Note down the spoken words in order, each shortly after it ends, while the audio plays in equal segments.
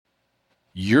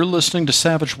You're listening to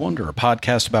Savage Wonder, a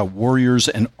podcast about warriors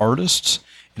and artists.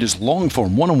 It is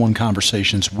long-form, one-on-one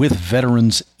conversations with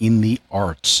veterans in the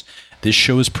arts. This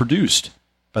show is produced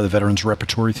by the Veterans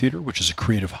Repertory Theater, which is a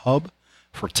creative hub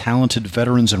for talented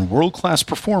veterans and world-class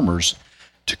performers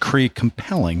to create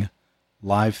compelling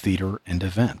live theater and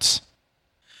events.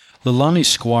 Leilani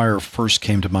Squire first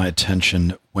came to my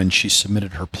attention when she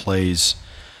submitted her plays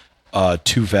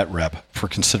to VetRep for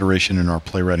consideration in our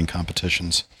playwriting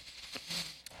competitions.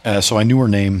 So I knew her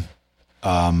name.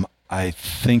 I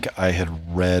think I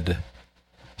had read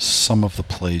some of the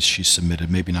plays she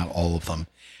submitted, maybe not all of them.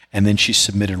 And then she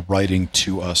submitted writing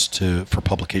to us for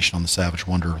publication on the Savage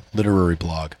Wonder literary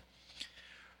blog,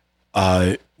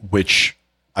 which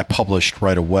I published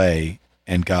right away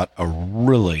and got a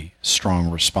really strong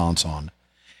response on,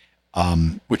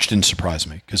 which didn't surprise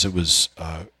me because it was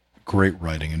great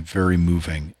writing and very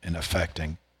moving and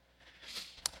affecting.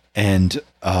 And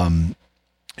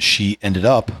she ended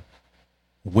up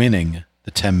winning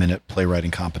the 10-minute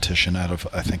playwriting competition out of,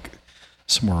 I think,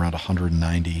 somewhere around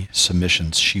 190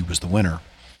 submissions. She was the winner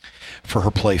for her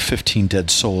play 15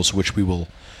 Dead Souls, which we will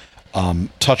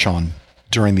touch on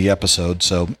during the episode.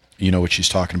 So you know what she's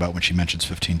talking about when she mentions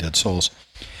 15 Dead Souls.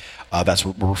 That's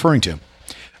what we're referring to.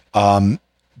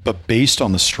 But based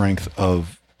on the strength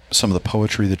of some of the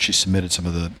poetry that she submitted, some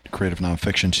of the creative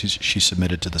nonfiction she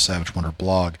submitted to the Savage Wonder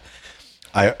blog,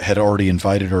 I had already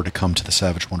invited her to come to the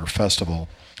Savage Wonder Festival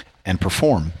and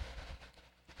perform,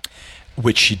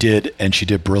 which she did, and she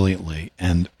did brilliantly.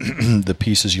 And the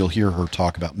pieces you'll hear her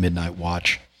talk about, Midnight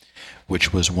Watch,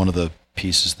 which was one of the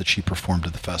pieces that she performed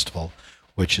at the festival,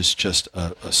 which is just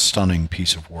a stunning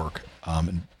piece of work,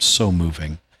 and so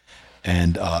moving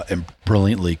and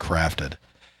brilliantly crafted.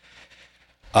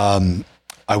 I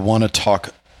want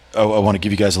to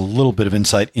give you guys a little bit of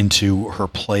insight into her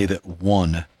play that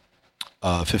won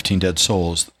 15 Dead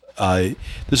Souls. This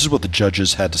is what the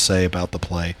judges had to say about the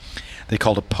play. They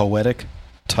called it poetic,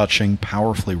 touching,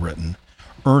 powerfully written,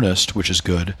 earnest, which is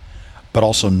good, but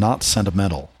also not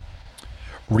sentimental.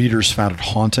 Readers found it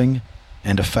haunting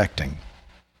and affecting.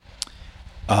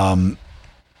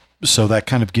 So that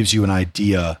kind of gives you an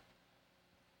idea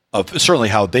of certainly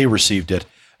how they received it.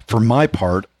 For my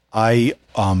part, what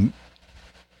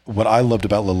I loved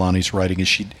about Leilani's writing is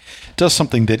she does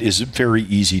something that is very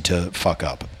easy to fuck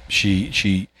up.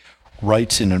 She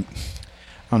writes I don't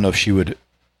know if she would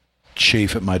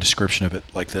chafe at my description of it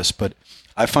like this, but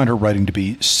I find her writing to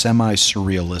be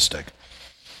semi-surrealistic.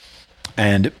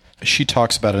 And she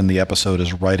talks about it in the episode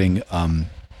as writing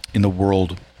in the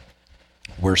world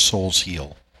where souls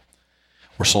heal,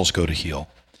 where souls go to heal.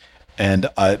 And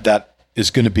that is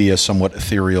going to be a somewhat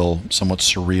ethereal, somewhat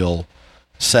surreal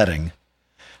setting.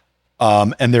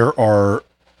 And there are,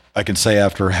 I can say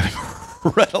after having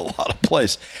read a lot of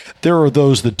plays, there are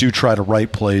those that do try to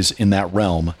write plays in that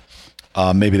realm.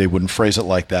 Maybe they wouldn't phrase it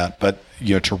like that, but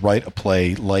to write a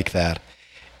play like that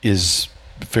is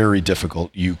very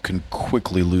difficult. You can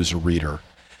quickly lose a reader.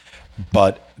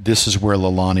 But this is where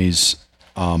Leilani's,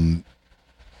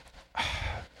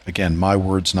 again, my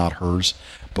words, not hers,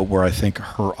 but where I think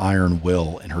her iron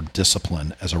will and her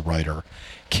discipline as a writer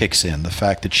kicks in. The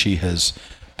fact that she has,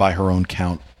 by her own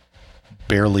count,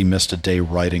 barely missed a day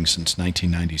writing since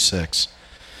 1996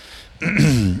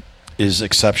 is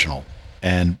exceptional.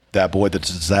 And that, boy,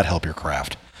 does that help your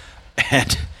craft.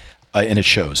 And it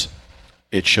shows.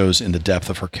 It shows in the depth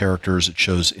of her characters. It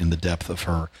shows in the depth of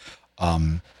her,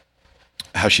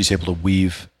 how she's able to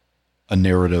weave a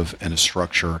narrative and a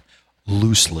structure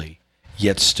loosely,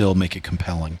 yet still make it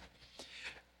compelling.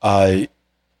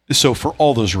 So for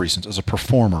all those reasons, as a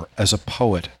performer, as a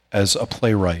poet, as a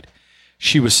playwright,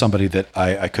 she was somebody that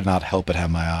I could not help but have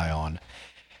my eye on.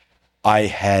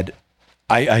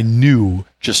 I knew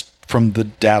just from the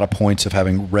data points of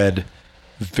having read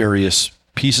various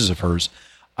pieces of hers,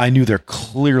 I knew there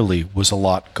clearly was a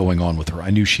lot going on with her. I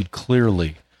knew she'd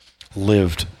clearly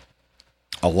lived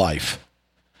a life.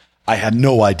 I had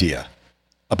no idea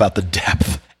about the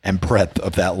depth and breadth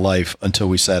of that life until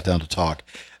we sat down to talk.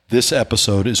 This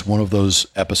episode is one of those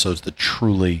episodes that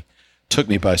truly took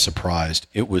me by surprise.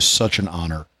 It was such an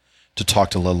honor to talk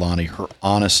to Leilani. Her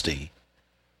honesty,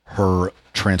 her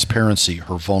transparency,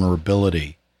 her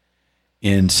vulnerability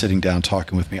in sitting down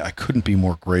talking with me, I couldn't be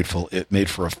more grateful. It made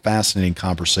for a fascinating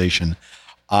conversation.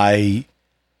 She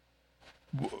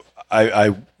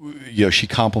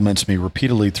compliments me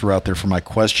repeatedly throughout there for my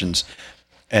questions.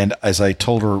 And as I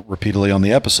told her repeatedly on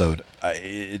the episode,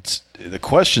 the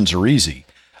questions are easy.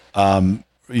 Her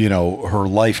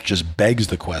life just begs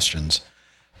the questions.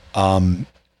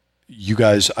 You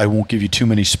guys, I won't give you too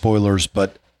many spoilers,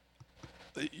 but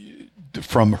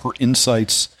from her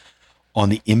insights on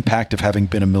the impact of having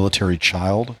been a military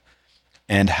child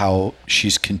and how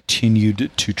she's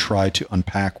continued to try to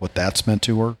unpack what that's meant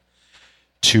to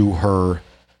her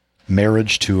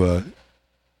marriage to a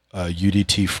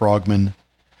UDT frogman,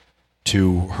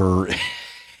 to her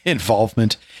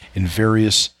involvement in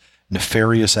various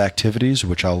nefarious activities,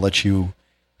 which I'll let you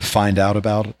find out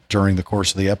about during the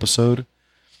course of the episode,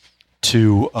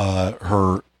 to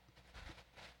her,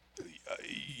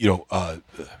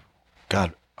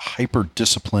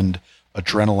 hyper-disciplined,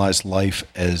 adrenalized life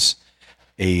as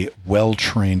a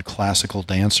well-trained classical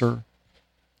dancer,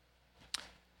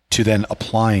 to then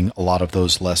applying a lot of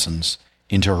those lessons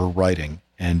into her writing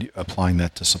and applying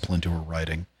that discipline to her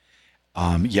writing,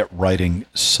 yet writing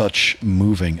such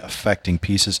moving, affecting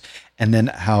pieces, and then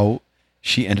how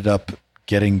she ended up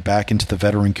getting back into the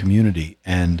veteran community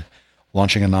and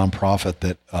launching a nonprofit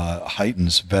that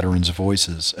heightens veterans'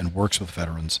 voices and works with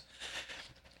veterans.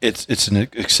 It's an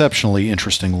exceptionally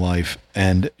interesting life,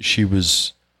 and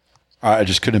I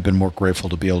just couldn't have been more grateful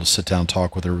to be able to sit down and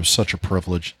talk with her. It was such a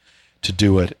privilege to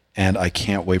do it, and I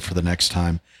can't wait for the next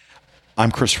time.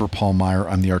 I'm Christopher Paul Meyer.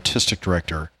 I'm the artistic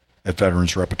director at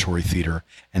Veterans Repertory Theater,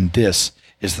 and this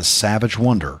is the Savage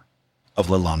Wonder of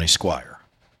Leilani Squire.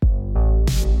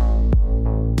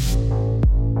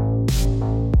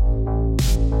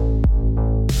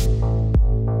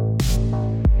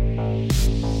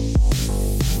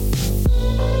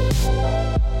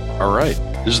 All right,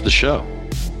 this is the show.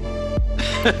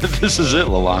 This is it,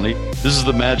 Leilani. This is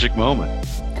the magic moment.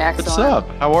 Excellent. What's up?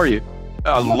 How are you?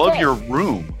 I love your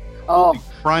room. Oh,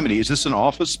 criminy! Is this an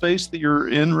office space that you're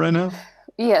in right now?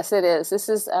 yes, it is. This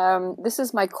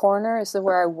is my corner. This is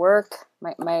where I work.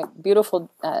 My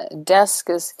beautiful desk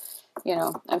is,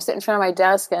 I'm sitting in front of my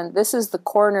desk, and this is the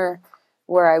corner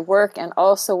where I work, and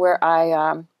also where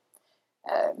I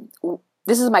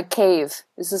this is my cave.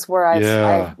 This is where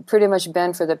I've pretty much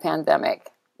been for the pandemic.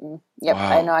 Yep,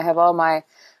 wow. I know. I have all my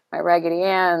Raggedy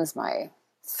Anns, my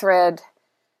thread,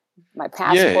 my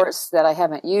passports that I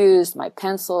haven't used, my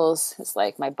pencils. It's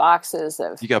like my boxes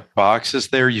of. You got boxes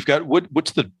there. You've got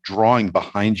what's the drawing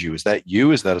behind you? Is that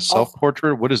you? Is that a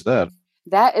self-portrait? What is that?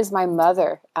 That is my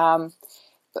mother.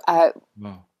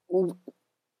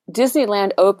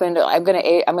 Disneyland opened. I'm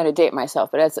gonna date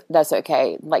myself, but that's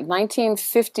okay. Like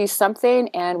 1950 something,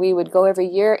 and we would go every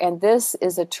year. And this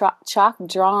is a chalk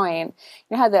drawing.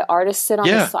 You know how the artists sit on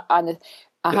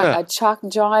a chalk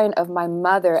drawing of my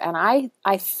mother, and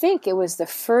I think it was the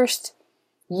first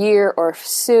year or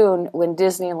soon when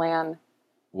Disneyland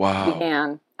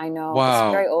began. I know. Wow.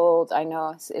 It's very old. I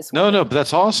know. It's no, but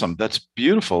that's awesome. That's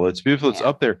beautiful. It's beautiful. It's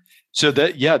up there. So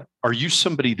are you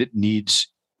somebody that needs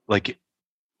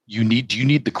do you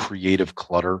need the creative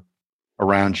clutter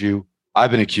around you?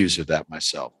 I've been accused of that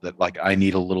myself, that I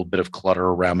need a little bit of clutter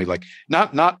around me,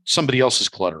 not somebody else's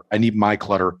clutter. I need my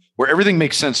clutter where everything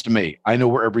makes sense to me. I know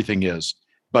where everything is,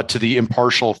 but to the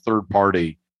impartial third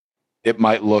party, it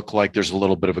might look like there's a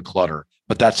little bit of a clutter,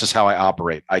 but that's just how I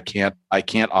operate. I can't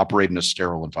operate in a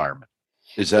sterile environment.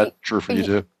 Is that true for you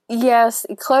too? Yes,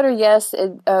 clutter. Yes.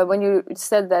 When you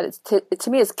said that, to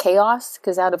me, it's chaos,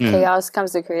 because out of chaos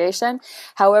comes the creation.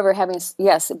 However,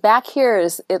 back here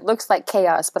it looks like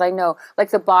chaos, but I know,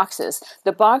 like the boxes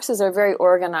are very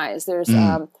organized. There's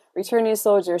returning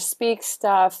soldiers speak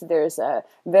stuff. There's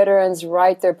veterans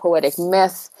write their poetic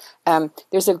myth.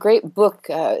 There's a great book,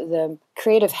 The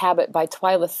Creative Habit by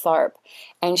Twyla Tharp,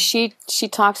 and she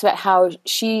talks about how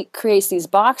she creates these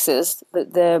boxes.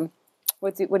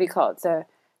 What do you call it?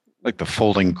 Like the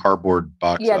folding cardboard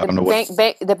box. Yeah,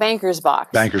 the banker's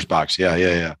box. Banker's box.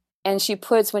 Yeah. And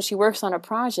when she works on a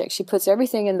project, she puts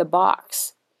everything in the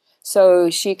box,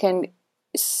 so she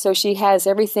has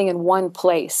everything in one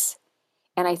place.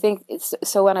 And I think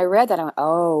so. When I read that, I went,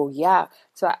 "Oh yeah."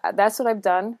 So that's what I've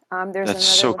done. That's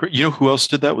so great. You know who else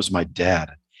did that? Was my dad.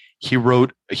 He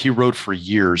wrote for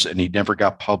years, and he never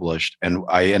got published. And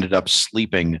I ended up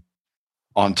sleeping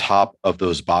on top of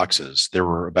those boxes. There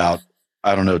were about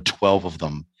 12 of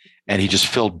them. And he just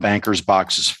filled banker's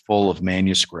boxes full of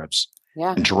manuscripts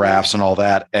and drafts and all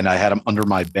that. And I had them under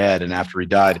my bed. And after he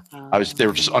died, they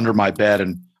were just under my bed.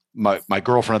 And my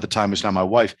girlfriend at the time, who's now my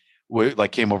wife,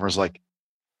 came over and was like,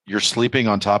 "You're sleeping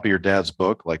on top of your dad's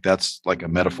book?" That's like a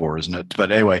metaphor, isn't it?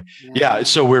 But anyway,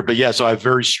 it's so weird. But so I have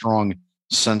very strong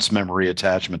sense memory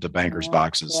attachment to banker's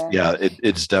boxes.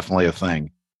 It's definitely a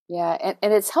thing. Yeah,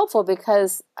 and it's helpful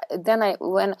because then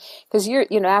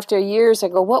after years I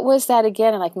go, what was that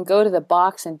again? And I can go to the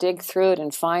box and dig through it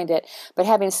and find it. But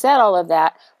having said all of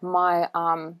that, my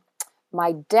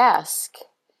desk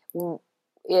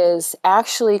is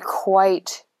actually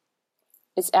quite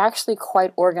it's actually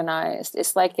quite organized.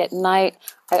 It's like at night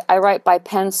I write by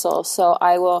pencil, so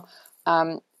I will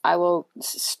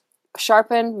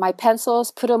sharpen my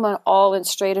pencils, put them all in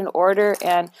straight in order,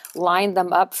 and line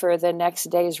them up for the next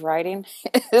day's writing.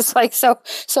 It's like so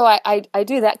I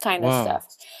do that kind of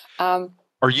stuff.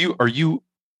 Are you?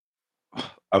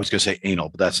 I was going to say anal,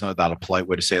 but that's not a polite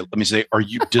way to say it. Let me say, are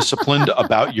you disciplined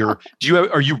about your?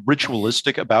 Are you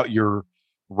ritualistic about your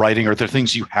writing? Are there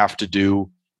things you have to do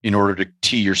in order to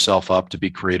tee yourself up to be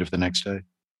creative the next day?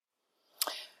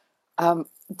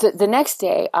 The next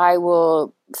day, I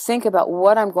will think about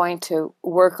what I'm going to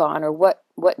work on, or what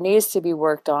needs to be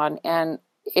worked on, and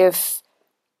if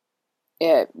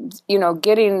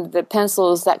getting the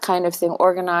pencils, that kind of thing,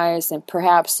 organized, and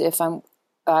perhaps if I'm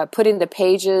putting the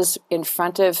pages in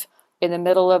the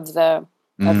middle of the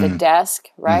desk,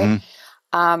 right?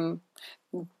 Mm-hmm.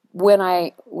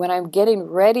 When I'm getting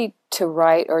ready to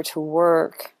write or to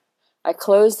work, I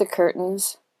close the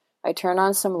curtains, I turn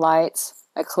on some lights,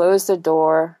 I close the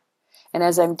door, and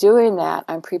as I'm doing that,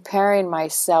 I'm preparing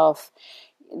myself.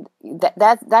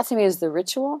 That to me is the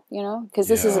ritual, because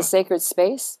this is a sacred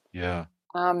space. Yeah.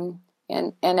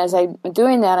 And as I'm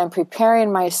doing that, I'm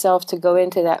preparing myself to go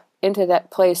into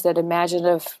that place, that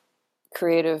imaginative,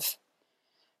 creative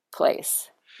place.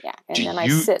 Yeah, and then I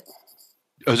sit.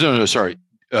 Oh no, sorry.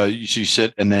 You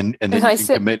sit, and then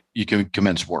you can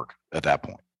commence work at that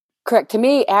point. Correct. To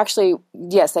me, actually,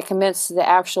 yes, I commence the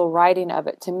actual writing of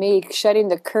it. To me, shutting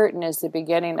the curtain is the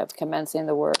beginning of commencing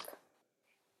the work.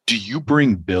 Do you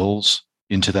bring bills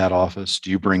into that office? Do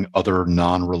you bring other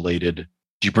non-related?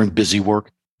 Do you bring busy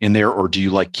work in there, or do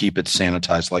you keep it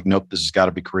sanitized? Like, nope, this has got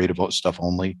to be creative stuff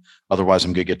only. Otherwise,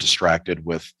 I'm going to get distracted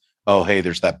with, oh, hey,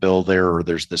 there's that bill there, or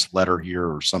there's this letter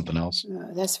here, or something else.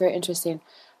 Oh, that's very interesting.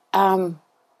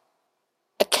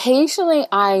 Occasionally,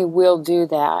 I will do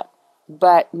that.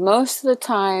 But most of the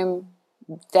time,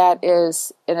 that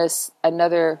is in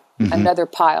another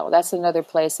pile. That's another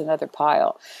place, another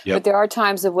pile. Yep. But there are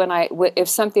times of when if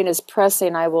something is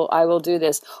pressing, I will do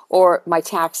this. Or my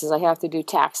taxes, I have to do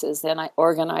taxes. Then I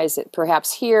organize it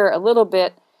perhaps here a little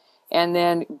bit, and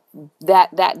then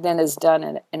that then is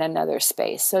done in another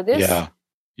space. So this,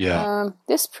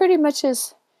 this pretty much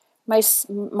is my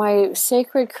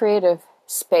sacred creative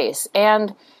space,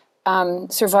 and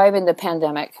surviving the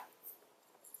pandemic.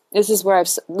 This is where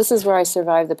I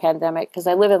survived the pandemic, because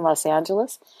I live in Los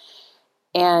Angeles,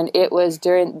 and it was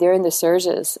during the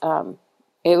surges.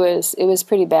 It was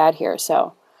pretty bad here,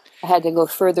 so I had to go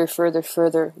further,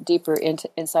 deeper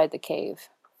inside the cave.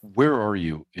 Where are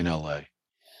you in LA?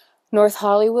 North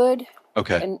Hollywood.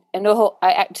 Okay. And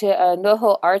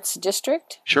NoHo Arts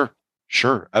District.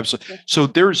 Sure, absolutely. Yeah. So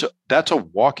that's a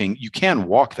walking. You can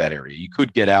walk that area. You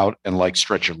could get out and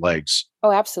stretch your legs.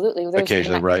 Oh, absolutely.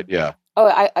 Occasionally, right? Yeah. Oh,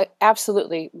 I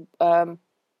absolutely. I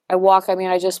walk. I mean,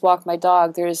 I just walk my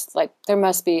dog. There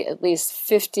must be at least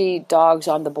 50 dogs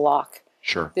on the block.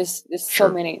 Sure. There's so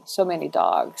many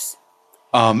dogs.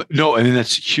 No, I mean,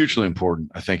 that's hugely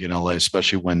important, I think, in LA,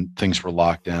 especially when things were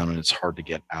locked down and it's hard to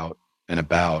get out and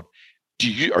about.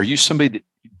 Are you somebody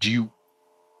do you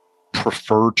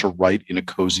prefer to write in a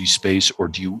cozy space, or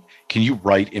can you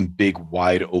write in big,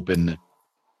 wide open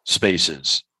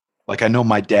spaces? Like, I know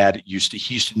my dad used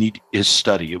to need his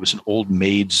study. It was an old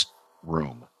maid's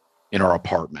room in our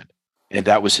apartment, and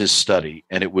that was his study.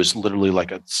 And it was literally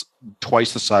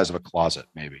twice the size of a closet,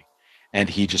 maybe. And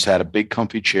he just had a big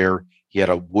comfy chair. He had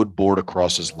a wood board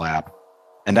across his lap,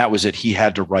 and that was it. He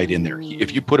had to write in there.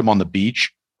 If you put him on the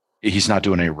beach, he's not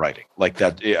doing any writing like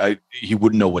that. He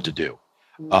wouldn't know what to do.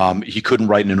 He couldn't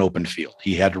write in an open field.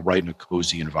 He had to write in a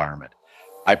cozy environment.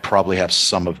 I probably have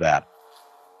some of that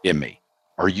in me.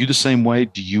 Are you the same way?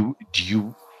 Did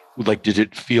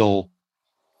it feel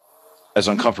as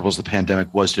uncomfortable as the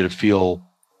pandemic was? Was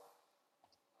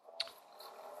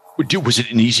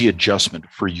it an easy adjustment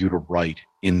for you to write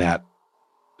in that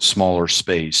smaller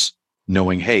space,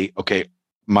 knowing, hey, okay,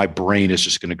 my brain is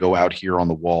just going to go out here on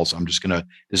the walls. This is going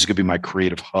to be my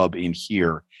creative hub in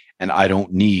here. And I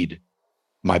don't need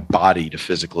my body to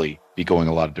physically be going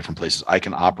a lot of different places. I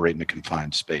can operate in a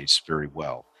confined space very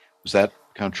well. Was that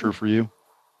kind of true for you?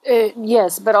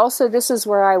 Yes, but also this is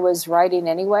where I was writing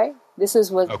anyway. This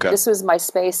was my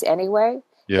space anyway.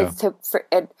 Yeah.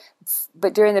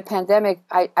 But during the pandemic,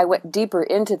 I went deeper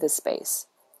into the space.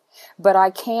 But I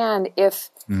can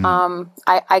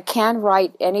I can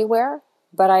write anywhere,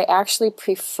 but I actually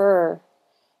prefer,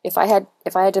 if I had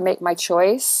to make my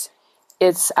choice,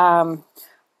 it's a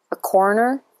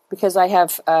corner, because I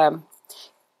have I'm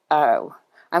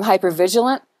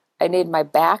hypervigilant. I need my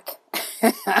back.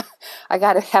 I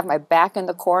got to have my back in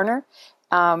the corner.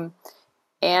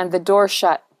 and the door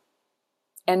shut,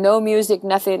 and no music,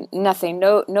 nothing,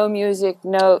 no music,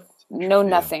 no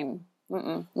nothing.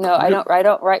 No, I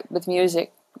don't write with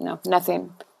music. No,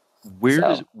 nothing. Where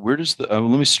does the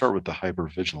let me start with the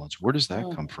hypervigilance. Where does that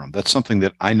come from? That's something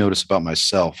that I notice about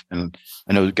myself, and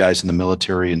I know guys in the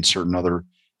military and certain other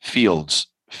fields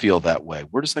feel that way.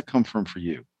 Where does that come from for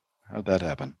you? How'd that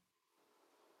happen?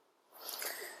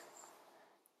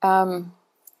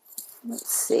 Let's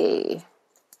see.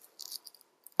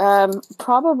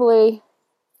 Probably.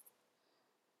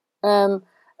 I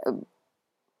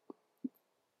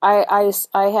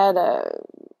had a.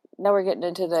 Now we're getting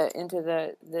into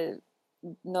the.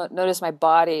 Notice my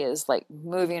body is like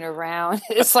moving around.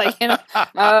 It's like,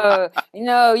 oh,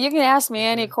 you can ask me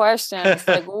any question. It's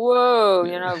like, whoa,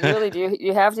 really, do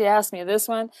you have to ask me this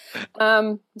one?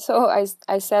 So I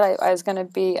said I was going to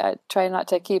be try not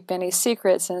to keep any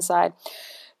secrets inside.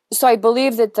 So I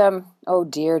believe that oh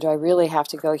dear, do I really have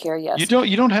to go here? Yes. You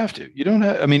don't have to. You don't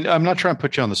have. I mean, I'm not trying to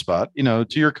put you on the spot. To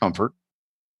your comfort.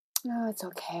 No, it's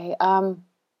okay.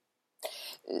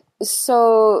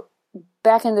 So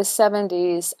back in the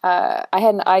 70s, I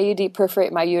had an IUD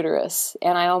perforate my uterus,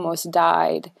 and I almost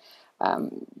died. I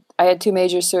had 2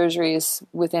 major surgeries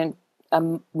within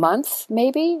a month,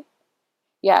 maybe.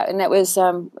 Yeah, and that was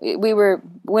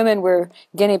women were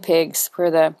guinea pigs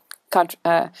for the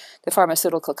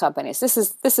pharmaceutical companies. This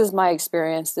is my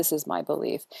experience. This is my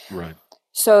belief. Right.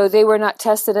 So they were not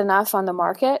tested enough on the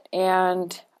market,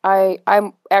 and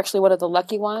I'm actually one of the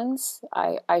lucky ones.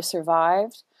 I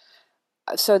survived.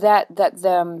 So that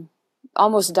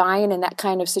almost dying in that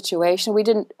kind of situation, we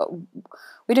didn't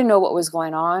know what was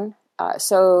going on.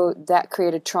 So that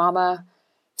created trauma,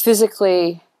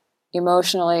 physically,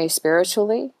 emotionally,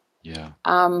 spiritually. Yeah.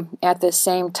 At the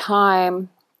same time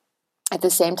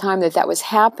that was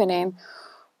happening,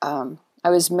 I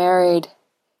was married,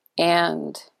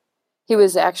 and he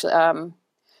was actually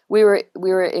we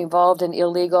were involved in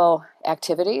illegal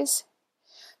activities.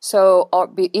 So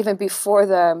even before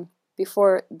the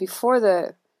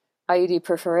IUD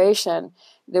perforation,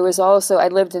 there was also I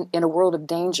lived in a world of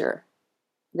danger.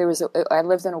 I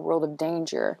lived in a world of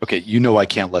danger. Okay, I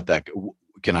can't let that go.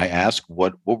 Can I ask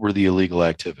what were the illegal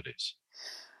activities?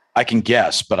 I can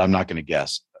guess, but I'm not going to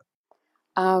guess.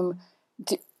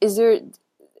 Is there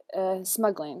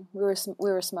smuggling? We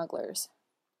were smugglers.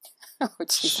 Oh,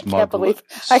 geez,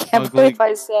 I can't believe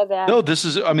I said that. No, this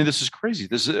is crazy.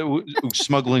 This is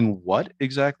smuggling what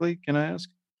exactly? Can I ask?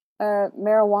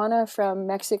 Marijuana from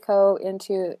Mexico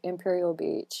into Imperial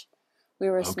Beach.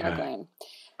 We were smuggling.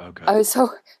 Okay.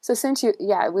 So since we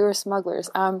were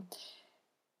smugglers. And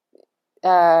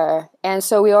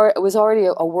so it was already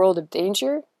a world of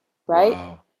danger, right?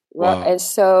 Wow. And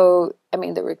so,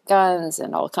 there were guns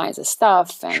and all kinds of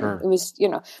stuff, and sure. It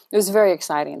was very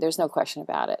exciting. There's no question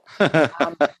about it.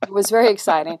 It was very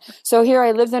exciting. So here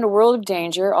I lived in a world of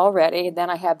danger already. Then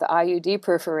I had the IUD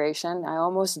perforation. I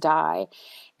almost die.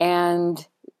 And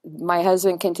my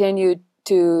husband continued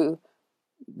to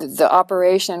the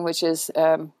operation, which is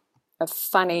a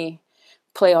funny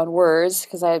play on words,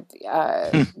 because I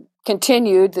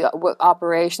continued the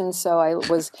operation. So I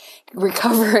was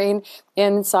recovering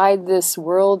inside this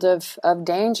world of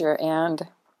danger. And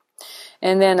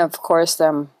then, of course,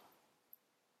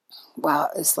 wow,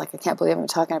 it's like I can't believe I'm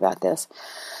talking about this.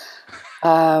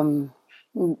 The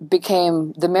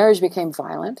marriage became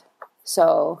violent.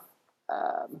 So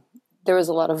there was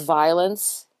a lot of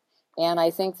violence, and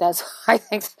I think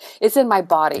it's in my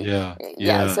body. Yeah.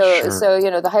 So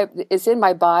it's in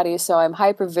my body. So I'm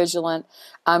hyper vigilant.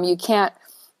 You can't,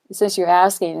 since you're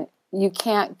asking, you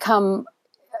can't come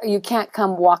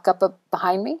walk up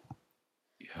behind me.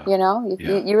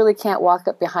 You really can't walk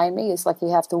up behind me. It's like you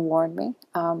have to warn me.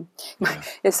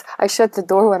 I shut the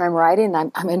door when I'm writing.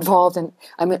 I'm involved, and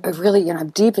I'm really, I'm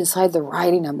deep inside the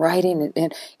writing. I'm writing,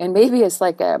 and maybe it's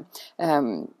like a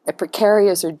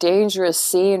precarious or dangerous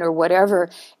scene or whatever.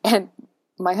 And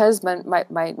my husband,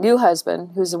 my new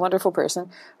husband, who's a wonderful person,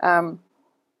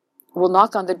 will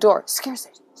knock on the door, scares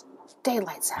the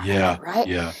daylights out. Yeah, right.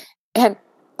 Yeah.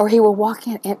 Or he will walk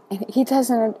in, and he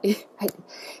doesn't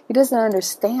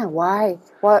understand why.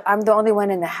 Well, I'm the only one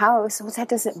in the house. Well, that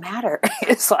doesn't matter.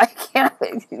 It's like,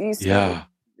 you scare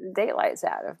the daylights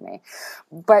out of me.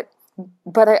 But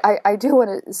I do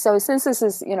want to. So since this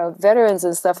is veterans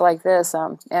and stuff like this,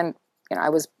 and I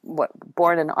was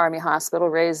born in an Army hospital,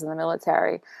 raised in the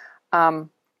military.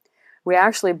 We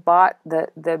actually bought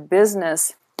the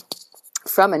business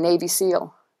from a Navy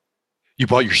SEAL. You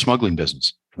bought your smuggling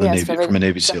business? From a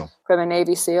Navy SEAL. From a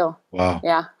Navy SEAL. Wow.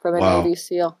 Yeah, from a Navy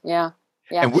SEAL. Yeah.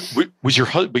 Yeah. And was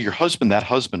but your husband, that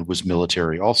husband was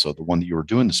military also, the one that you were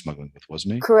doing the smuggling with,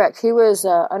 wasn't he? Correct. He was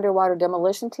underwater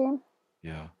demolition team.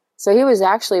 Yeah. So he was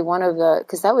actually one of the,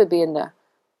 because that would be in the,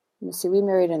 let me see, we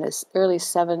married in his early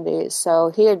 70s.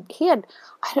 So he had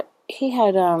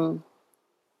um,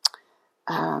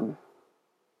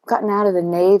 gotten out of the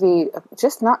Navy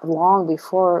just not long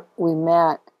before we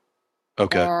met.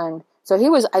 Okay. And so he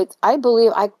was, I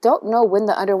believe, I don't know when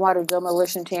the underwater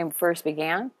demolition team first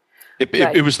began.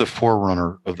 It was the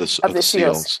forerunner of the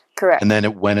SEALs. Correct. And then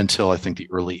it went until I think the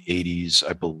early 80s,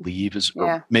 I believe,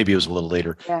 or maybe it was a little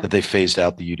later, that they phased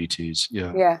out the UDTs.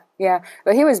 Yeah. Yeah.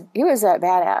 But he was a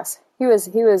badass. He was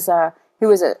a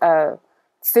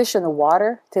fish in the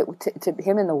water. To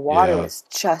him in the water was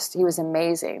just, he was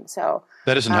amazing. So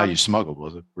that isn't how you smuggled,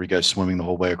 was it? Were you guys swimming the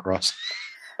whole way across?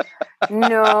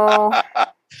 No.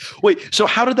 Wait, so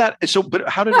how did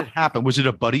it happen? Was it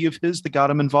a buddy of his that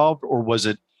got him involved, or was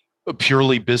it a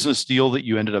purely business deal that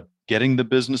you ended up getting the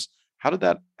business? How did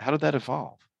that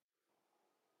evolve?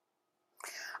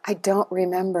 I don't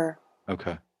remember.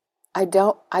 Okay. I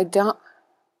do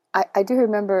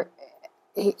remember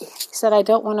he said, I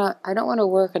don't want to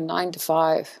work a 9 to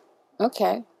 5.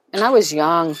 Okay. And I was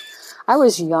young.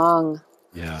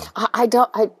 Yeah.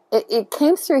 It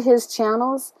came through his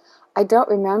channels. I don't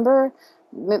remember.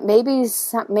 Maybe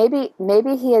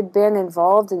he had been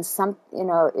involved in some,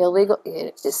 illegal,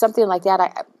 something like that.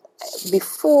 I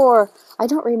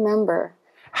don't remember.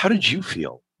 How did you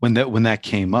feel when that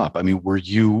came up? I mean, were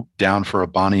you down for a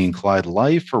Bonnie and Clyde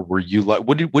life, or were you like,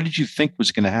 what did you think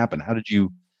was going to happen?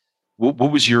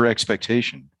 What was your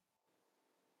expectation?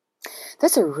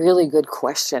 That's a really good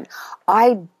question.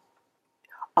 I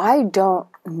don't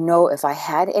know if I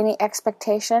had any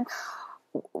expectation.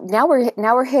 Now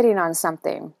we're hitting on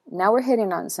something.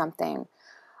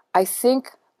 I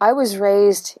think I was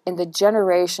raised in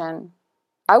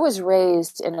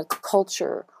a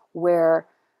culture where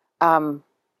the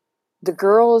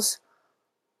girls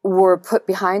were put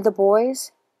behind the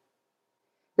boys.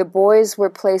 The boys were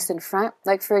placed in front.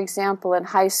 Like, for example, in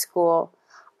high school,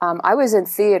 I was in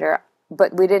theater,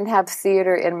 but we didn't have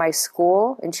theater in my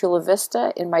school, in Chula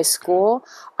Vista. In my school,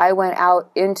 I went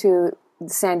out into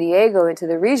San Diego, into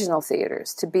the regional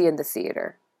theaters to be in the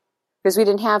theater, because we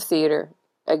didn't have theater,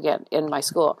 again, in my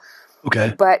school.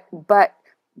 Okay. But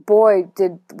boy,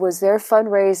 was there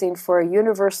fundraising for a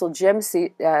universal gym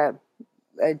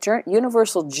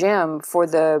for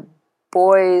the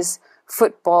boys'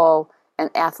 football and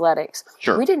athletics.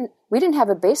 Sure. We didn't have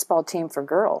a baseball team for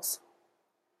girls.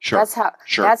 Sure.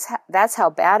 That's how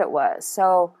bad it was.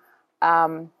 So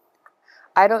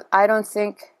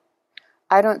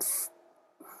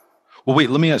Well, wait,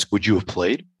 let me ask, would you have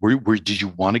played? Did you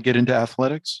want to get into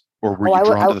athletics, or were you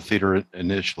drawn to the theater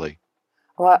initially?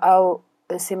 Well,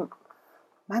 see,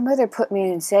 my mother put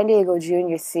me in San Diego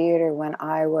Junior Theater when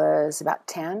I was about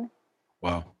 10.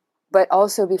 Wow. But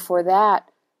also before that,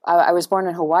 I was born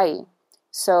in Hawaii.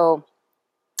 So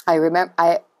I remember,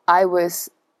 I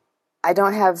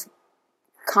don't have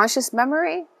conscious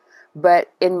memory,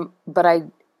 but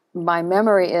my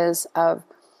memory is of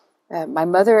my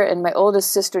mother and my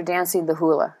oldest sister dancing the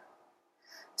hula.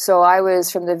 So I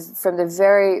was from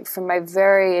my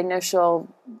very initial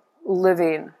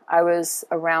living, I was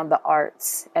around the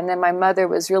arts. And then my mother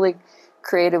was really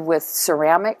creative with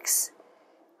ceramics.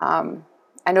 I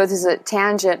know this is a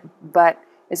tangent, but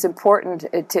it's important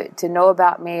to know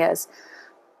about me as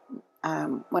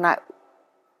when I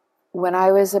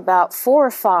was about 4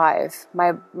 or 5,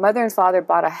 my mother and father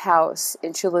bought a house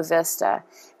in Chula Vista.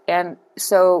 And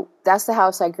so that's the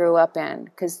house I grew up in,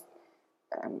 because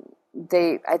I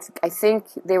think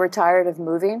they were tired of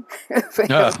moving, right?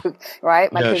 Yeah,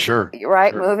 kids, sure.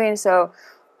 Right, sure. Moving. So,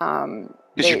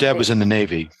 because your dad was in the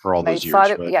Navy for all those years,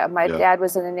 right? Yeah, my dad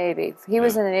was in the Navy. He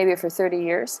was in the Navy for 30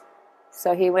 years.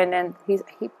 So he went in. He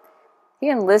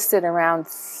enlisted around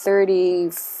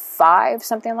 35,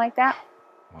 something like that.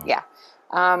 Wow. Yeah.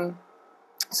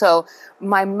 So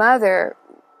my mother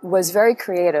was very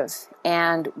creative,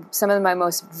 and some of my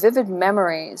most vivid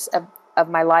memories of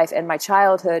my life and my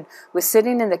childhood was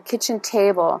sitting in the kitchen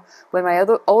table when my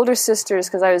older sisters,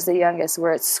 because I was the youngest,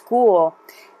 were at school,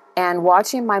 and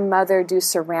watching my mother do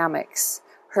ceramics.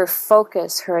 Her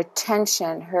focus, her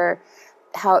attention,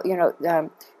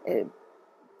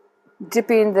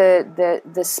 dipping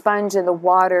the sponge in the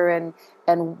water and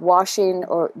washing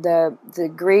or the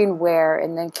greenware,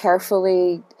 and then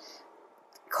carefully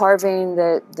carving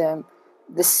the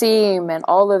seam and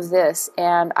all of this.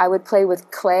 And I would play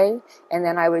with clay, and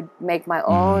then I would make my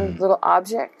own little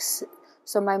objects.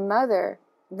 So my mother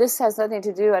this has nothing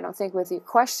to do, I don't think, with your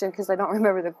question because I don't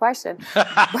remember the question.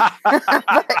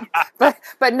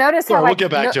 but notice how we'll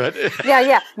get back to it.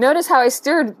 yeah. Notice how I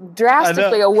steered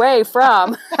drastically away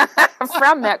from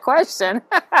from that question.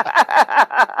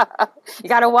 You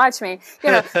got to watch me,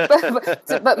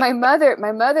 But my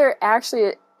mother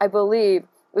actually, I believe,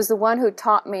 was the one who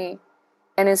taught me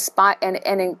and inspired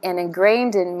and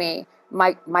ingrained in me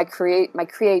my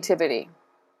creativity.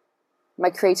 My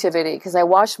creativity, because I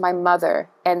watched my mother,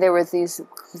 and there were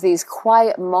these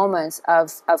quiet moments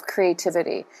of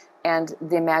creativity and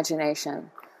the imagination.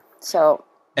 So,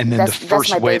 and then the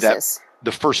first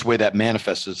way that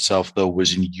manifested itself, though,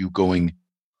 was in you going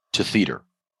to theater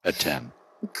at 10.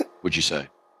 Would you say?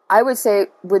 I would say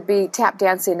would be tap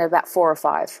dancing at about 4 or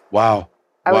 5. Wow.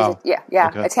 I was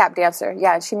a tap dancer.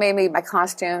 Yeah, she made me my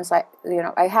costumes. I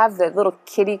have the little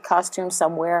kitty costume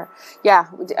somewhere. Yeah,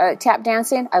 tap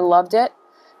dancing. I loved it.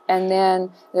 And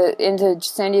then into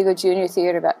San Diego Junior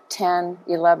Theater about 10,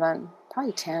 11,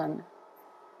 probably 10.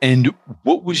 And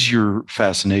what was your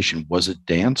fascination? Was it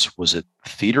dance? Was it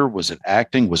theater? Was it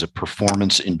acting? Was it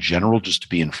performance in general, just to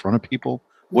be in front of people?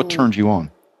 What turned you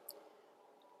on?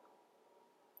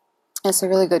 That's a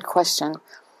really good question.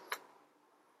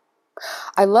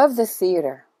 I love the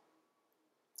theater.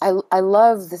 I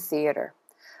love the theater.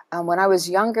 When I was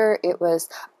younger, it was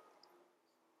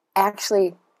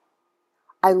actually,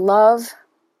 I love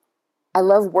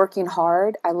working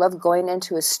hard. I love going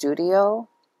into a studio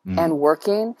and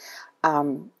working.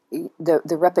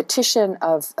 The repetition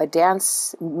of a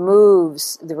dance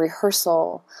moves, the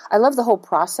rehearsal. I love the whole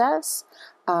process.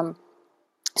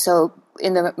 So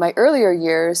in my earlier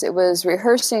years, it was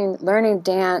rehearsing, learning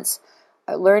dance,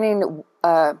 learning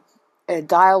a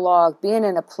dialogue, being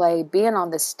in a play, being on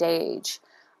the stage.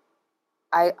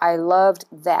 I loved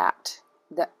that.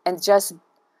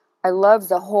 I loved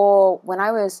the whole, when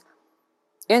I was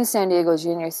in San Diego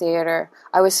Junior Theater,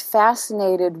 I was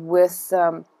fascinated with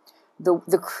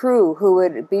the crew who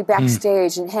would be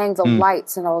backstage and hang the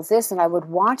lights and all this, and I would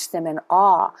watch them in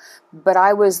awe. But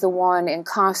I was the one in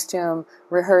costume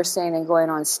rehearsing and going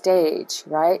on stage,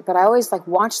 right? But I always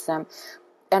watched them.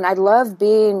 And I loved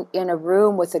being in a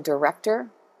room with a director,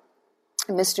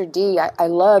 Mr. D. I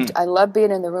loved being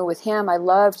in the room with him.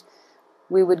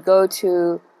 We would go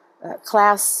to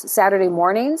class Saturday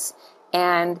mornings,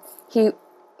 and he,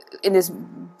 in this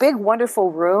big,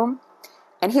 wonderful room,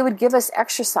 and he would give us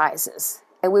exercises,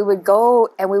 and we would go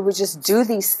and we would just do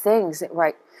these things,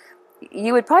 right?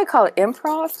 You would probably call it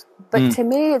improv, but to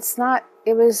me, it's not.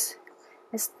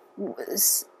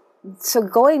 So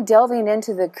delving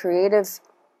into the creative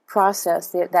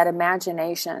process, that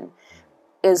imagination,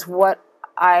 is what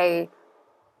I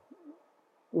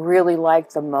really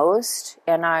like the most,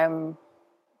 and I'm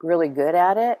really good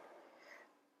at it.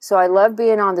 So I love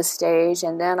being on the stage,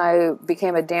 and then I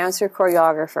became a dancer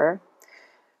choreographer.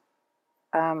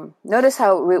 Notice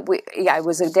how I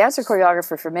was a dancer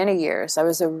choreographer for many years. I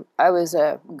was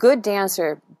a good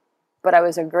dancer, but I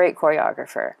was a great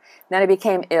choreographer. Then I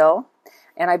became ill,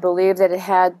 and I believe that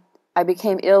I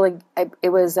became ill.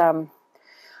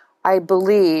 I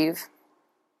believe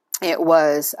it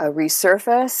was a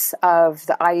resurface of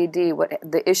the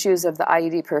IUD, the issues of the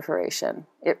IUD perforation.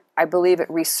 I believe it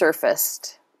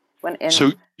resurfaced.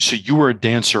 So you were a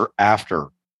dancer after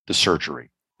the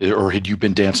surgery, or had you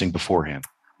been dancing beforehand?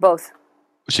 Both.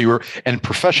 So you were, and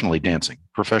professionally dancing.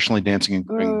 Professional?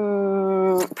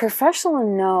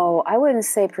 No, I wouldn't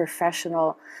say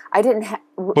professional. I didn't have.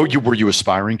 But were you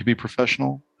aspiring to be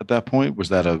professional at that point? Was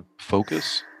that a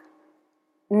focus?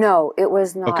 No, it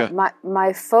was not. Okay.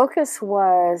 My focus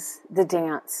was the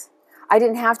dance. I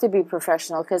didn't have to be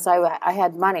professional because I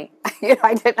had money.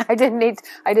 I didn't need.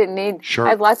 Sure. I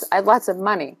had lots of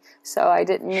money, so I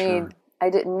didn't need. Sure. I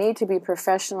didn't need to be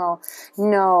professional.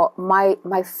 No,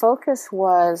 my focus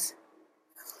was,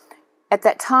 at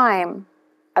that time,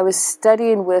 I was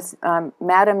studying with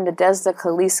Madame Nadezhda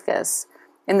Kaliskas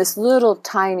in this little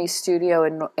tiny studio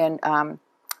in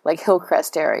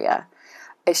Hillcrest area.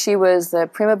 She was the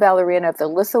prima ballerina of the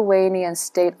Lithuanian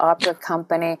State Opera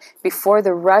Company before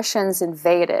the Russians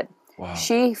invaded. Wow.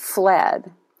 She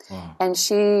fled, and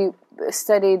she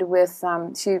studied with.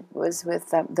 She was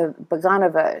with the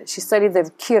Vaganova. She studied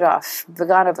the Kirov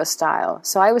Vaganova style.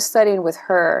 So I was studying with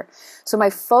her. So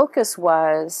my focus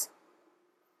was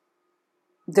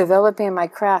developing my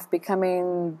craft,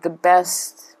 becoming the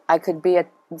best I could be at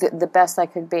the best I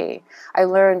could be. I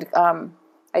learned.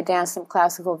 I danced some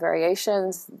classical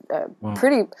variations,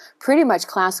 pretty much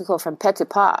classical from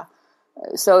Petipa.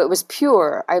 So it was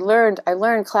pure. I learned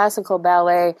classical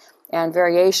ballet and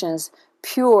variations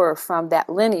pure from that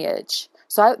lineage.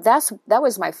 So that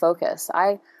was my focus.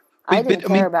 I didn't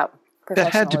care about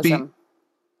that had to be. professionalism.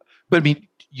 But I mean,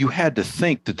 you had to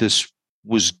think that this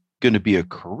was going to be a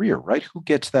career, right? Who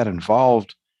gets that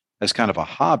involved as kind of a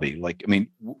hobby? Like, I mean,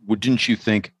 didn't you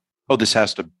think, oh, this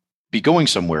has to be going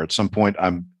somewhere at some point?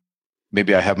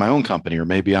 Maybe I have my own company, or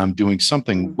maybe I'm doing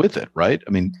something with it, right? I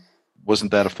mean,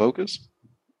 wasn't that a focus?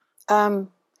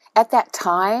 At that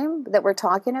time that we're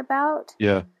talking about,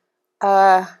 Yeah.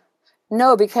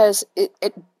 no, because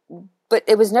but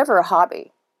it was never a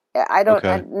hobby. I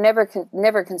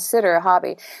never consider a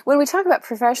hobby. When we talk about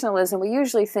professionalism, we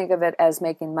usually think of it as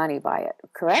making money by it,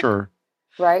 correct? Sure.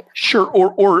 Right? Sure.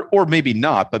 Or maybe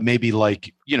not, but maybe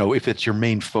like, if it's your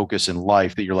main focus in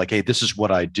life that you're like, hey, this is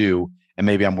what I do. And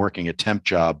maybe I'm working a temp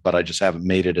job, but I just haven't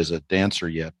made it as a dancer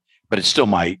yet. But it's still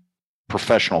my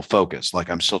professional focus. Like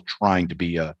I'm still trying to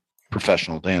be a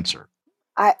professional dancer.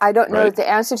 I don't know the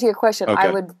answer to your question.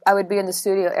 Okay. I would be in the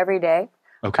studio every day.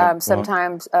 Okay.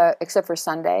 Sometimes, except for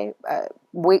Sunday,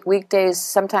 weekdays,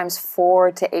 sometimes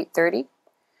 4 to 8:30.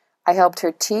 I helped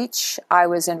her teach. I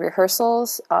was in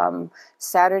rehearsals,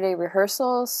 Saturday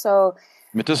rehearsals. So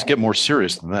it doesn't get more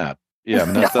serious than that. Yeah, I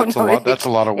mean, that's a lot. That's a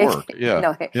lot of work.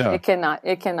 It cannot.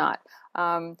 It cannot.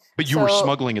 But you were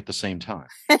smuggling at the same time.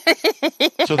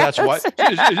 So that's why.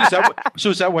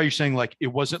 Is that why you're saying like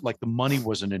it wasn't like the money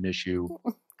wasn't an issue,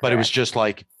 but it was just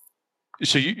like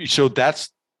so that's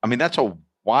a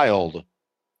wild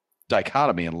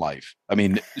dichotomy in life. What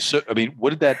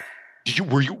did that?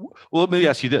 Well, let me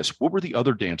ask you this: what were the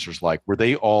other dancers like? Were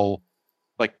they all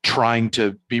like trying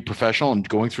to be professional and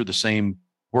going through the same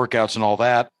workouts and all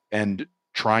that, and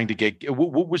trying to get?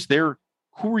 What was their?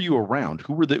 Who were you around?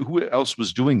 Who else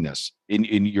was doing this in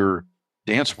your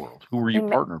dance world? Who were you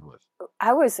partnered with?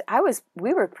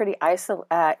 We were pretty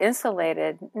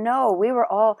insulated. No, we were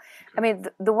all,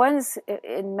 the ones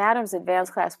in Madam's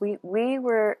advanced class, we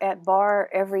were at bar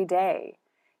every day.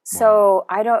 So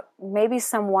wow. Maybe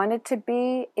some wanted to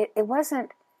be, it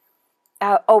wasn't,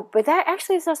 but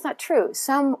that's not true.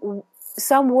 Some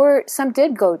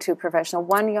did go to professional.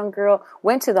 One young girl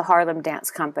went to the Harlem Dance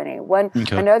Company.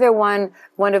 Another one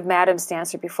of Madam's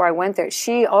dancer before I went there,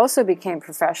 she also became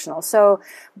professional. So,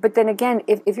 but then again,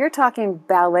 if you're talking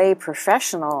ballet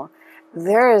professional,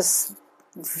 there's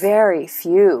very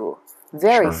few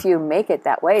make it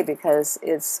that way because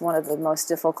it's one of the most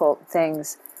difficult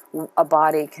things a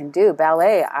body can do.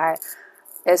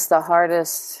 It's the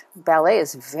hardest. Ballet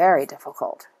is very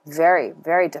difficult. Very,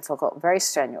 very difficult, very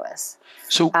strenuous.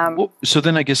 So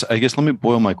then I guess let me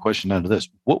boil my question down to this.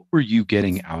 What were you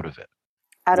getting out of it?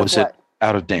 Was it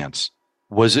out of dance?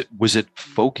 Was it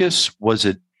focus? Was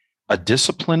it a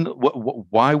discipline?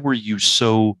 Why were you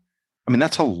so,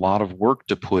 that's a lot of work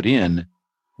to put in.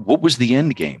 What was the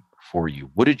end game for you?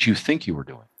 What did you think you were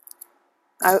doing?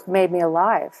 It made me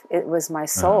alive. It was my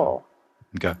soul.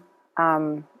 Okay.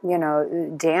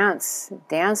 Dance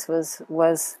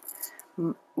was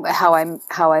how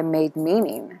I made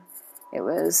meaning. It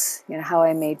was, how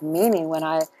I made meaning when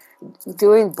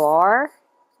doing bar,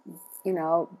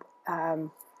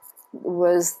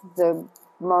 was the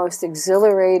most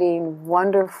exhilarating,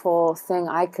 wonderful thing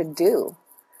I could do.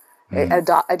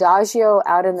 Adagio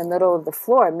out in the middle of the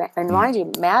floor. And mind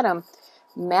you, Madam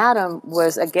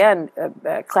was, again,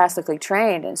 classically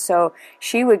trained. And so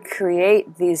she would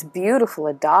create these beautiful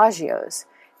adagios,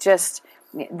 just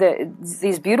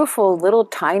these beautiful little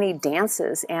tiny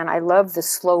dances, and I love the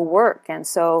slow work. And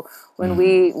so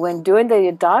when doing the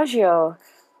adagio,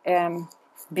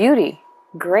 beauty,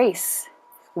 grace,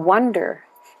 wonder,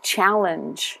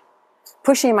 challenge,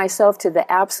 pushing myself to the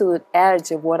absolute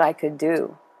edge of what I could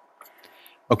do.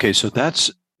 Okay, so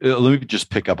that's let me just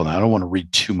pick up on that. I don't want to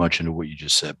read too much into what you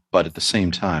just said, but at the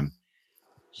same time,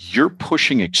 you're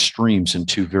pushing extremes in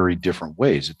two very different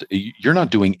ways. You're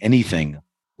not doing anything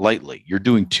lightly. You're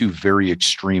doing two very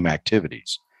extreme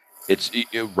activities. It's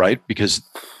right, because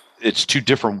it's two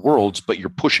different worlds, but you're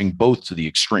pushing both to the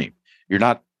extreme. You're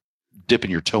not dipping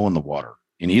your toe in the water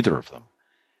in either of them.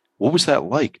 What was that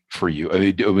like for you?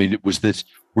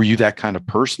 Were you that kind of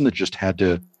person that just had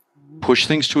to push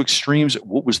things to extremes?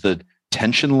 What was the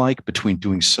tension like between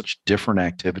doing such different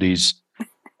activities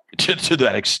to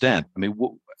that extent?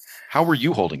 How were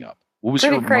you holding up? What was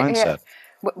your mindset?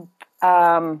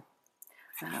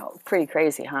 Pretty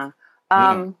crazy, huh?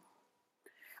 Yeah.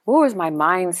 What was my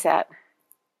mindset?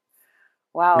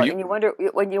 Wow, and you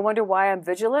wonder why I'm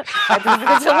vigilant? I've been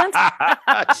vigilant.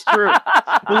 That's true.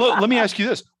 Well, let me ask you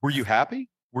this: were you happy?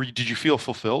 Did you feel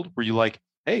fulfilled? Were you like,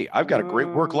 "Hey, I've got a great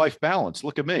work-life balance.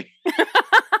 Look at me."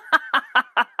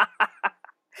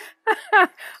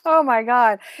 Oh my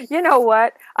God. You know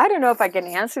what? I don't know if I can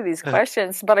answer these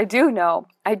questions, but I do know.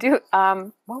 I do.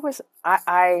 What was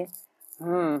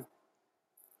hmm,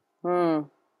 hmm,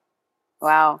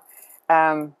 wow.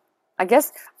 I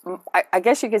guess, I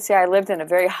guess you could say I lived in a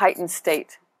very heightened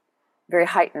state, very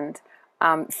heightened,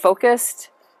 focused,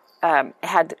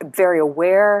 had very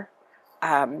aware,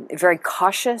 very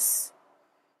cautious.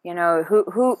 You know,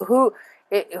 who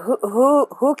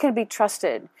can be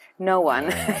trusted? No one.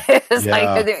 Yeah. It's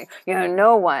like, Yeah. you know,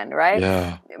 no one, right?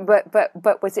 Yeah.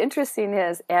 But what's interesting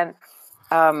is, and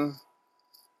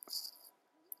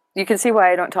you can see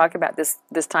why I don't talk about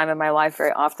this time in my life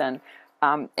very often.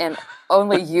 And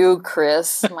only you,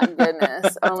 Chris, my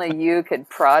goodness, only you could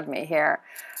prod me here.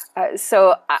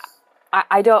 So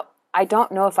I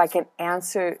don't know if I can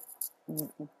answer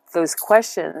those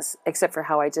questions except for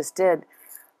how I just did.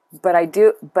 But I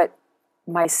do. But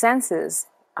my senses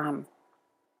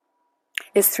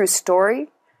is through story,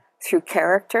 through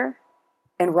character,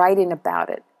 and writing about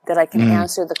it that I can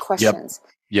answer the questions.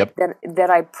 Yep. That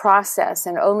I process.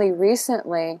 And only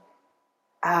recently,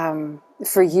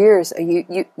 for years,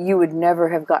 you would never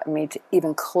have gotten me to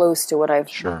even close to what I've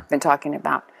been talking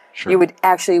about. Sure. You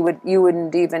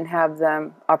wouldn't even have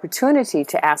the opportunity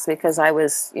to ask me because I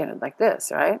was, you know, like this,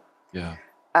 right? Yeah.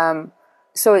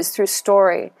 So it's through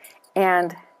story,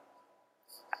 and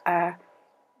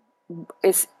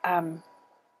it's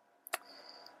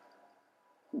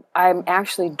I'm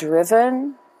actually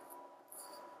driven.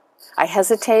 I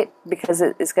hesitate because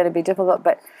it's going to be difficult,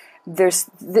 but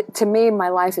to me, my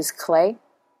life is clay.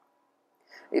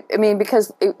 I mean,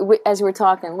 because as we were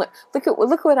talking, look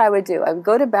what I would do. I would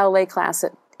go to ballet class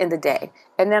in the day,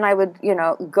 and then I would, you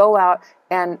know, go out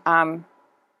and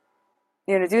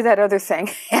you know, do that other thing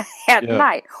at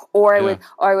night, or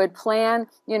I would plan,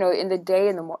 you know, in the day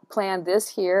and plan this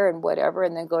here and whatever,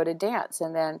 and then go to dance,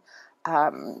 and then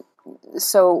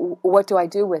so what do I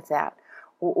do with that?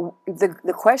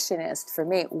 The question is, for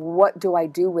me, what do I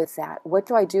do with that? What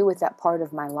do I do with that part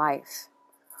of my life?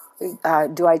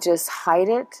 Do I just hide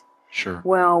it? Sure.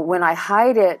 Well, when I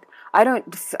hide it, I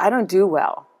don't do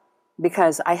well,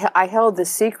 because I held the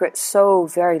secret so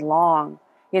very long.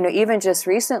 You know, even just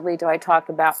recently do I talk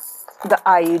about the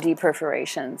IUD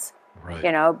perforations. Right.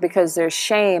 You know, because there's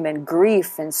shame and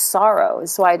grief and sorrow.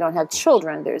 So I don't have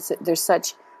children. There's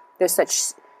such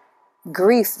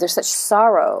grief. There's such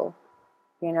sorrow.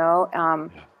 You know,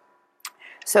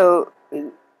 so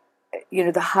you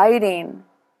know, the hiding.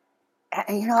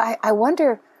 You know, I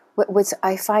wonder what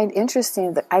I find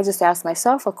interesting, that I just asked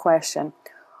myself a question: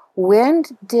 when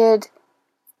did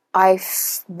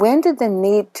the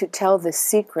need to tell the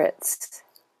secrets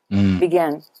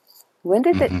begin? When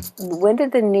did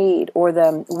the need, or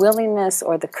the willingness,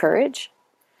 or the courage?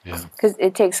 Yeah. Because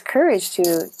it takes courage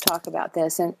to talk about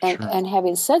this. And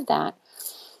having said that,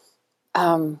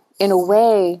 in a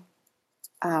way,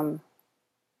 I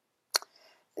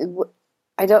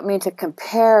don't mean to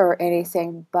compare or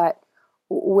anything, but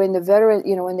when the veteran,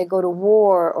 you know, when they go to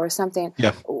war or something,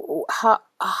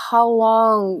 how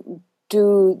long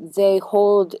do they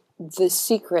hold the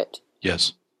secret?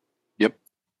 Yes. Yep.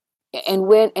 And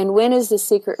when is the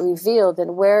secret revealed?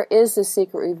 And where is the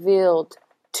secret revealed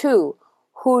to?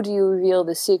 Who do you reveal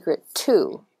the secret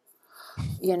to?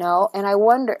 You know, and I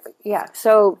wonder,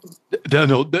 so.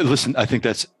 No, listen, I think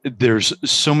there's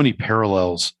so many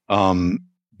parallels,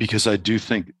 because I do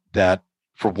think that,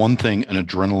 for one thing, an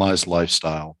adrenalized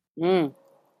lifestyle,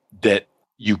 that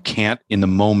you can't, in the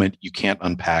moment, you can't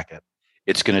unpack it.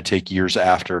 It's going to take years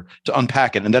after to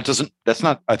unpack it. And that's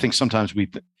not, I think sometimes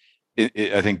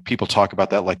I think people talk about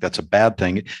that like that's a bad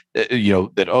thing, you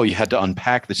know, that, oh, you had to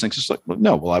unpack these things. It's like, well,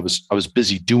 no, I was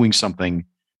busy doing something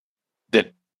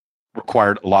that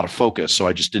required a lot of focus. So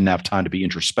I just didn't have time to be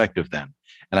introspective then.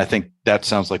 And I think that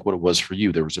sounds like what it was for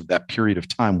you. There was that period of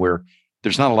time where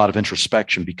there's not a lot of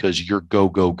introspection because you're go,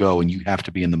 go, go, and you have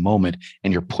to be in the moment,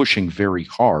 and you're pushing very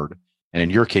hard. And in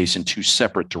your case, in two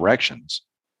separate directions.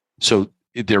 So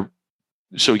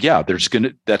that's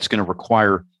going to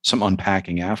require some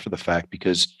unpacking after the fact,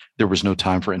 because there was no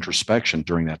time for introspection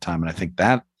during that time. And I think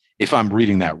that, if I'm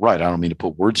reading that right, I don't mean to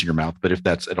put words in your mouth, but if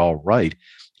that's at all right,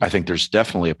 I think there's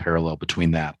definitely a parallel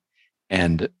between that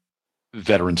and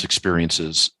veterans'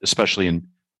 experiences, especially in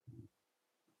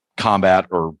combat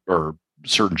or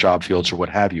certain job fields or what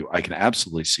have you. I can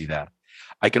absolutely see that.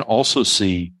 I can also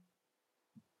see,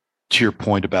 to your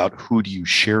point about who do you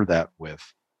share that with,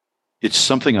 it's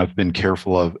something I've been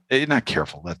careful of, not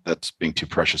careful, that's being too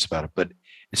precious about it, but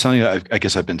it's something I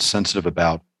guess I've been sensitive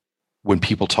about when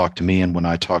people talk to me and when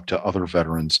I talk to other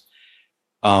veterans.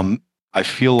 I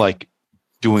feel like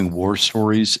doing war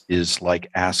stories is like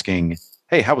asking,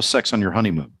 "Hey, how was sex on your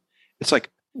honeymoon?" It's like,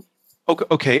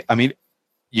 okay. I mean,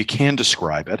 you can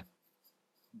describe it,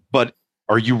 but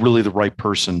are you really the right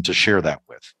person to share that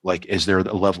with? Like, is there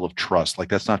a level of trust? Like,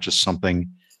 that's not just something,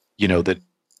 that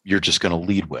you're just going to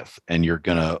lead with and you're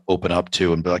going to open up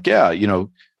to and be like, yeah,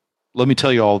 let me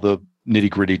tell you all the nitty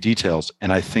gritty details.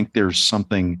 And I think there's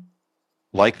something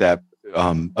like that,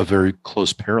 a very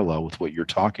close parallel with what you're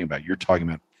talking about. You're talking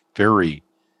about very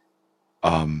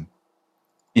um,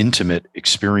 intimate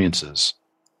experiences,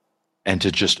 and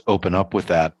to just open up with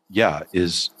that, yeah,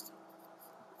 is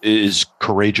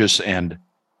courageous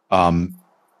um,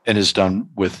 and is done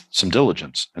with some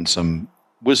diligence and some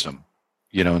wisdom,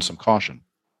 and some caution.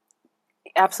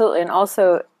 Absolutely, and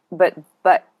also, but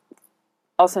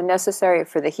also necessary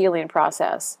for the healing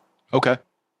process. Okay.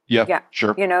 Yeah. Yeah.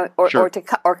 Sure. Or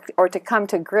to come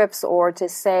to grips, or to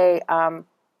say, I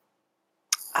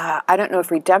don't know if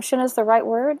redemption is the right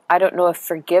word. I don't know if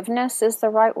forgiveness is the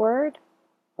right word,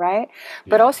 right? Yeah.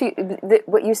 But also,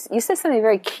 what you said something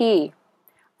very key.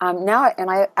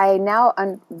 I now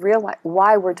realize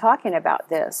why we're talking about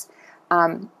this.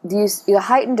 You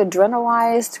heightened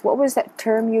adrenalized? What was that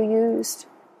term you used?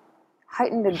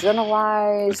 Heightened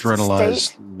adrenalized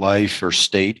state? Life or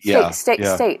state? Yeah,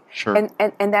 state. Sure.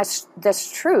 And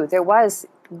that's true. There was,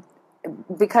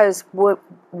 because when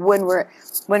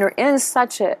we're in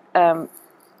such a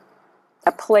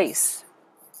place,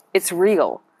 it's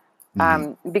real.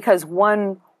 Because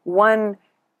one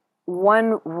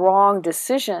wrong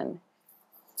decision,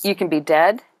 you can be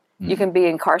dead, you can be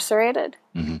incarcerated,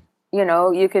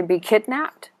 you can be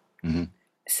kidnapped.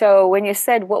 So when you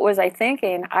said, what was I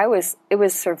thinking? It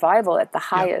was survival at the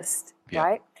highest,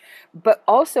 right? But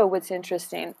also what's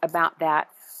interesting about that,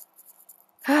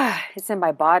 it's in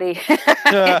my body.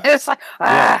 It's like,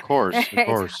 of course.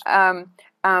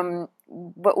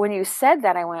 But when you said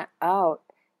that, I went, oh,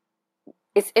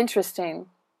 it's interesting.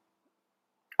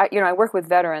 I work with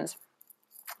veterans,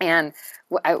 and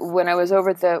when I was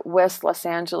over at the West Los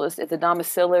Angeles, at the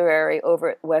domiciliary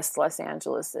over at West Los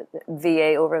Angeles, at the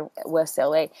VA over in West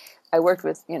LA, I worked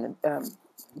with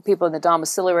people in the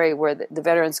domiciliary where the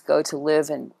veterans go to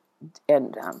live and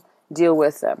deal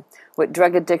with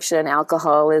drug addiction,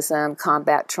 alcoholism,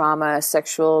 combat trauma,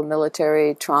 sexual,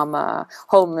 military trauma,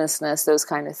 homelessness, those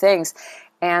kind of things.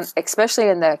 And especially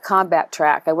in the combat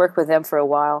track, I worked with them for a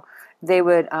while. They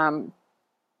would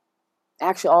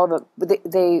actually, all of them.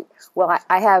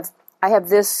 I have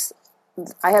this, or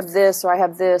I have this, or I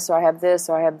have this,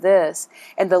 or I have this,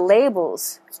 and the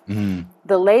labels,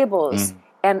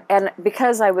 and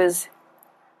because I was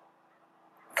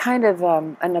kind of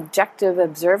an objective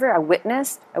observer, a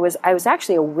witness. I was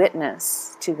actually a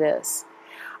witness to this.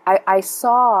 I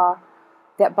saw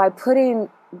that by putting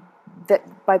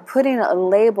a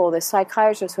label, the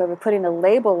psychiatrists, whoever, putting a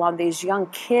label on these young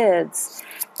kids,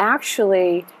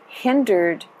 actually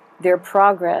hindered their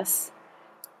progress.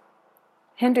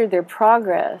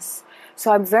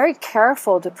 So I'm very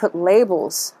careful to put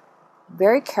labels,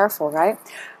 very careful, right?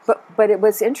 But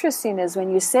what's interesting is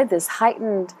when you said this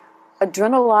heightened,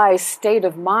 adrenalized state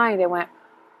of mind, I went,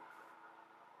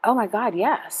 oh my God,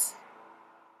 yes.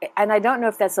 And I don't know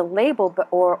if that's a label,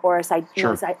 or as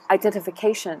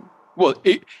identification. Well,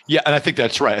 and I think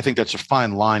that's right. I think that's a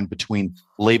fine line between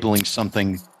labeling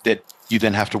something that you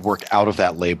then have to work out of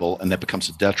that label and that becomes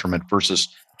a detriment, versus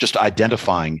just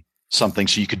identifying something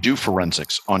so you could do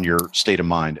forensics on your state of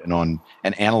mind and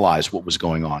analyze what was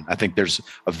going on. I think there's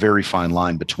a very fine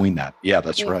line between that. Yeah,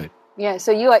 that's right. Yeah.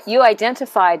 So you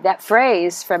identified that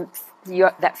phrase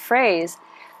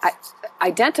I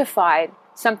identified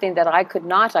something that I could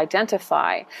not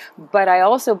identify, but I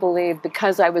also believe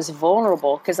because I was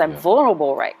vulnerable, because I'm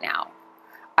vulnerable right now,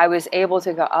 I was able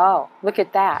to go, oh, look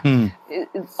at that.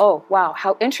 Oh, wow,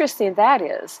 how interesting that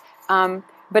is.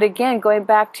 But again, going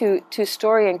back to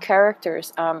story and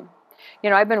characters,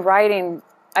 I've been writing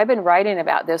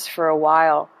about this for a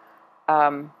while,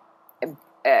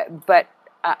 but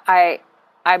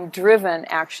I'm driven,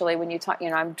 actually, when you talk,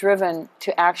 I'm driven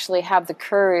to actually have the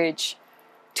courage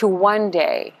to one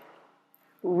day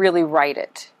really write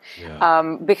it.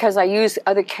 Because I use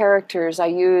other characters. I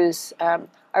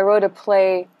wrote a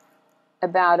play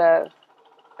about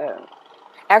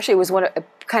actually it was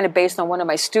kind of based on one of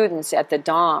my students at the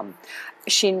Dom.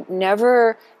 She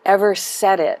never ever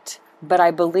said it, but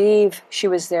I believe she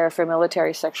was there for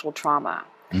military sexual trauma.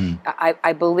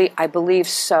 I believe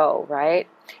so, right?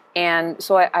 And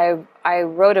so I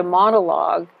wrote a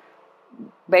monologue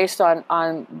based on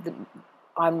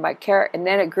my character, and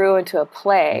then it grew into a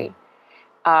play.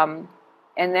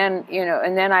 and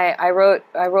then I wrote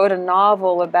a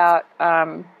novel about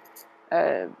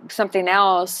something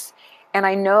else, and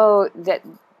I know that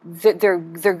they're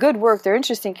good work, they're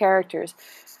interesting characters,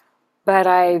 but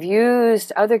I've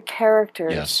used other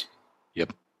characters. Yes.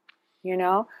 Yep.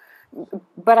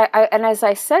 But and as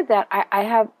I said that, I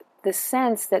have the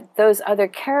sense that those other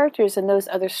characters and those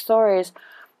other stories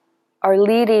are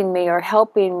leading me or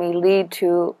helping me lead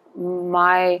to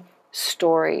my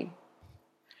story.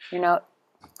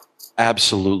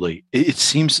 Absolutely. It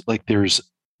seems like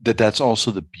that's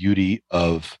also the beauty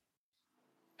of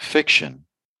fiction,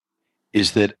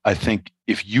 is that I think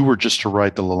if you were just to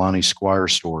write the Leilani Squire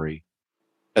story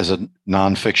as a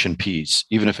nonfiction piece,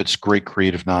 even if it's great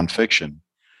creative nonfiction,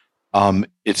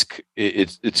 it's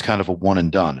kind of a one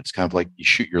and done. It's kind of like you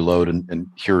shoot your load and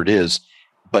here it is.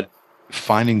 But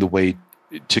finding the way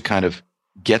to kind of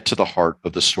get to the heart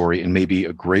of the story and maybe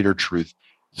a greater truth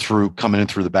through coming in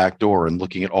through the back door and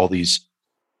looking at all these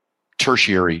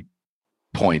tertiary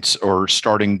points, or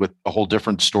starting with a whole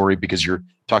different story because you're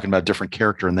talking about a different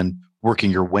character, and then working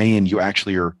your way in, you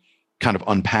actually are kind of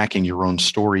unpacking your own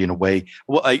story in a way.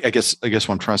 Well, I guess what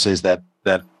I'm trying to say is that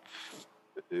I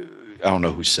don't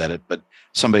know who said it, but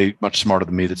somebody much smarter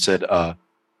than me that said,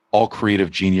 all creative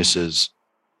geniuses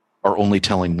are only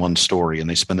telling one story and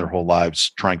they spend their whole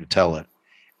lives trying to tell it.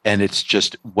 And it's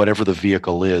just whatever the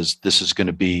vehicle is, this is going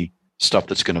to be stuff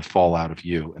that's going to fall out of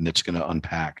you and that's going to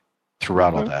unpack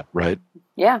throughout all that. Right.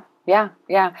 Yeah.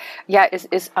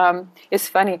 It's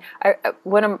funny. I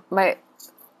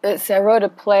wrote a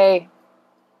play,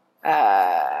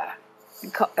 about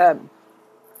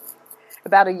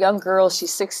a young girl.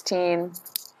 She's 16,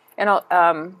 and I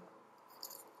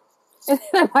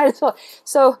might as well.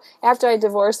 So after I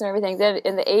divorced and everything, then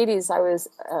in the 80s, I was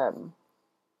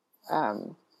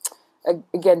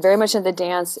again very much into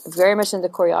dance, very much into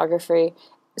choreography.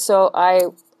 So I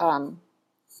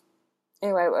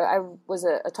was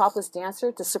a topless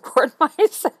dancer to support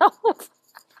myself.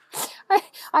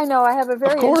 I know I have a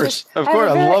very of course.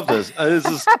 I love this. This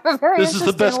is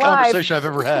the best conversation I've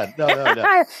ever had. No.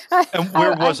 And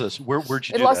where was this? Where'd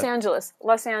you do that?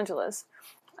 Los Angeles.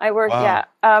 I worked. Wow.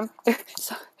 Yeah.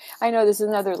 So I know this is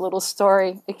another little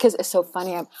story because it's so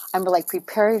funny. I'm like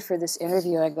preparing for this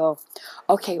interview. I go,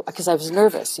 okay, because I was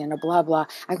nervous, blah blah.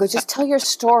 I go, just tell your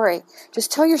story.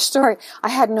 Just tell your story. I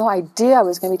had no idea I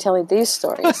was going to be telling these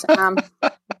stories.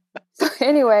 So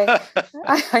anyway,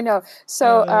 I know.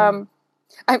 So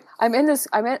I'm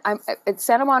at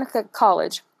Santa Monica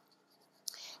College,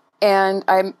 and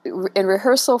I'm in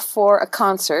rehearsal for a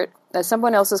concert.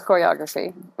 Someone else's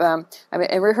choreography. I'm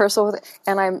in rehearsal,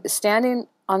 and I'm standing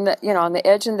on the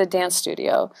edge in the dance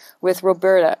studio with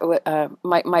Roberta,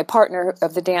 my partner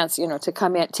of the dance, to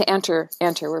come in to enter.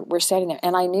 We're standing there,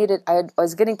 and I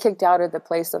was getting kicked out of the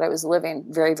place that I was living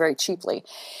very, very cheaply,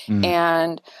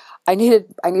 and I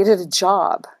needed a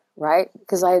job, right?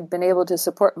 Because I had been able to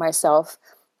support myself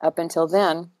up until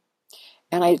then.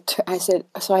 And I said,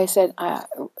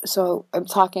 so I'm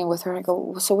talking with her. I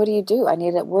go, so what do you do? I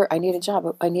need a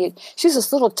job. She's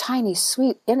this little tiny,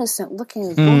 sweet, innocent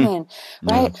looking woman,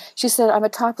 right? She said, I'm a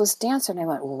topless dancer. And I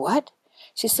went, what?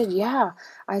 She said, yeah.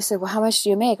 I said, well, how much do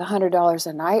you make? $100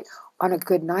 a night on a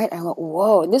good night? I went,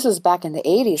 whoa. And this was back in the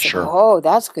 80s. Sure. I go, oh,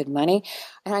 that's good money.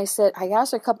 And I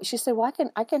asked her a couple, she said, well,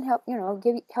 I can help,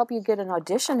 help you get an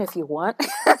audition if you want.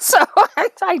 So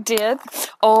I did.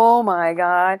 Oh my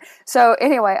God. So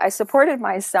anyway, I supported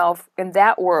myself in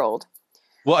that world.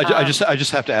 Well, I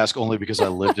just have to ask, only because I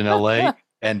lived in LA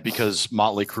and because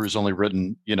Motley Crue's only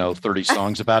written, 30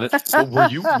 songs about it. But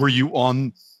were you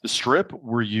on the Strip?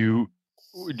 Are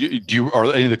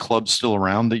any of the clubs still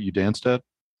around that you danced at?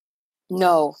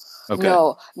 No. Okay.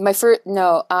 No.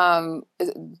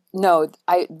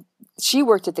 She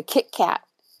worked at the Kit Kat.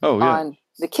 Oh, yeah. On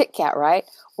the Kit Kat, right?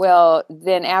 Well,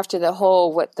 then after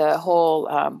what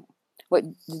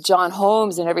John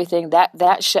Holmes and everything,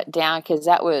 that shut down because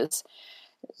that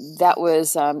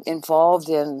was involved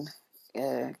in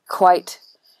quite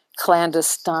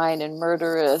clandestine and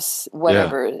murderous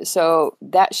whatever. Yeah. So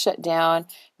that shut down.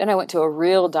 Then I went to a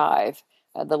real dive.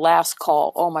 The Last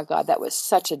Call. Oh my God, that was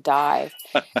such a dive.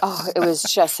 Oh, it was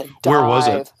just a dive. Where was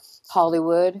it?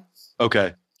 Hollywood.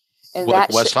 Okay. And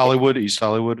West Hollywood, East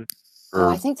Hollywood? Or...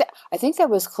 I think that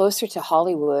was closer to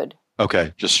Hollywood.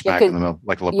 Okay, just smack in the middle,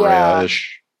 like La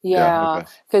Brea-ish. Yeah,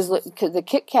 because the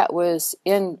Kit Kat was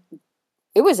in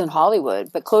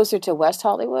Hollywood, but closer to West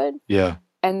Hollywood. Yeah.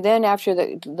 And then after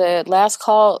the Last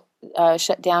Call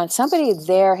shut down, somebody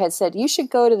there had said, you should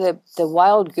go to the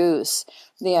Wild Goose.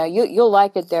 Yeah, you'll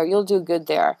like it there. You'll do good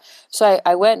there. So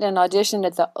I went and auditioned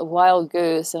at the Wild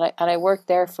Goose, and I worked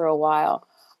there for a while.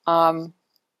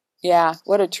 Yeah,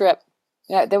 what a trip.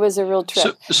 Yeah, there was a real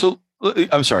trip. So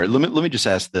I'm sorry. Let me just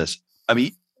ask this. I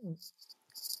mean,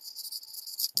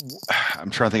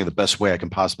 I'm trying to think of the best way I can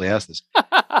possibly ask this.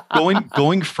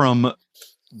 Going from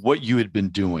what you had been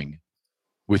doing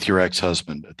with your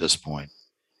ex-husband at this point,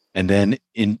 and then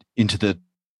into the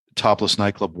topless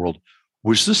nightclub world,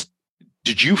 was this?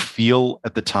 Did you feel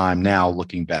at the time, now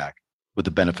looking back with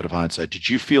the benefit of hindsight, did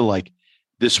you feel like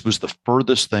this was the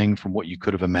furthest thing from what you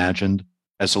could have imagined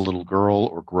as a little girl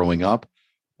or growing up?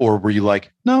 Or were you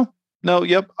like, no, no,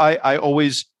 yep, I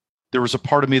always, there was a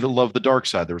part of me that loved the dark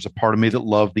side. There was a part of me that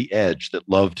loved the edge, that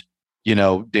loved,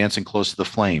 dancing close to the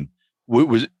flame.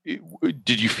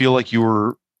 Did you feel like you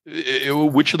were,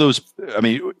 which of those, I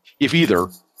mean, if either,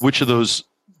 which of those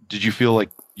did you feel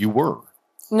like you were?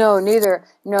 No, neither.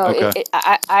 No, Okay.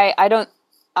 I don't.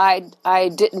 I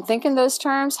didn't think in those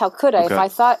terms. How could I? Okay.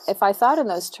 If I thought in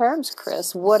those terms,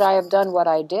 Chris, would I have done what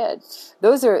I did?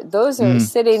 Those are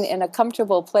sitting in a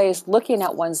comfortable place, looking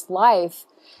at one's life.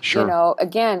 Sure.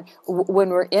 Again, when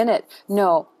we're in it.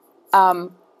 No, I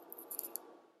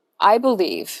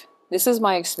believe, this is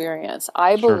my experience.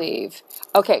 I Sure. believe.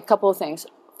 Okay, a couple of things.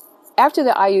 After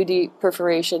the IUD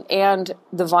perforation and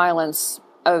the violence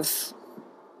of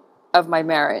my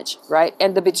marriage, right?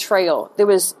 And the betrayal. There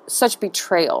was such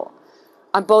betrayal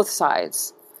on both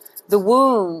sides. The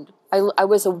wound, I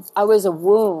was a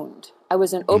wound. I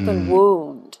was an open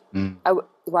wound,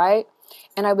 right?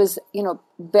 And I was,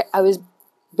 I was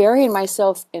burying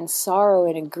myself in sorrow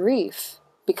and in grief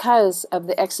because of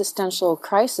the existential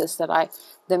crisis the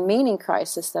meaning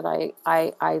crisis that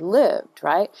I lived,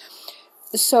 right?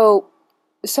 So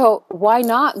why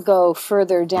not go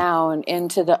further down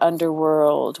into the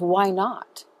underworld? Why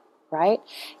not? Right?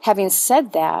 Having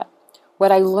said that,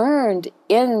 what I learned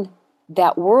in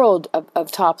that world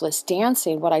of topless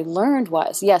dancing, what I learned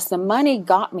was, yes, the money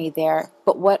got me there,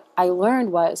 but what I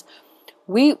learned was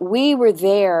we were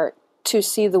there to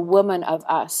see the woman of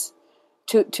us.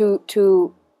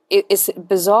 It's a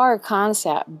bizarre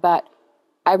concept, but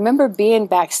I remember being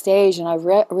backstage and I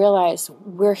realized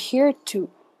we're here to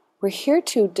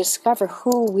discover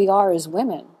who we are as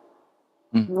women.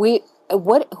 Who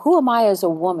am I as a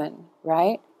woman,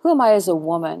 right? Who am I as a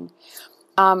woman?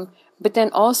 But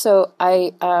then also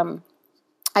I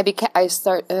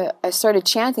started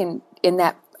chanting in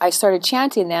that. I started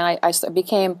chanting then. I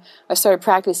started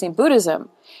practicing Buddhism,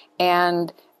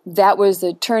 and that was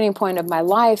the turning point of my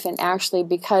life. And actually,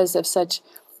 because of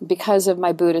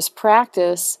my Buddhist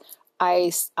practice,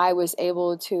 I was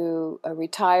able to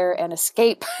retire and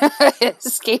escape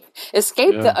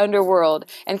the underworld,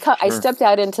 and I stepped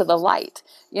out into the light,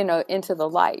 into the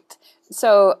light.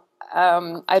 So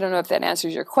I don't know if that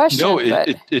answers your question. No,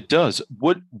 but it does.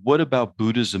 What about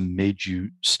Buddhism made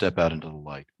you step out into the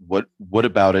light? What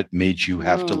about it made you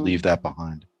have to leave that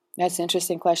behind? That's an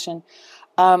interesting question.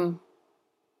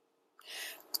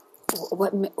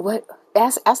 What?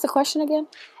 Ask the question again.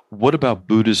 What about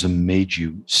Buddhism made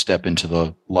you step into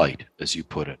the light, as you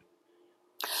put it?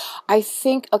 I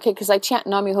think, because I chant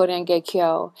Nam-myoho Renge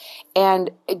Kyo,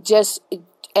 and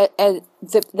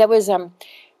that was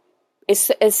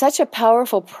it's such a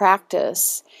powerful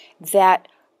practice that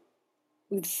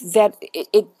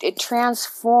it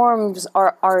transforms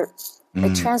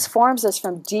it transforms us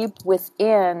from deep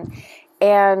within,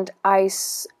 and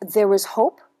there was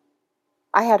hope.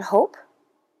 I had hope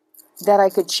that I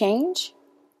could change.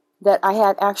 That I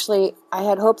had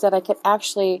hope that I could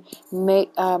actually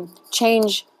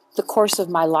change the course of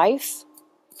my life,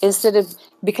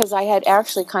 because I had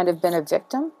actually kind of been a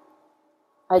victim.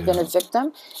 I'd been a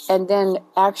victim, and then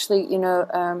actually,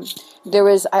 there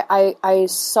was I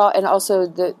saw, and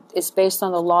also it's based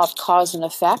on the law of cause and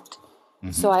effect.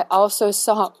 Mm-hmm. So I also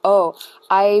saw,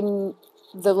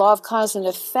 the law of cause and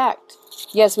effect.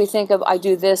 Yes, we think of I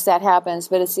do this, that happens,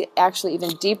 but it's actually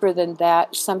even deeper than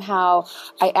that. Somehow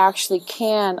I actually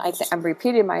can, I'm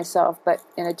repeating myself, but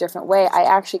in a different way, I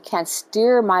actually can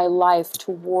steer my life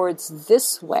towards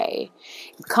this way,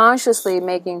 consciously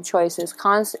making choices,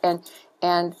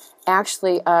 and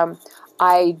actually I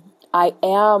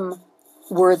am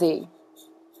worthy.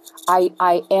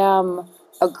 I am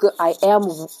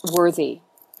worthy.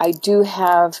 I do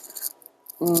have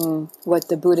what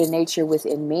the Buddha nature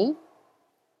within me.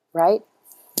 Right,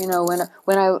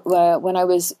 when I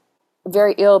was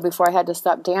very ill before I had to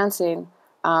stop dancing,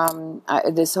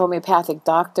 this homeopathic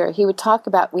doctor, he would talk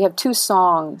about, we have two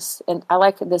songs, and I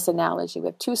like this analogy. We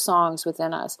have two songs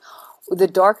within us. The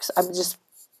dark, I'm just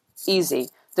easy.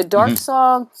 The dark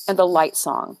song and the light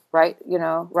song, right?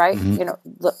 Right?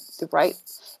 Mm-hmm. Right.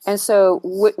 And so,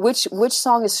 which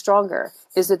song is stronger?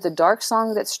 Is it the dark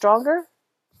song that's stronger,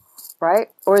 right?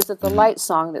 Or is it the Mm-hmm. light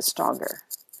song that's stronger?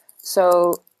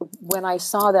 So when I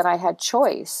saw that I had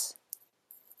choice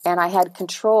and I had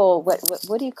control,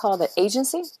 what do you call that?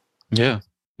 Agency? Yeah.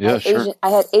 Yeah, sure. I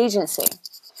had agency.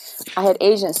 I had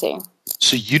agency.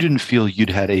 So you didn't feel you'd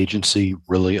had agency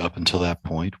really up until that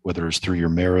point, whether it was through your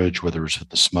marriage, whether it was with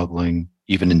the smuggling,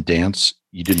 even in dance,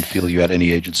 you didn't feel you had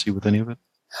any agency with any of it?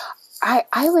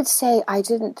 I would say I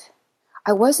didn't.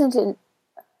 I wasn't in.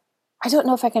 I don't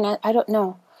know if I can. I don't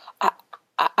know.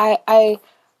 I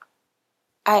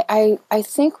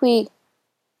think we.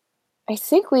 I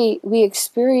think we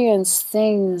experience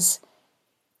things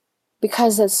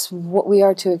because that's what we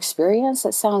are to experience.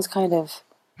 That sounds kind of.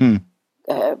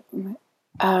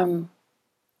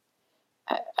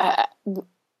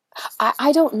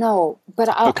 I don't know, but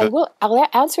Okay. I'll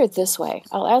answer it this way.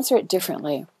 I'll answer it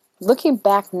differently. Looking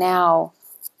back now,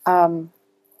 I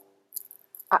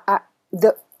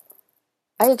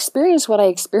experienced what I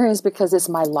experienced because it's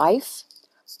my life.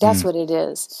 That's what it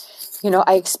is.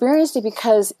 I experienced it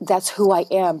because that's who I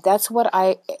am. That's what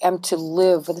I am to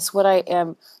live. That's what I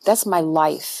am. That's my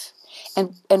life.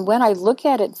 And when I look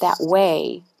at it that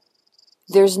way,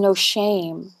 there's no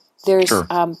shame. There's Sure.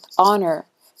 Honor.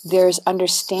 There's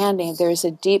understanding. There's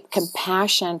a deep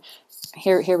compassion.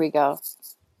 Here we go.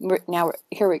 We're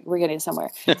getting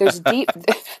somewhere.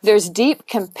 There's deep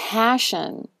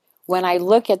compassion when I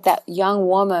look at that young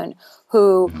woman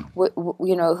who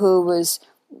who was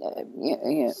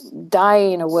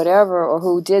dying or whatever, or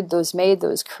who made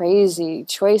those crazy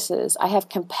choices. I have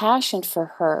compassion for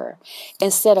her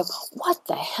instead of, what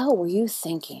the hell were you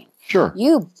thinking? Sure.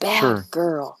 You bad Sure.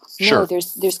 girl. Sure. No,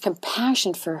 there's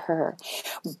compassion for her.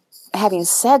 Having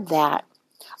said that,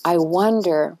 I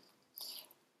wonder,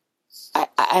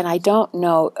 and I don't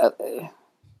know,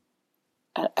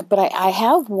 but I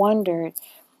have wondered,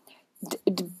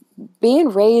 being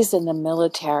raised in the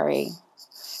military,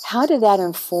 how did that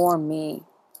inform me?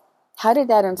 How did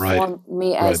that inform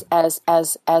me as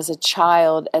a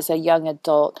child, as a young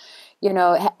adult?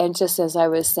 And just as I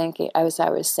was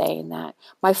saying that,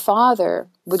 my father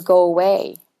would go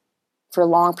away for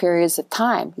long periods of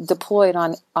time, deployed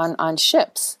on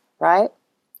ships, right?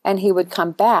 And he would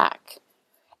come back.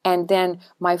 And then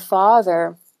my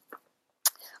father,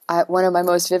 one of my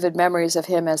most vivid memories of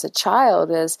him as a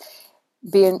child is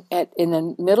being in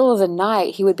the middle of the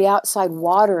night, he would be outside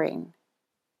watering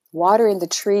the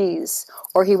trees,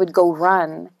 or he would go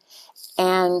run.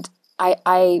 And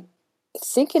I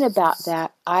thinking about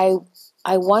that, I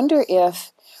wonder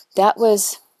if that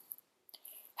was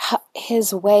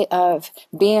his way of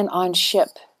being on ship.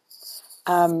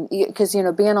 Because,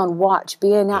 being on watch,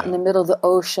 being out in the middle of the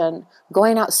ocean,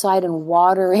 going outside and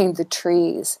watering the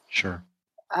trees. Sure.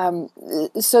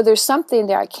 So there's something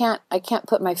there. I can't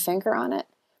put my finger on it,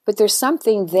 but there's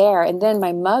something there. And then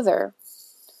my mother,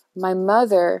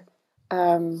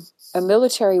 a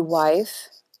military wife,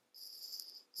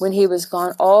 when he was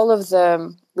gone, all of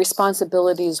the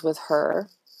responsibilities with her.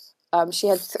 She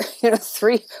had,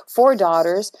 4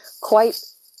 daughters, quite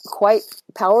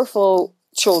powerful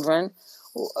children.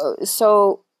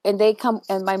 So, and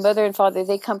my mother and father,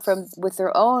 they come with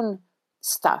their own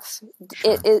stuff.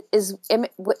 Sure. Is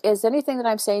anything that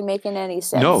I'm saying making any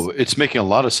sense? No, it's making a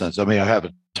lot of sense. I mean, I have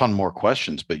a ton more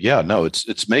questions, but yeah, no, it's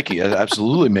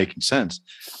absolutely making sense.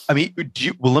 I mean,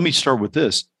 let me start with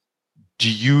this.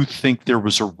 Do you think there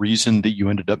was a reason that you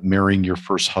ended up marrying your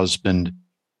first husband,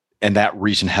 and that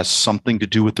reason has something to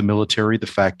do with the military? The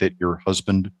fact that your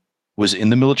husband was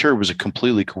in the military, was it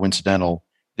completely coincidental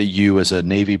that you, as a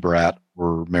Navy brat,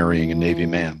 were marrying a Navy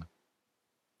man?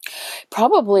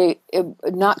 Probably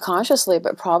not consciously,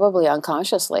 but probably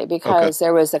unconsciously, because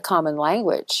there was a common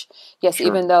language. Yes, Sure.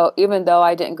 even though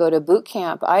I didn't go to boot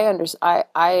camp,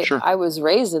 Sure. I was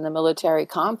raised in the military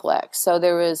complex, so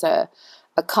there was a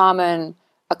common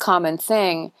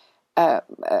thing,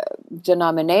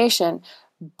 denomination.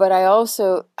 But I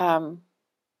also, and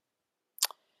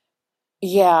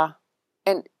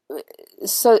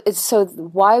so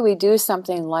why we do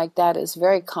something like that is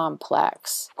very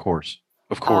complex.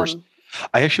 Of course.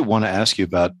 I actually want to ask you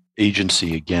about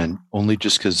agency again, only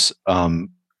just because I'm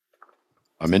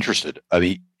interested. I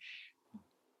mean,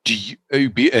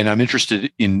 and I'm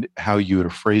interested in how you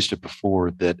had phrased it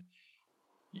before, that,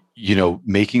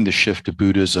 making the shift to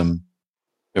Buddhism,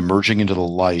 emerging into the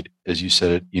light, as you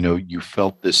said it, you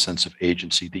felt this sense of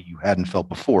agency that you hadn't felt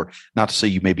before. Not to say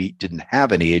you maybe didn't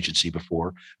have any agency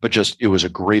before, but just it was a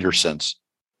greater sense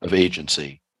of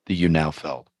agency that you now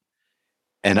felt.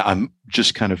 And I'm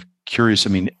just kind of curious, I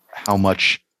mean, how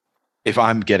much, if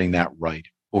I'm getting that right,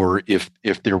 or if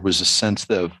there was a sense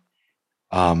of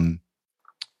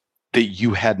that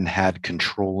you hadn't had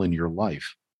control in your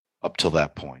life up till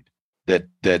that point,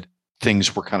 that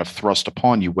things were kind of thrust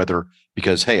upon you, whether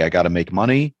because, hey, I got to make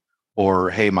money, or,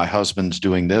 hey, my husband's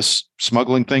doing this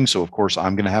smuggling thing, so of course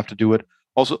I'm going to have to do it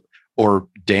also, or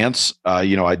dance.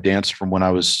 I danced from when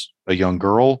I was a young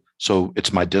girl, so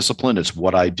it's my discipline. It's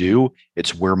what I do.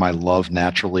 It's where my love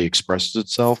naturally expresses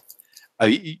itself.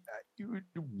 I,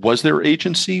 was there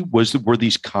agency? Were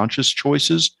these conscious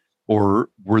choices, or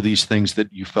were these things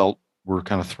that you felt were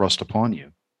kind of thrust upon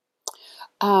you?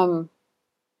 Um,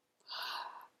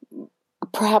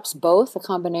 Perhaps both, a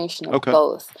combination of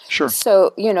both. Sure.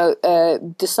 So,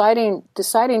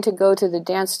 deciding to go to the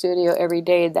dance studio every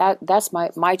day, that's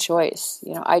my choice.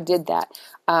 I did that.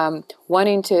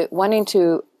 Wanting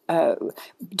to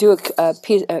do a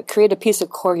piece, create a piece of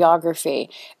choreography,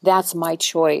 that's my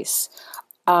choice.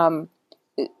 So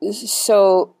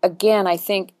again, I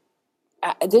think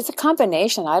there's a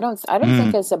combination. I don't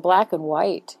think it's a black and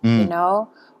white.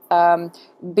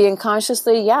 Being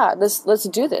consciously, let's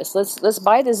do this. Let's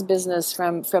buy this business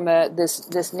from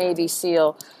this Navy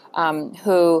SEAL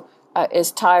who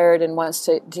is tired and wants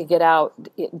to get out,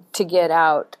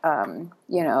 and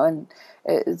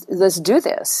let's do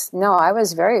this. No, I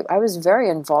was very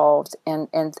involved and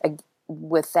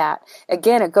with that.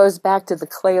 Again, it goes back to the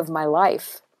clay of my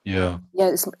life. Yeah.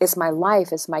 Yeah, it's my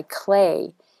life, it's my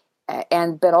clay,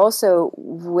 but also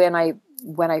when I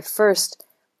first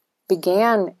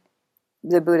began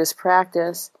the Buddhist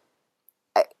practice,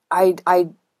 it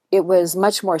was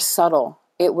much more subtle.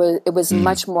 It was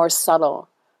much more subtle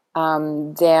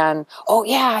than, oh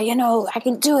yeah, I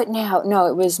can do it now. No,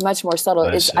 it was much more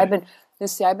subtle.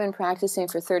 I've been practicing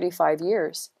for 35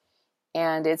 years,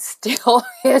 and it's still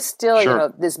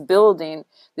Sure. This building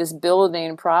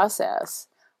process.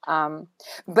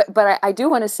 But I do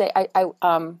want to say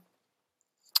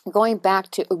going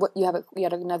back to what you had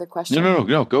another question. No,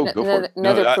 go for it.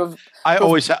 I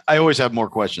always have more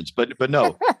questions, but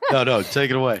no, take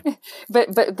it away.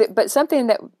 But something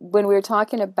that when we were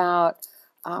talking about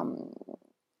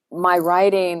my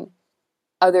writing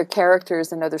other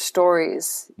characters and other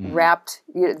stories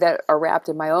that are wrapped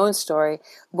in my own story,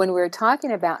 when we were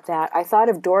talking about that, I thought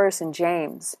of Doris and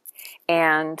James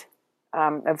and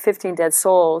of 15 Dead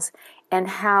Souls, and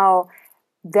how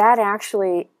that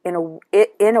actually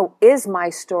is my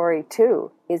story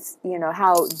too. It's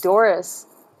how Doris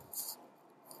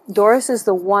is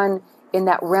the one in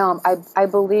that realm. I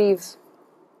believe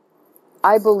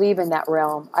in that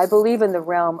realm. I believe in the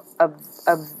realm of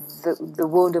the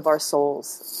wound of our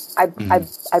souls. I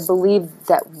believe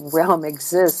that realm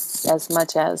exists as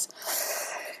much as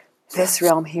this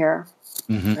realm here.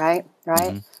 Right.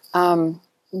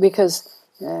 Because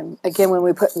again, when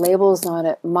we put labels on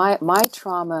it, my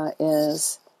trauma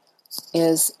is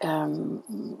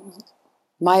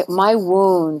my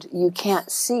wound. You can't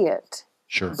see it,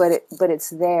 sure, but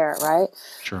it's there, right?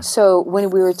 Sure. So when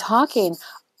we were talking,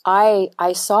 I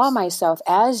saw myself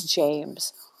as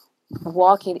James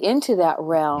walking into that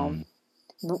realm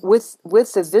with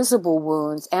the visible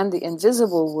wounds and the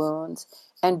invisible wounds,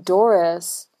 and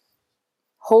Doris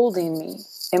holding me,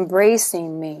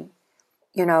 embracing me,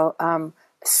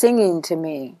 singing to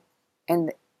me,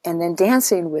 and then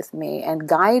dancing with me and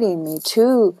guiding me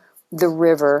to the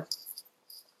river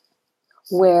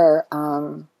where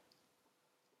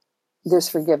there's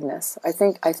forgiveness. I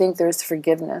think there's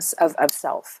forgiveness of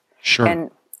self. Sure. And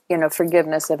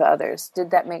forgiveness of others. Did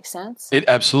that make sense? It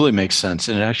absolutely makes sense,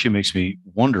 and it actually makes me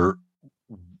wonder,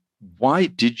 why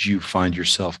did you find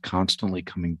yourself constantly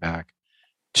coming back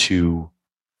to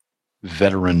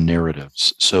veteran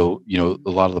narratives? So, a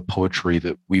lot of the poetry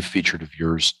that we've featured of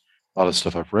yours, a lot of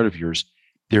stuff I've read of yours,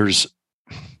 this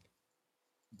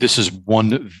is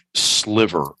one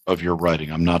sliver of your writing.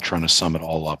 I'm not trying to sum it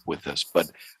all up with this, but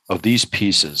of these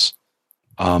pieces,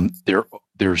 there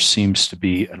seems to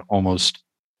be an almost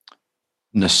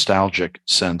nostalgic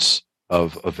sense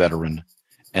of a veteran,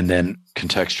 and then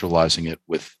contextualizing it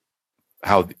with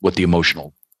what the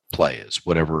emotional play is,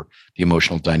 whatever the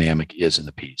emotional dynamic is in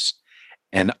the piece.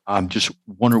 And I'm just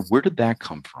wondering, where did that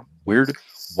come from? Why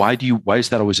is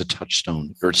that always a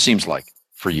touchstone, or it seems like,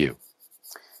 for you?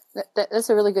 That's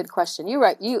a really good question. You're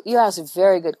right. You ask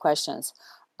very good questions.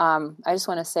 I just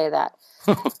want to say that.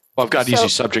 Well, I've got easy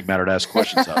subject matter to ask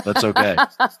questions of. That's okay.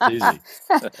 It's easy.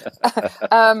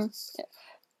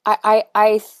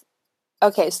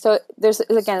 Okay. So there's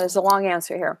a long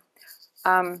answer here.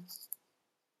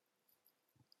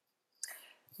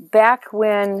 Back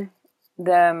when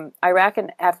the Iraq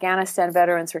and Afghanistan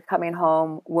veterans were coming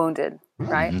home wounded,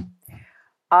 right? Mm-hmm.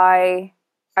 I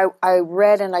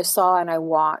read and I saw and I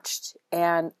watched,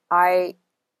 and I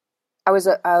I was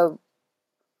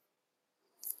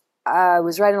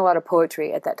writing a lot of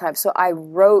poetry at that time, so I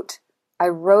wrote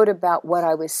about what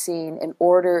I was seeing in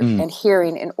order and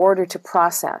hearing in order to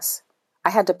process. I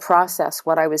had to process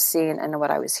what I was seeing and what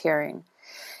I was hearing.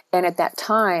 And at that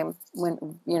time,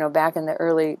 when, back in the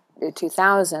early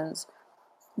 2000s,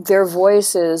 their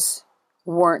voices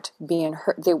weren't being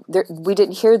heard. We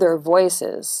didn't hear their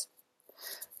voices.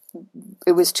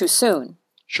 It was too soon.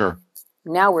 Sure.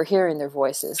 Now we're hearing their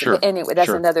voices. Sure. Anyway, that's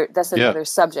sure. another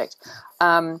subject.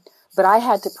 But I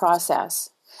had to process,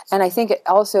 and I think it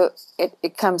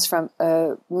comes from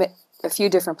a few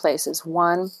different places.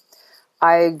 One,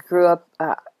 I grew up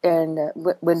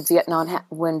when Vietnam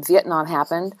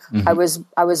happened. Mm-hmm.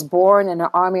 I was born in an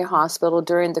army hospital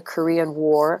during the Korean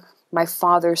War. My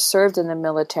father served in the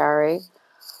military.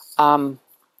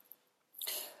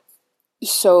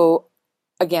 So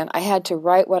again, I had to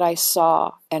write what I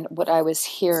saw and what I was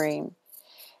hearing.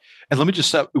 And let me just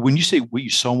stop. When you say what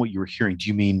you saw and what you were hearing, do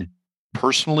you mean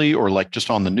personally or like just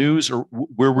on the news, or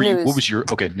where were you? What was your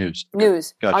news?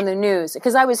 News. Gotcha. On the news,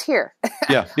 because I was here.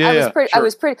 Yeah. I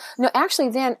was pretty. No, actually,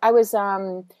 then I was.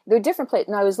 There were different places.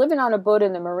 No, I was living on a boat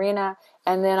in the marina,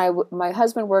 and then my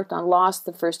husband worked on Lost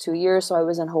the first 2 years, so I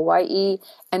was in Hawaii,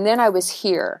 and then I was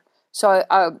here. So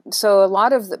so a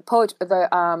lot of the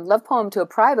Love Poem to a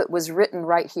Private was written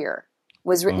right here.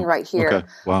 Right here. Okay.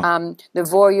 Wow. The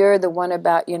Voyeur, the one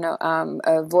about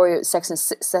Voyeur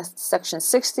section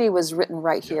 60 was written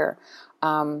right here.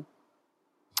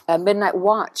 Midnight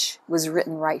Watch was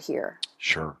written right here.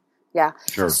 Sure. Yeah.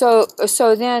 Sure. So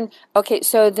then,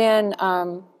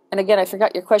 and again, I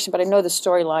forgot your question, but I know the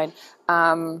storyline.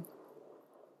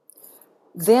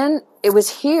 Then it was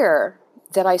here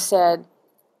that I said,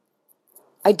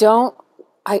 I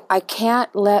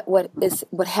can't let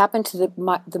what happened to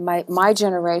my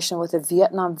generation with the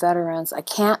Vietnam veterans. I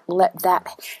can't let that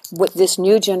with this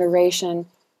new generation.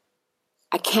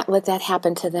 I can't let that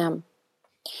happen to them.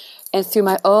 And through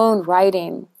my own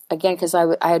writing, again, because I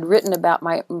had written about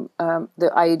the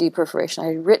IUD perforation, I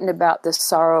had written about the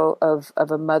sorrow of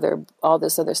a mother, all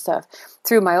this other stuff.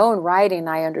 Through my own writing,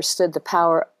 I understood the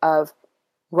power of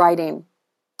writing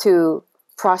to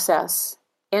process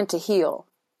and to heal.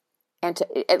 And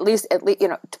to at least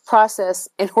to process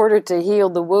in order to heal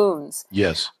the wounds.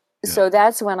 Yes. Yeah. So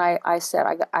that's when I said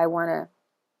I want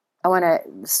to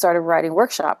start a writing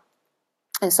workshop,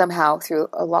 and somehow through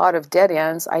a lot of dead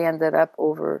ends, I ended up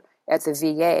over at the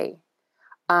VA.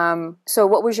 So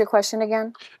what was your question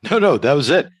again? No, that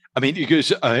was it. I mean,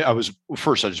 because I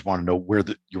just want to know where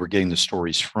you were getting the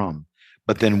stories from,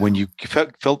 but then when you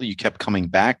felt that you kept coming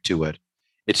back to it,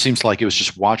 it seems like it was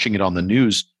just watching it on the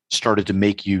news started to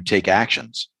make you take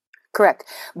actions. Correct.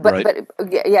 But right?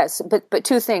 Yes, but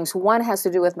two things. One has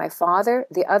to do with my father.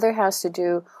 The other has to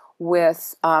do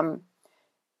with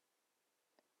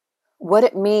what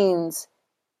it means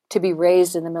to be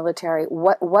raised in the military.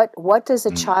 What does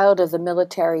a child of the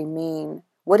military mean?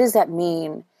 What does that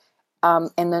mean?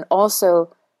 And then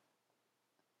also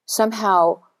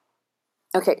somehow,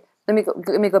 okay, let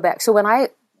me go back. So when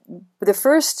the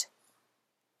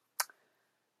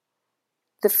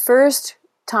first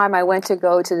time I went to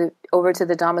go over to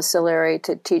the domiciliary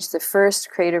to teach the first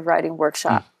creative writing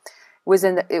workshop was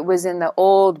in the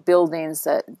old buildings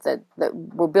that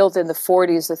were built in the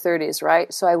 40s, the 30s,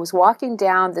 right? So I was walking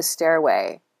down the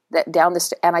stairway,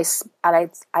 and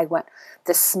I went,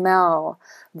 the smell,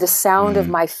 the sound of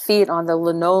my feet on the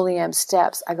linoleum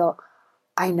steps. I go,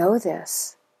 I know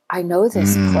this. I know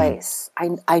this place.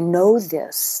 I know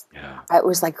this. Yeah. It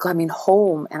was like coming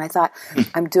home, and I thought,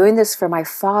 I'm doing this for my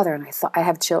father, and I thought, I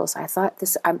have chills. I thought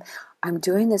I'm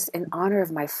doing this in honor of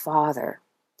my father.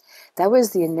 That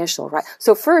was the initial, right?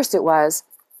 So first it was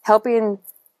helping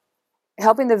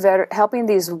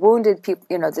these wounded people,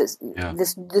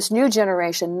 this new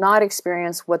generation not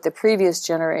experience what the previous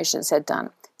generations had done.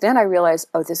 Then I realized,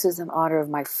 this is in honor of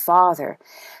my father.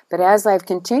 But as I've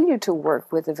continued to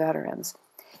work with the veterans,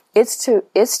 it's to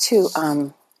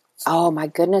oh my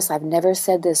goodness, I've never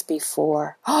said this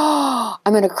before. Oh,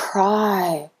 I'm going to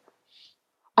cry.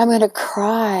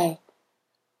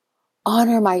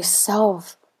 Honor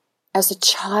myself as a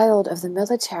child of the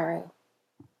military.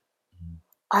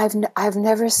 I've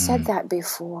never said that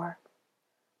before.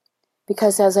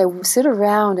 Because as I sit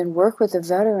around and work with the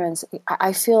veterans,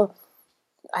 I feel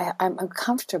I'm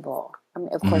comfortable. I mean,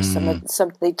 of course,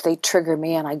 some they trigger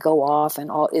me and I go off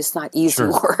and all. It's not easy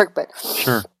work, but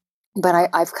sure. But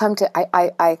I've come to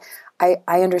I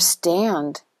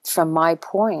understand from my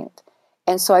point,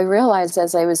 and so I realized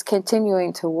as I was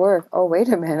continuing to work. Oh, wait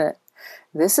a minute,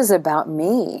 this is about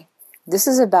me. This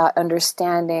is about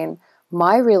understanding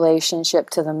my relationship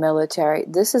to the military.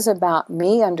 This is about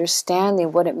me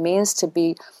understanding what it means to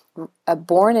be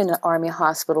born in an Army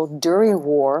hospital during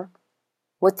war,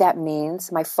 what that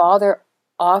means. My father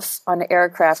off on an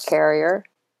aircraft carrier,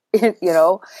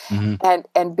 Mm-hmm.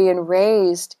 and being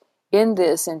raised in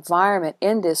this environment,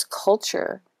 in this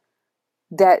culture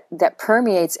that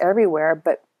permeates everywhere,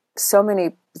 but so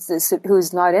many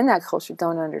who's not in that culture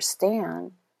don't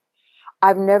understand.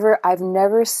 I've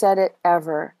never said it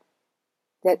ever,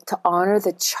 that to honor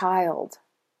the child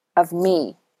of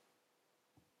me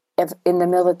in the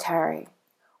military.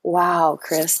 Wow,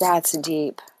 Chris, that's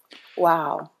deep.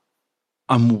 Wow.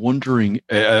 I'm wondering,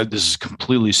 this is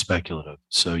completely speculative,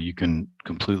 so you can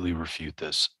completely refute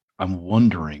this. I'm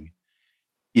wondering,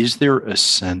 is there a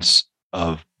sense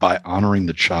of, by honoring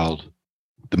the child,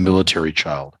 the military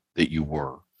child that you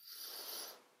were,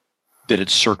 that it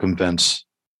circumvents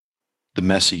the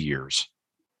messy years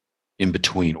in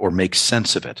between, or makes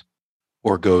sense of it,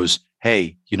 or goes,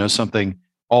 hey, you know something?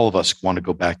 All of us want to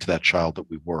go back to that child that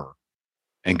we were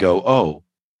and go, oh,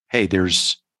 hey,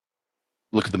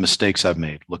 look at the mistakes I've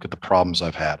made. Look at the problems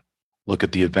I've had. Look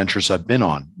at the adventures I've been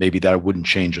on. Maybe that wouldn't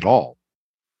change at all.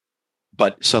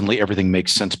 But suddenly everything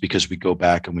makes sense because we go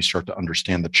back and we start to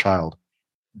understand the child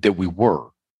that we were,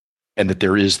 and that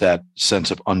there is that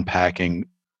sense of unpacking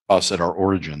us at our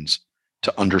origins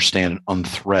to understand and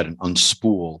unthread and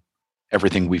unspool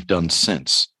everything we've done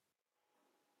since.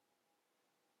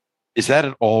 Is that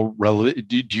at all relevant?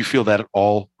 Do you feel that at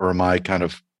all, or am I kind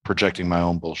of projecting my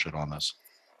own bullshit on this?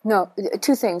 No,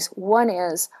 two things. One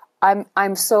is I'm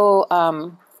in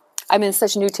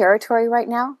such new territory right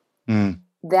now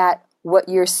that what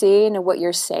you're seeing and what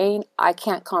you're saying, I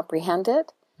can't comprehend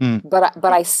it. But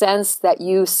I sense that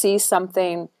you see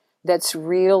something that's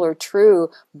real or true,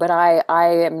 but I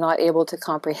am not able to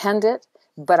comprehend it.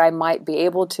 But I might be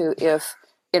able to if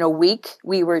in a week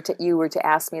you were to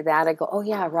ask me that. I go, oh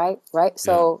yeah, right.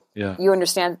 So yeah. You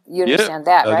understand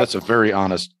that, right? That's a very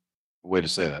honest way to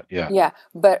say that. Yeah. Yeah.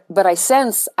 But I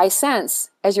sense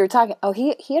as you're talking, oh,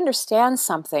 he understands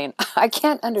something. I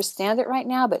can't understand it right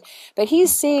now, but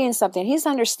he's seeing something. He's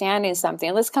understanding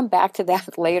something. Let's come back to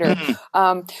that later.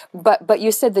 But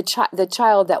you said the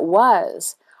child that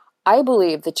was. I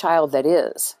believe the child that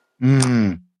is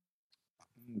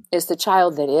the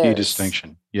child that is. Key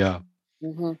distinction. Yeah.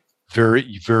 Mm-hmm.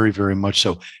 Very, very, very much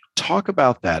so. Talk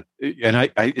about that. And I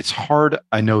it's hard,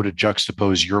 I know, to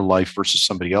juxtapose your life versus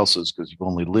somebody else's because you've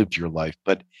only lived your life.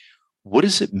 But what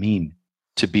does it mean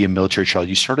to be a military child?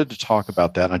 You started to talk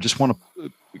about that, and I just want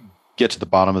to get to the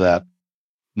bottom of that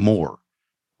more.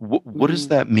 What does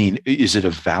that mean? Is it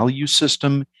a value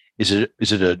system? Is it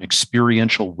an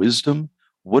experiential wisdom?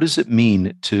 What does it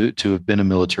mean to have been a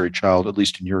military child, at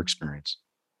least in your experience?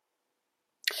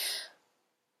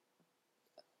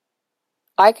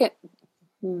 I can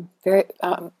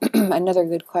another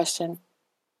good question.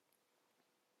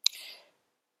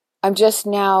 I'm just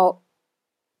now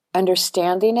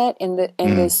understanding it in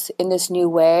this new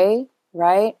way,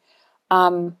 right?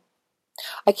 I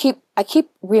keep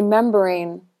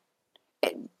remembering.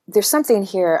 There's something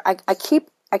here. I keep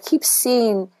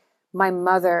seeing my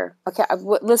mother. Okay,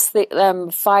 let's think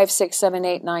 5, 6, 7,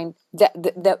 8, 9.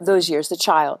 Those years, the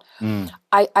child.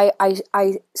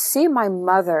 I see my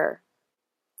mother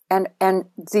and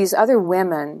these other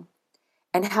women,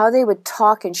 and how they would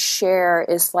talk and share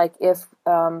is like if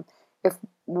I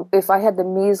had the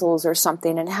measles or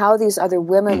something, and how these other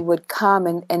women would come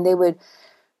and they would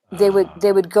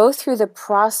go through the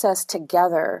process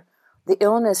together, the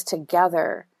illness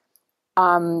together.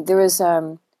 There was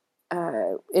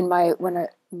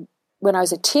when I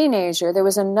was a teenager, there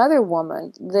was another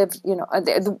woman lived,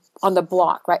 on the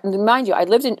block, right? And mind you, I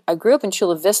grew up in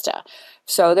Chula Vista,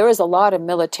 so there was a lot of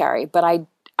military, but I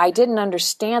didn't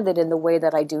understand it in the way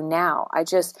that I do now.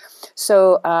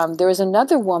 There was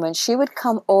another woman. She would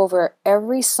come over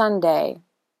every Sunday,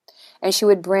 and she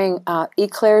would bring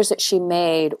eclairs that she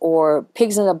made or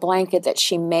pigs in a blanket that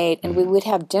she made, and we would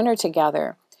have dinner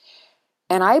together.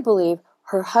 And I believe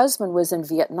her husband was in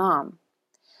Vietnam.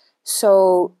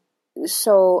 So these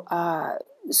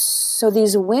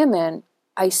women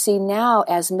I see now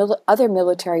as other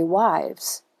military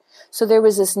wives. So there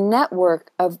was this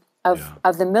network of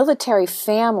the military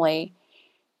family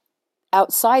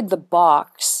outside the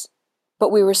box,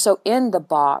 but we were so in the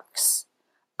box.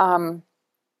 And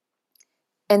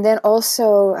then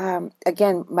also,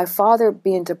 again, my father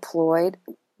being deployed,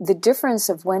 the difference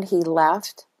of when he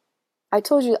left. I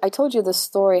told you the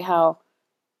story how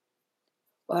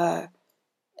I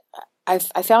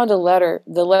found a letter,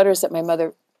 the letters that my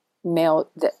mother mailed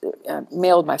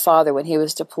my father when he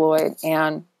was deployed,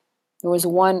 and there was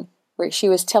one where she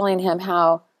was telling him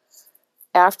how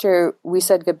after we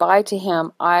said goodbye to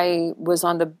him, I was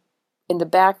in the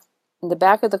back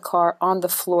of the car on the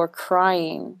floor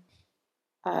crying.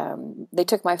 They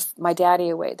took my daddy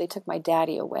away. They took my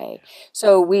daddy away.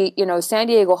 So we, San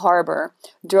Diego Harbor,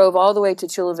 drove all the way to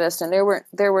Chula Vista, and there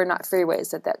were not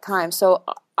freeways at that time. So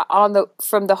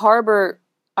from the harbor,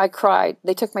 I cried.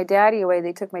 They took my daddy away.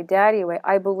 They took my daddy away.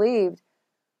 I believed.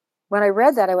 When I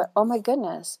read that, I went, oh my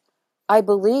goodness. I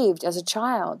believed as a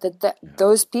child that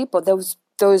those people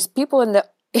in the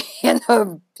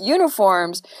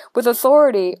uniforms with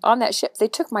authority on that ship, they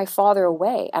took my father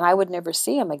away, and I would never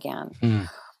see him again.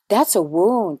 That's a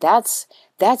wound. That's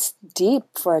deep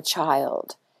for a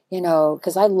child,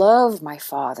 because I loved my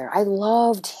father. I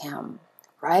loved him,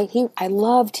 right? I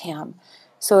loved him.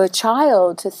 So a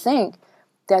child to think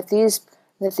that these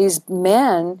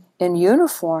men in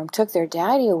uniform took their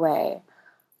daddy away,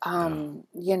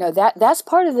 that's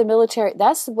part of the military.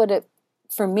 That's what it,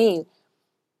 for me,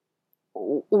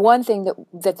 one thing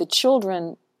that the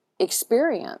children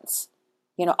experience.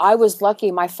 I was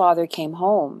lucky my father came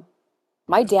home.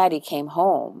 My daddy came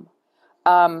home.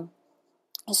 Then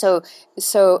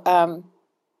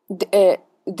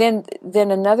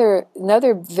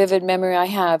another vivid memory I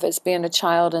have is being a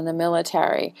child in the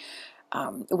military.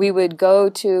 We would go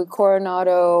to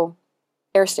Coronado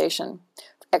Air Station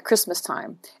at Christmas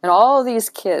time, and all these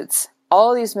kids,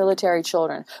 all these military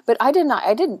children. But I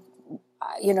didn't.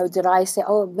 Did I say,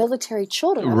 oh, military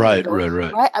children? Right.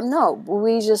 No,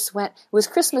 we just went, it was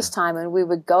Christmas time, and we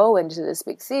would go into this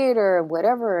big theater and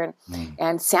whatever,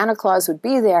 and Santa Claus would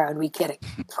be there, and we'd get a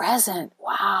present.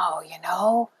 Wow,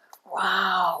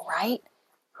 wow, right?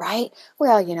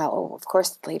 Well, of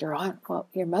course, later on, well,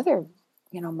 your mother,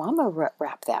 Mama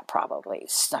wrapped that, probably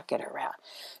stuck it around.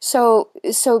 So,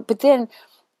 but then,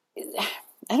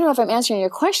 I don't know if I'm answering your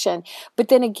question, but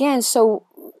then again, so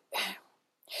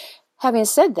having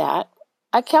said that,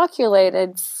 I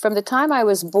calculated from the time I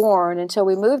was born until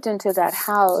we moved into that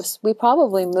house, we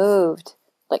probably moved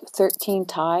like 13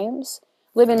 times,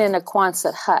 living in a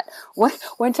Quonset hut.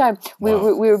 One time we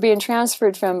were being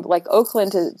transferred from like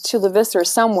Oakland to Chula Vista or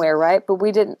somewhere, right?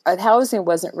 But housing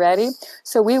wasn't ready.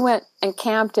 So we went and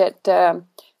camped at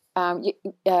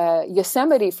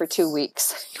Yosemite for 2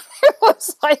 weeks. It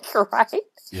was like, right?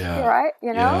 Yeah. Right?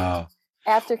 Yeah.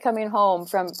 After coming home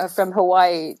from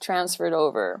Hawaii, transferred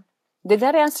over. Did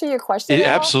that answer your question? It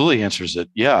absolutely answers it.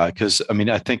 Yeah, because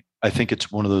I think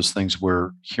it's one of those things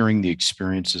where hearing the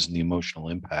experiences and the emotional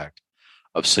impact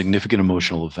of significant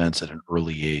emotional events at an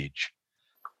early age,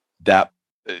 that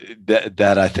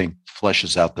I think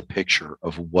fleshes out the picture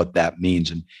of what that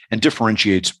means and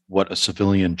differentiates what a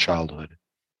civilian childhood,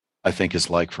 I think, is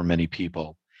like for many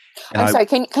people. And I'm sorry.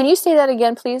 Can you say that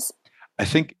again, please? I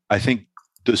think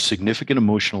the significant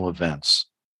emotional events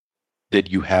that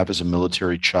you have as a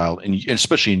military child, and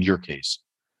especially in your case,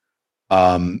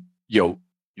 your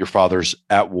father's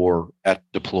at war,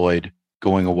 deployed,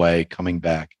 going away, coming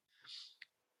back.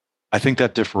 I think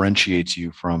that differentiates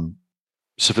you from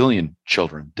civilian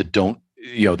children that don't,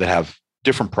 that have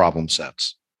different problem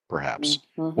sets, perhaps,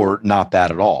 or not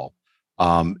that at all,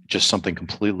 just something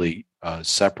completely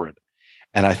separate.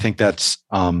 And I think that's,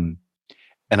 and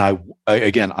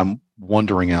I'm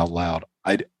wondering out loud.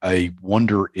 I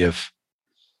wonder if,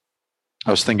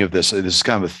 I was thinking of this. This is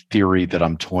kind of a theory that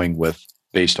I'm toying with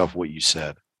based off what you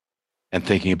said, and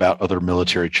thinking about other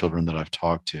military children that I've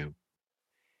talked to.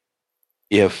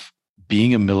 If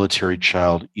being a military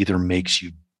child either makes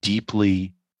you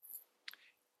deeply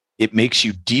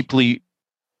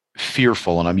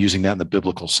fearful, and I'm using that in the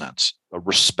biblical sense,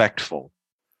 respectful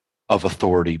of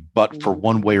authority, but for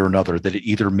one way or another, that it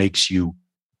either makes you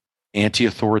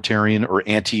anti-authoritarian or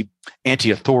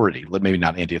anti-authority, maybe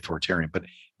not anti-authoritarian, but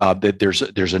that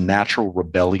there's a natural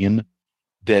rebellion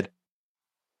that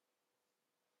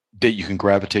you can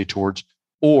gravitate towards,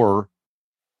 or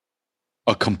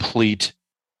a complete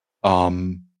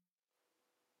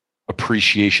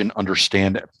appreciation is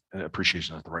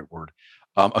not the right word,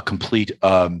 a complete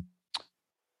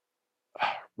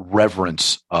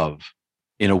reverence of,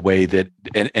 in a way that,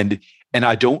 and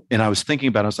I was thinking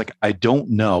about it, I was like, I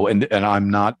don't know. And I'm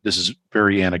not, this is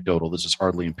very anecdotal. This is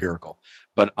hardly empirical,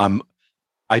 but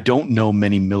I don't know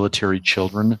many military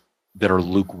children that are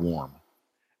lukewarm.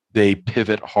 They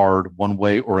pivot hard one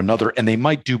way or another, and they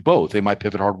might do both. They might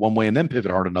pivot hard one way and then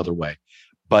pivot hard another way,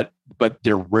 but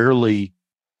they're rarely,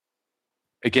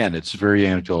 again, it's very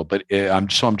anecdotal, but I'm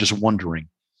just wondering,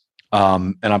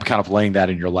 and I'm kind of laying that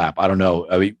in your lap. I don't know.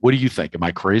 I mean, what do you think? Am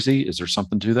I crazy? Is there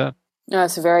something to that? No,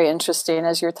 it's very interesting.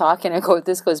 As you're talking,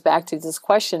 this goes back to this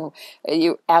question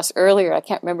you asked earlier. I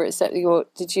can't remember. It said,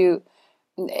 did you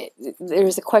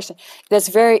there's a question that's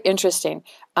very interesting.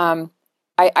 I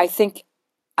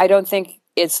don't think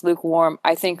it's lukewarm.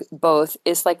 I think both.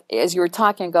 It's like, as you were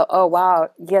talking, go, oh, wow,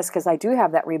 yes, because I do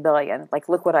have that rebellion. Like,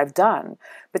 look what I've done.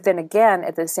 But then again,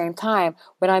 at the same time,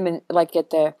 when I'm in, like, at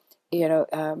the,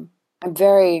 I'm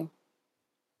very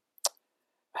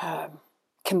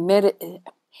committed.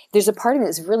 There's a part of me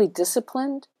that's really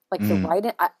disciplined, like the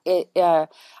writing.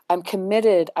 I'm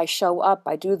committed. I show up.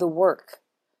 I do the work.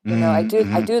 I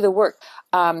do the work.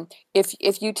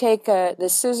 If you take the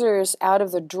scissors out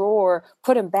of the drawer,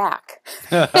 put them back.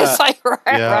 It's like,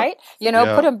 right?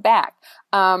 Put them back.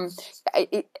 I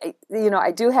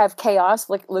do have chaos.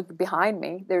 Look behind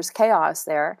me. There's chaos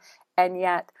there, and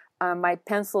yet my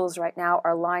pencils right now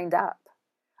are lined up.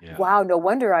 Yeah. Wow, no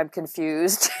wonder I'm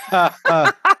confused.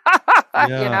 Right?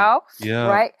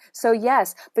 So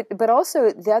yes, but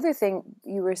also the other thing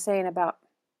you were saying about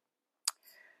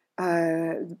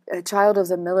a child of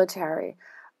the military.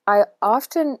 I've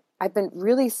been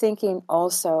really thinking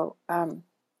also, I'm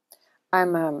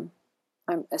a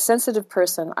sensitive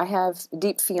person. I have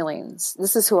deep feelings.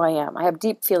 This is who I am. I have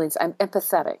deep feelings. I'm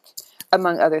empathetic,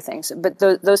 among other things, but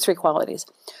those three qualities.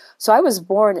 So I was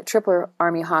born at Tripler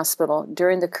Army Hospital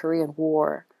during the Korean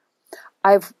War.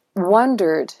 I've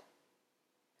wondered,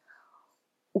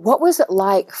 what was it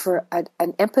like for an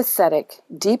empathetic,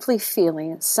 deeply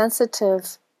feeling,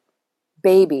 sensitive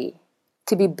baby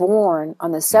to be born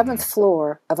on the seventh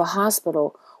floor of a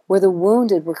hospital where the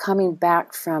wounded were coming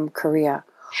back from Korea?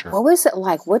 Sure. What was it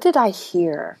like? What did I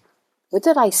hear? What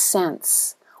did I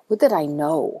sense? What did I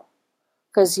know?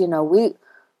 Because,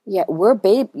 we're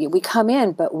baby. We come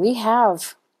in, but we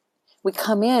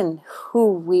come in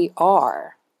who we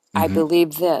are. I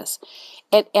believe this.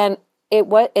 And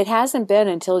it hasn't been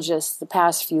until just the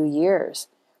past few years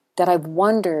that I've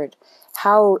wondered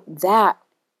how that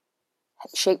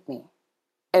shaped me.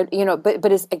 And,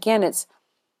 but it's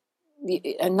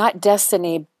not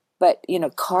destiny, but,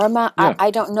 karma. Yeah.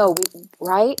 I don't know.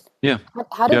 Right? Yeah.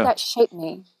 How did that shape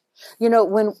me?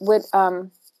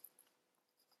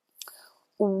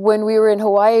 When we were in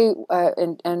Hawaii,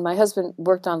 and my husband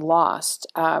worked on Lost,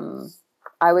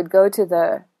 I would go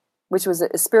to which was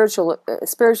a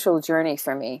spiritual journey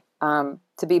for me, to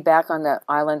be back on the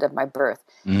island of my birth.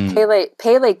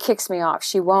 Pele kicks me off.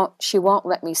 She won't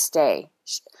let me stay.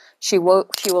 She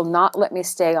will not let me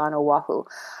stay on Oahu.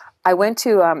 I went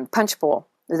to Punch Bowl,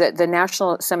 the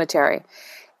National Cemetery,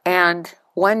 and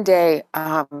one day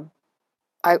I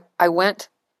went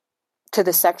to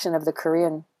the section of the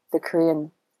Korean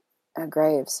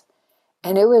graves,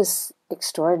 and it was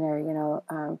extraordinary.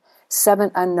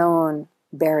 7 unknown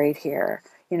buried here.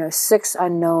 6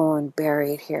 unknown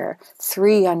buried here.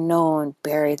 3 unknown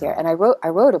buried there. And I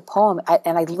wrote a poem,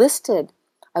 and I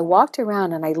walked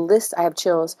around and I have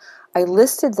chills. I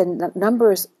listed the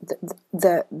numbers,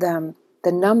 the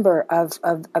number of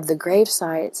the grave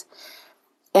sites,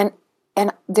 and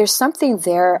there's something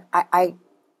there. I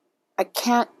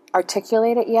can't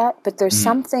articulate it yet, but there's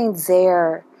something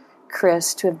there,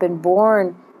 Chris, to have been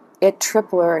born at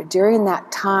Tripler during that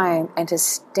time and to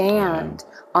stand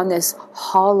on this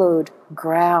hollowed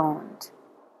ground.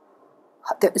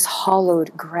 There is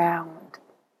hollowed ground.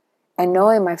 And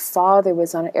knowing my father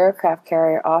was on an aircraft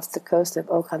carrier off the coast of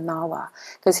Okinawa,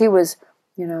 because he was,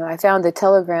 I found the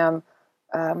telegram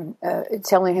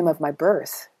telling him of my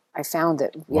birth. I found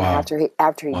it after he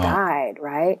died,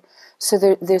 right? So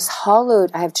there's hollowed,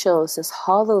 I have chills, this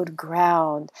hollowed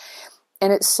ground.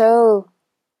 And it's so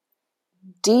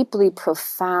deeply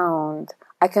profound.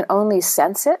 I can only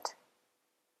sense it.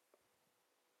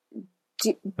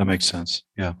 That makes sense.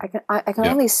 Yeah. I can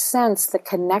only sense the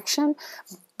connection,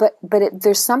 but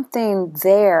there's something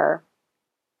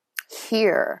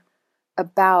here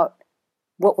about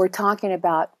what we're talking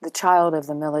about, the child of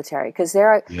the military, because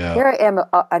there I am,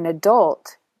 an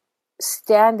adult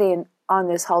standing on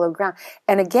this hollow ground,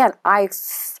 and again, I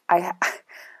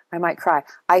might cry.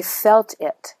 I felt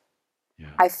it.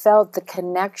 Yeah. I felt the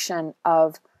connection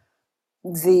of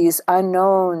these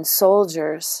unknown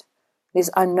soldiers, these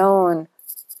unknown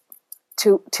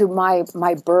to my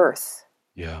birth.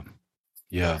 Yeah.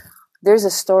 Yeah. There's a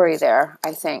story there,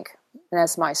 I think, and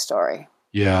that's my story.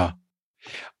 Yeah.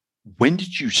 When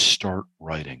did you start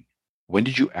writing? When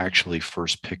did you actually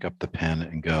first pick up the pen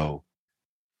and go,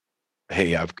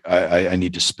 hey, I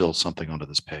need to spill something onto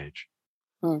this page?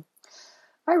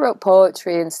 I wrote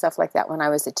poetry and stuff like that when I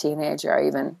was a teenager. I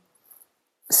even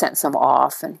sent some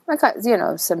off, and I got,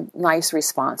 some nice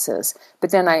responses. But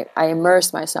then I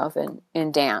immersed myself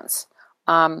in dance.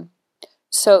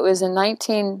 So it was in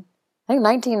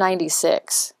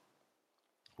 1996.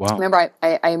 Wow. Remember,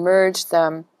 I emerged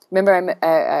remember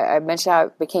I mentioned how I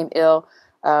became ill.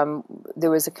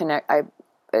 There was an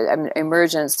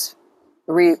emergence,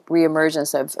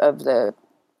 re-emergence of the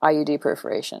IUD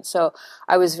perforation. So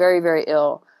I was very, very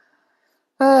ill.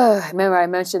 Remember I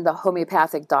mentioned the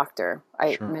homeopathic doctor.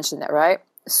 I mentioned that, right?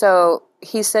 So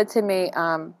he said to me,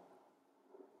 I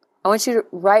want you to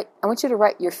write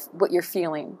what you're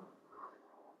feeling.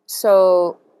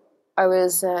 So my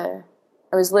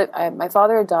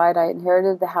father had died. I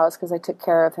inherited the house because I took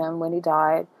care of him when he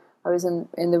died. I was in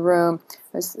the room.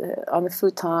 I was on the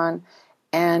futon,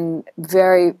 and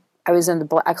I was in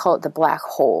I call it the black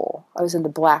hole. I was in the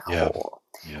black hole.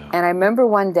 Yeah. And I remember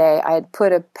one day I had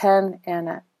put a pen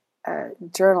and a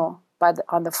journal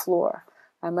on the floor.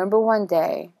 I remember one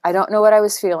day, I don't know what I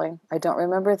was feeling. I don't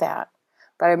remember that.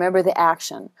 But I remember the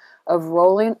action of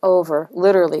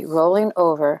literally rolling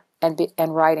over and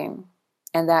writing.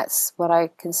 And that's what I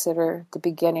consider the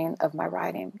beginning of my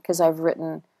writing, because I've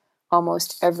written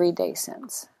almost every day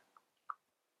since.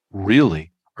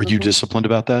 Really? Are you disciplined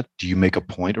about that? Do you make a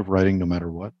point of writing no matter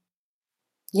what?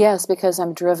 Yes, because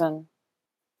I'm driven.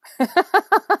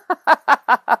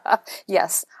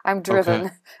 Yes, I'm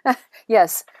driven. Okay.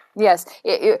 Yes.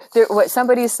 What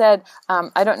somebody said,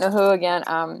 I don't know who again.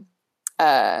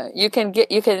 You can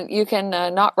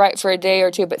not write for a day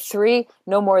or two, but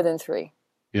no more than 3.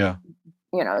 Yeah.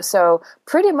 So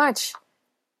pretty much,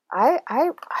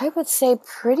 I would say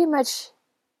pretty much.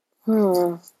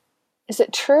 Is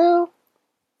it true?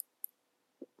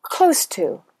 Close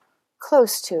to.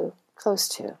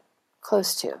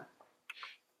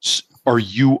 Are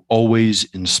you always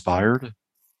inspired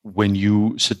when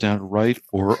you sit down to write,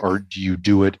 or do you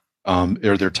do it?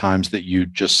 Are there times that you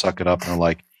just suck it up and are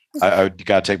like, I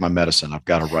got to take my medicine. I've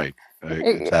got to write.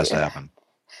 It has to happen.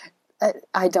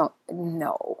 I don't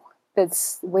know.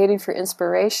 It's waiting for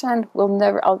inspiration.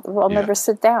 I'll never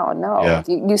sit down. No, yeah,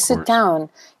 you sit down.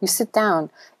 You sit down,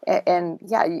 and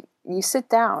you sit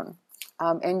down,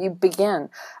 and you begin.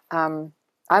 I'm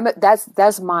a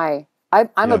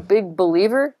big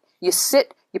believer. You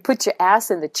sit, you put your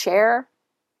ass in the chair,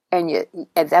 and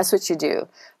that's what you do.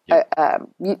 Yep.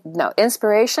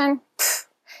 Inspiration.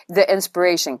 The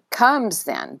inspiration comes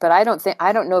then, but I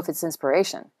don't know if it's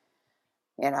inspiration.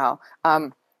 And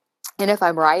if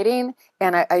I'm writing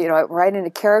and I'm writing a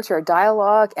character or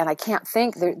dialogue and I can't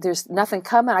think, there's nothing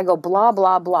coming, I go blah,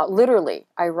 blah, blah. Literally,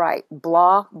 I write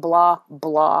blah, blah,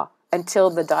 blah until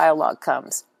the dialogue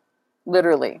comes.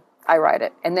 Literally, I write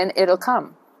it and then it'll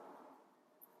come.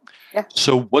 Yeah.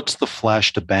 So what's the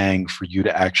flash to bang for you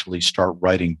to actually start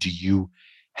writing? Do you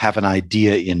have an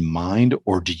idea in mind,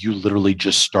 or do you literally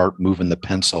just start moving the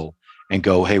pencil and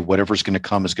go, hey, whatever's going to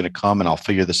come is going to come and I'll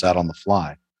figure this out on the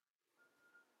fly?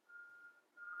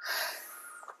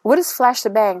 What is flash to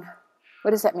bang?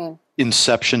 What does that mean?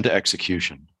 Inception to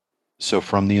execution. So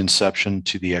from the inception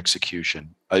to the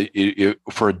execution,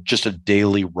 for just a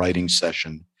daily writing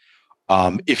session,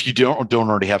 if you don't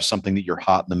already have something that you're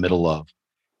hot in the middle of,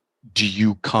 do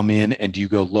you come in and do you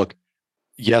go, look,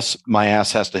 yes, my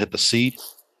ass has to hit the seat,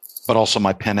 but also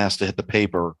my pen has to hit the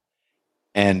paper.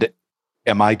 And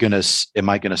am I gonna sit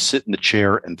in the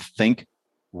chair and think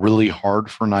really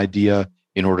hard for an idea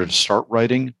in order to start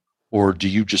writing? Or do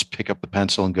you just pick up the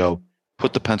pencil and go,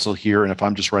 put the pencil here, and if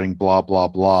I'm just writing blah, blah,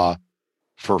 blah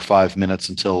for 5 minutes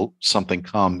until something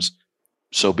comes,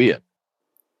 so be it?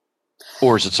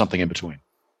 Or is it something in between?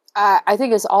 I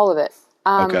think it's all of it.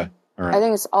 Okay. All right. I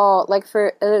think it's all, like,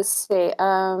 let's see. It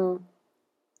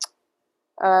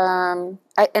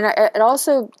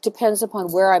also depends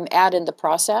upon where I'm at in the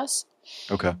process.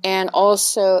 Okay. And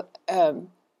also,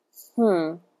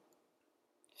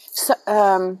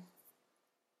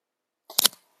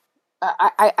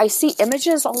 I see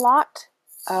images a lot.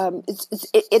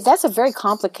 That's a very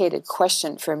complicated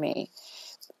question for me.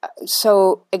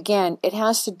 So again, it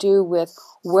has to do with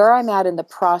where I'm at in the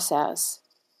process.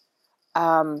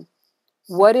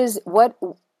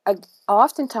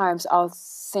 Oftentimes I'll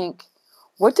think,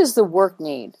 what does the work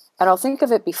need? And I'll think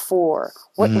of it before.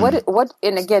 What?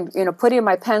 And again, putting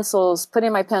my pencils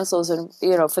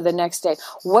and for the next day.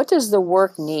 What does the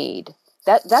work need?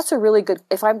 That's a really good.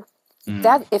 If I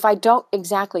don't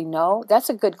exactly know,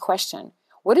 that's a good question.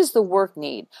 What does the work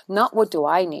need? Not what do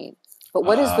I need, but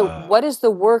what does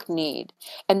the work need?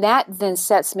 And that then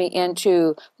sets me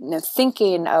into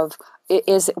thinking of, what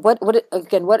does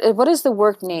the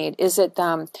work need? Is it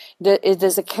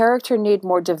does the character need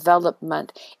more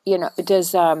development?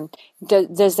 Does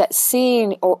that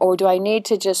scene, or do I need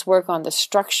to just work on the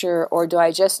structure, or do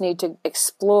I just need to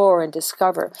explore and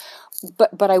discover?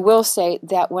 But I will say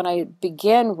that when I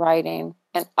begin writing,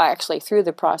 and actually through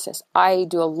the process, I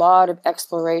do a lot of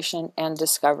exploration and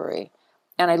discovery.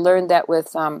 And I learned that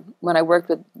with when I worked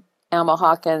with Alma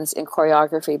Hawkins in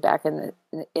choreography back in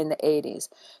the 80s.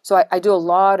 So I do a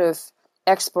lot of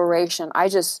exploration.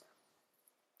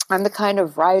 I'm the kind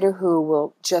of writer who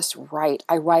will just write.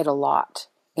 I write a lot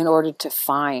in order to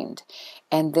find.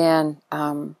 And then,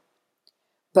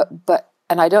 but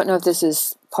and I don't know if this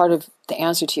is part of the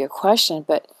answer to your question,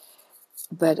 but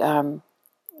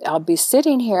I'll be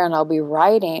sitting here and I'll be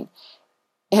writing,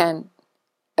 and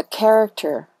a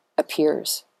character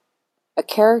appears. A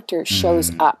character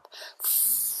shows up,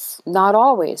 not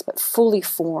always, but fully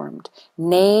formed,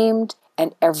 named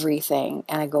and everything.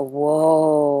 And I go,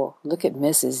 whoa, look at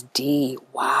Mrs. D.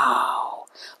 Wow.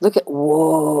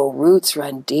 Whoa, roots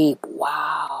run deep.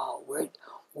 Wow.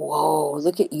 Whoa,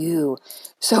 look at you.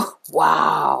 So,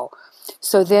 wow.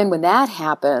 So then when that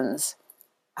happens,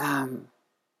 I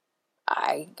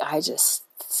just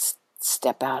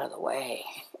step out of the way.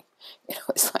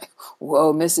 It's like,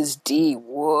 whoa, Mrs. D,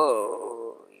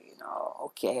 whoa,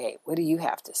 okay, what do you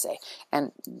have to say?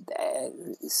 And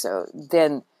so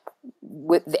then,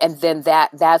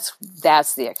 that's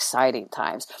the exciting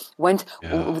times.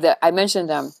 I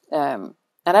mentioned, and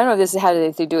I don't know if this had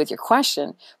anything to do with your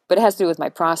question, but it has to do with my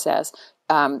process.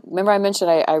 Remember I mentioned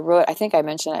I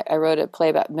wrote a play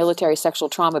about military sexual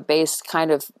trauma based, kind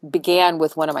of began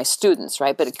with one of my students,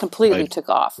 right? But it completely took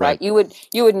off, right? You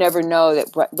would never know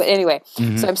that, but anyway,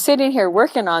 so I'm sitting here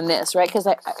working on this, right? Because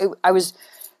I was,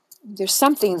 there's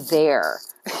something there,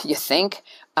 you think,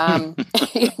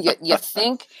 you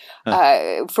think,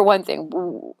 for one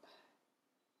thing,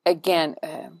 again,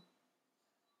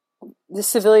 the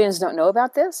civilians don't know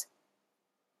about this,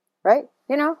 right?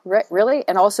 Really?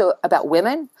 And also about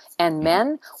women and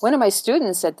men. One of my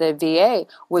students at the VA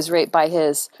was raped by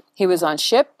he was on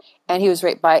ship, and he was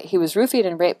roofied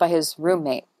and raped by his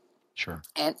roommate. Sure.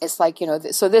 And it's like,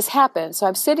 so this happened. So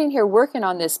I'm sitting here working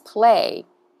on this play,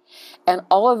 and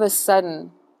all of a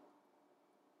sudden,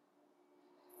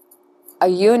 a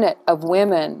unit of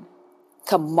women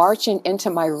come marching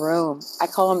into my room. I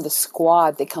call them the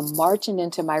squad. They come marching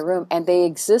into my room, and they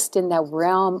exist in that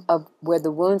realm of where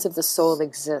the wounds of the soul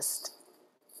exist.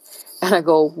 And I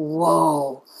go,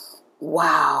 whoa,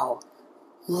 wow,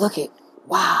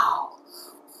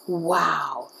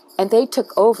 wow. And they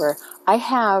took over. I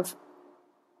have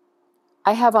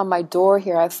on my door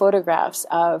here, I have photographs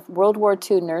of World War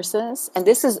II nurses. And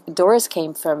Doris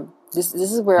came from, this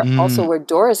is where also where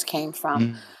Doris came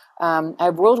from. I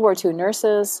have World War II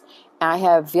nurses, and I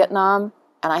have Vietnam,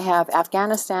 and I have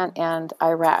Afghanistan and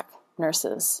Iraq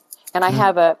nurses. And I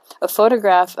have a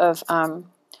photograph of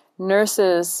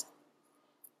nurses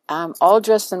all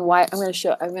dressed in white.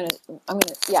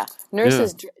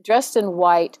 Nurses dressed in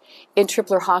white in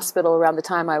Tripler Hospital around the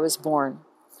time I was born.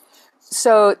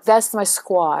 So that's my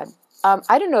squad.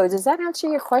 I don't know. Does that answer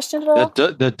your question at all?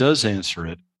 That does answer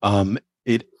it.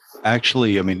 It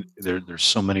actually, I mean, there's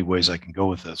so many ways I can go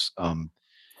with this. I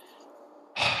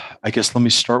guess let me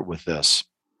start with this.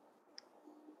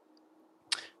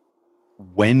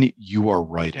 When you are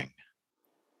writing,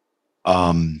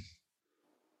 I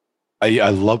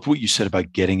loved what you said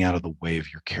about getting out of the way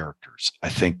of your characters. I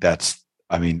think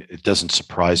it doesn't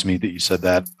surprise me that you said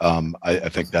that. I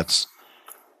think that's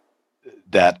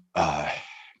that. I'm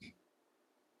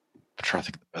trying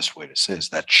to think of the best way to say this.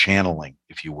 That channeling,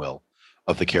 if you will,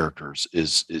 of the characters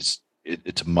it's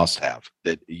a must-have.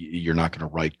 That you're not going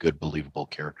to write good, believable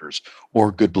characters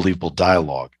or good, believable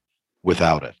dialogue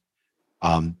without it.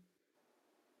 And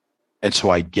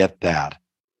so I get that.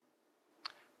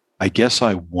 I guess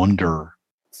I wonder,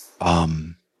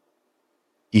 in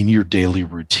your daily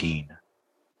routine.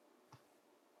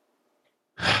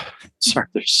 Sorry,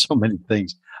 there's so many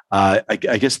things. I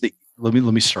guess let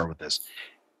me start with this.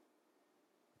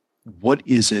 What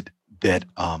is it that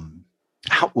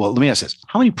let me ask this: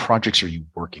 how many projects are you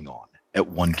working on at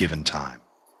one given time?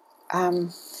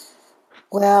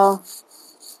 Well,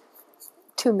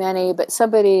 too many, but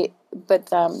a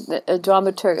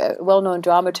dramaturg, a well-known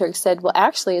dramaturg said, well,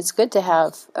 actually, it's good to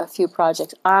have a few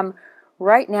projects.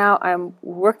 Right now, I'm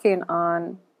working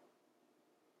on,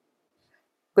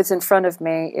 what's in front of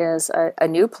me is a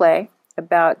new play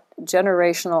about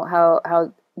generational,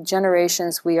 how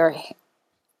generations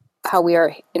how we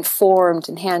are informed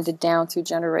and handed down through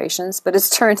generations, but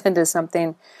it's turned into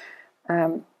something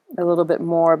a little bit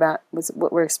more about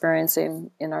what we're experiencing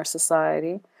in our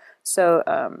society. So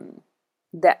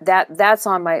that's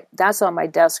on my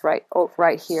desk right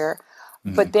here.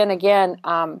 Mm-hmm. But then again,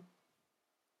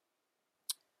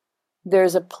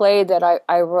 there's a play that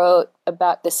I wrote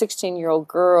about the 16-year-old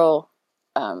girl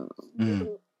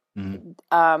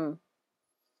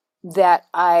that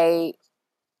I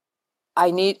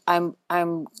need.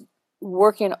 I'm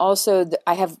working also.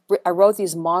 I wrote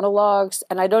these monologues,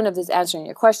 and I don't know if this is answering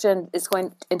your question. It's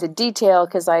going into detail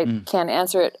because I can't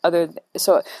answer it.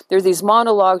 So there's these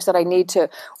monologues that I need to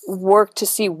work to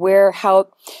see how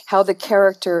the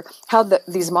character,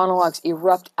 these monologues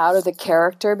erupt out of the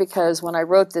character. Because when I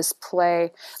wrote this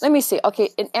play, let me see. Okay,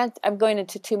 and I'm going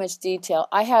into too much detail.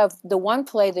 I have the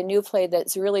new play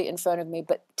that's really in front of me,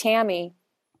 but Tammy,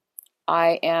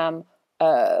 I am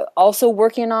also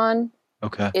working on.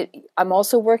 Okay. I'm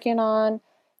also working on.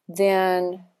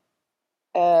 Then,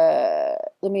 let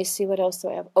me see, what else do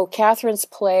I have? Oh, Catherine's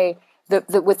play,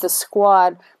 the with the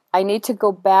squad. I need to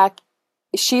go back.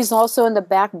 She's also in the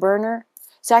back burner.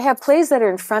 So I have plays that are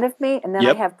in front of me, and then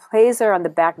I have plays that are on the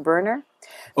back burner.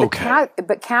 But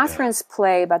Catherine's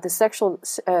play about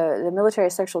the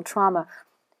military sexual trauma,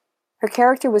 her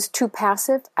character was too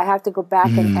passive. I have to go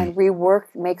back and rework,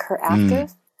 make her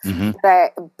active.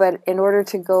 But in order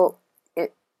to go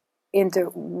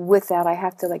with that, I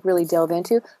have to really delve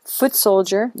into Foot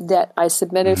Soldier that I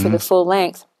submitted for the full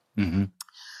length.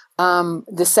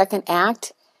 The second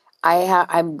act,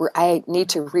 I need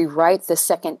to rewrite the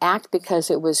second act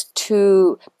because it was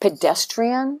too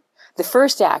pedestrian. The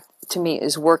first act to me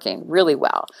is working really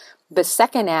well. The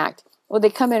second act, they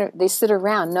come in, they sit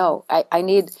around. No, I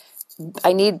need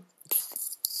to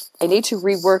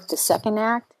rework the second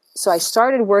act. So I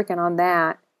started working on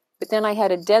that. But then I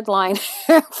had a deadline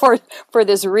for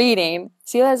this reading.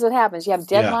 See, that's what happens. You have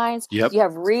deadlines. You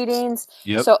have readings.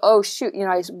 So,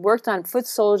 I worked on Foot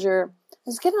Soldier. I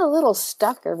was getting a little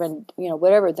stuck, or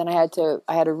whatever. Then I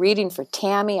had a reading for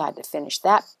Tammy. I had to finish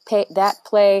that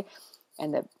play,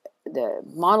 and the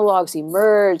monologues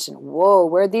emerged. And whoa,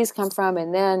 where'd these come from?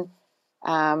 And then,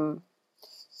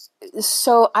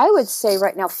 so I would say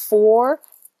right now 4.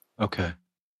 Okay.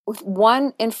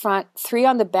 1 in front, 3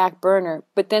 on the back burner,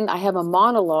 but then I have a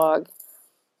monologue.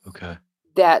 Okay.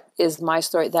 That is my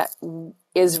story. That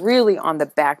is really on the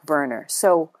back burner.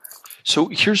 So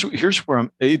here's where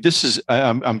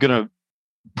I'm going to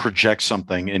project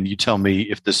something, and you tell me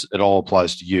if this at all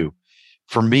applies to you.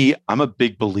 For me, I'm a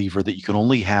big believer that you can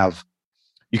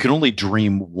only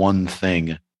dream one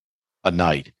thing a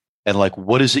night, and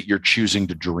what is it you're choosing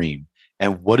to dream?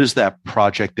 And what is that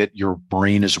project that your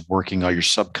brain is working on, your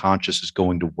subconscious is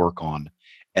going to work on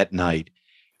at night?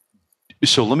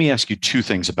 So let me ask you 2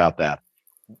 things about that.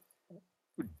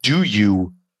 Do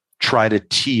you try to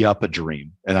tee up a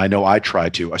dream? And I know I try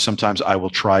to. Sometimes I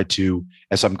will try to,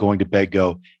 as I'm going to bed,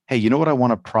 go, hey, you know what I want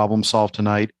to problem solve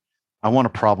tonight? I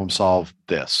want to problem solve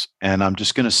this. And I'm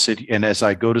just going to sit, and as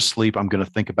I go to sleep, I'm going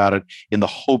to think about it in the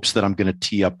hopes that I'm going to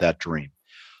tee up that dream.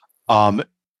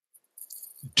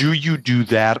 Do you do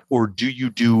that, or do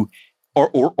you do,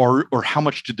 or how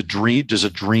much does a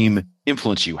dream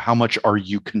influence you? How much are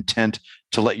you content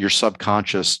to let your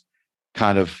subconscious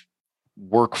kind of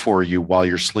work for you while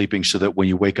you're sleeping, so that when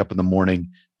you wake up in the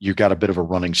morning, you got a bit of a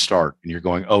running start and you're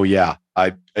going, oh yeah,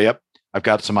 I've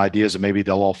got some ideas and maybe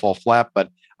they'll all fall flat,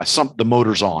 but the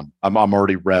motor's on. I'm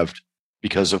already revved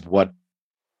because of what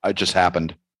just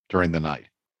happened during the night.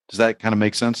 Does that kind of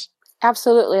make sense?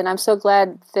 Absolutely, and I'm so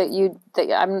glad that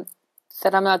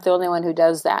I'm not the only one who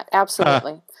does that.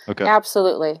 Absolutely, okay,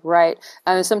 absolutely right.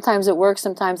 I mean, sometimes it works,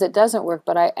 sometimes it doesn't work.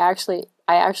 But I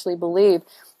actually believe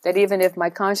that even if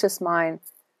my conscious mind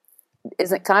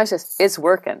isn't conscious, it's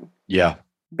working. Yeah,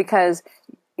 because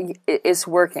it's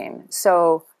working.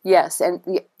 So yes,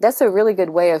 and that's a really good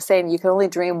way of saying you can only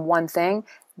dream one thing.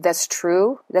 That's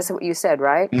true. That's what you said,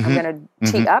 right? I'm going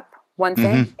to tee up one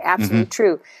thing. Absolutely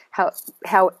true.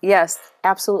 How yes,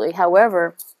 absolutely.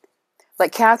 However,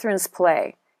 like Catherine's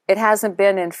play, it hasn't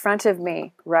been in front of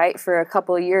me, right, for a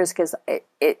couple of years because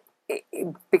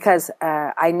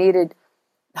I needed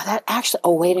that actually.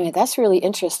 Oh, wait a minute, that's really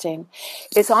interesting.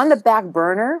 It's on the back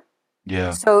burner.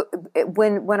 Yeah. So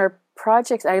when our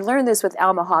projects, I learned this with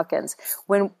Alma Hawkins.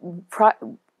 When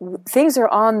things are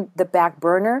on the back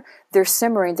burner, they're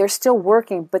simmering. They're still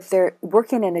working, but they're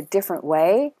working in a different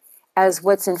way as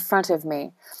what's in front of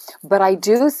me. But I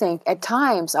do think at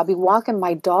times I'll be walking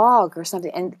my dog or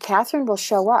something, and Catherine will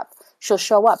show up. She'll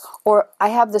show up. Or I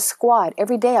have the squad.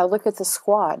 Every day I look at the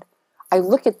squad. I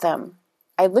look at them.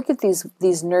 I look at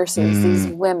these nurses, these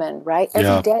women, right?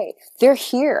 Every day. They're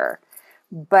here.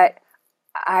 But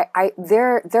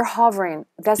they're hovering.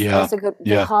 That's a good.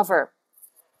 They hover.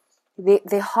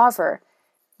 They hover.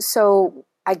 So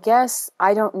I guess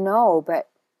I don't know, but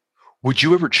would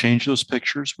you ever change those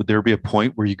pictures? Would there be a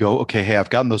point where you go, okay, hey, I've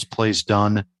gotten those plays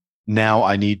done. Now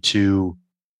I need to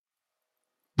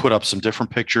put up some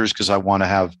different pictures because I want to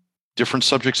have different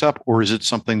subjects up, or is it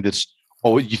something that's,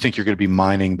 oh, you think you're going to be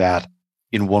mining that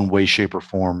in one way, shape, or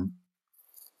form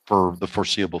for the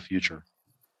foreseeable future?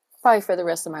 Probably for the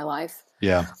rest of my life.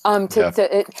 Yeah.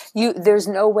 There's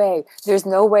no way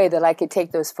that I could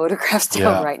take those photographs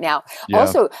down right now.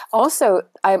 Yeah. Also,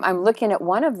 I'm looking at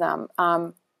one of them.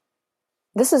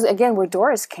 This is again where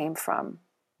Doris came from.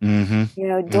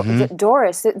 Mm-hmm.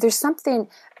 Doris. There's something.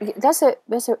 That's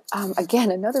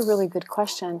again another really good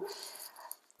question.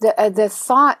 The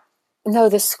thought. No,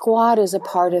 the squad is a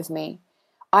part of me.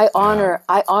 I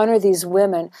honor these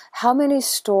women. How many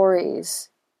stories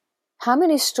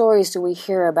do we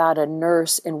hear about a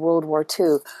nurse in World War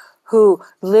II who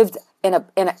lived in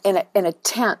a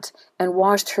tent and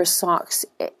washed her socks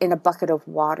in a bucket of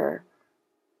water?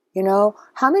 You know,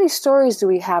 how many stories do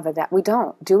we have of that? We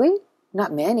don't, do we?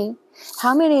 Not many.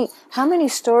 How many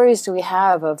stories do we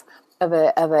have of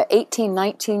a 18,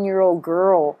 19-year-old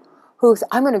girl who's,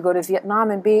 I'm going to go to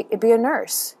Vietnam and be a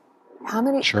nurse? How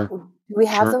many? Sure. Do we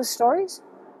have those stories?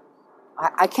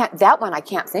 I can't. That one I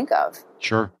can't think of.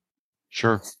 Sure.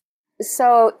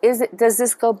 So does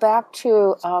this go back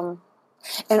to,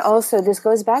 and also this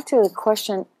goes back to the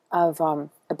question of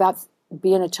about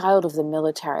being a child of the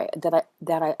military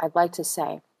that I'd like to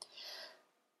say.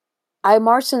 I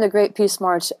marched in the Great Peace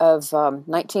March of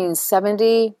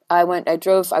 1970. I was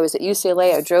at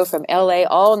UCLA. I drove from LA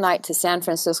all night to San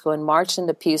Francisco and marched in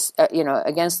the peace,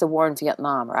 against the war in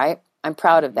Vietnam, right? I'm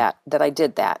proud of that I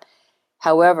did that.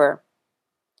 However,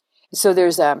 so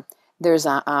there's because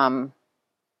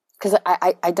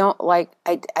I didn't like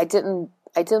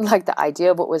the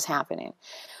idea of what was happening.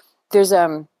 There's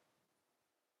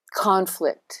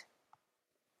conflict.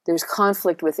 There's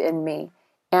conflict within me,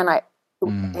 and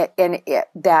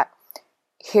that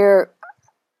here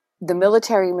the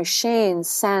military machine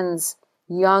sends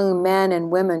young men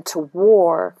and women to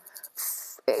war,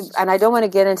 and I don't want to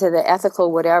get into the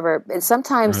ethical whatever, and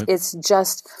sometimes it's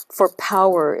just for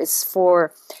power, it's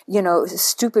for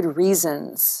stupid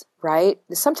reasons, right?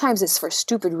 Sometimes it's for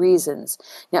stupid reasons.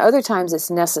 Now other times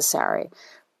it's necessary,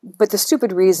 but the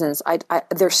stupid reasons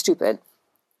they're stupid,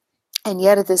 and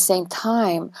yet at the same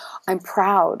time I'm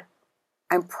proud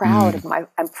of my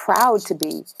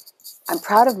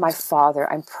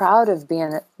father. I'm proud of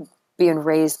being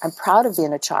raised. I'm proud of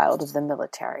being a child of the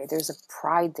military. There's a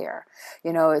pride there.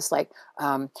 It's like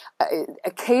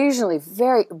occasionally,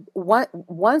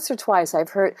 once or twice,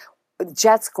 I've heard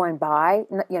jets going by.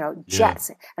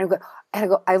 Jets, and I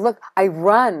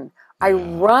run. I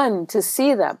run to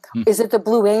see them. Is it the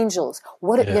Blue Angels?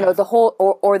 The whole,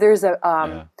 or there's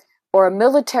or a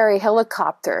military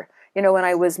helicopter. When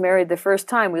I was married the first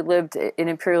time, we lived in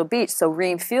Imperial Beach, so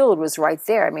Ream Field was right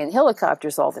there. I mean,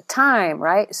 helicopters all the time,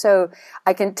 right? So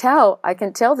I can tell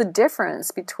the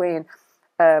difference between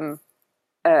a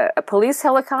police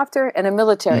helicopter and a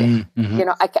military.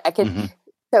 I can.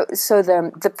 So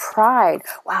the pride.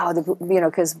 Wow,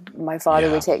 because my father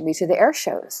would take me to the air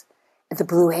shows. The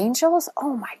Blue Angels.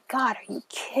 Oh my God, are you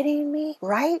kidding me?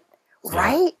 Right.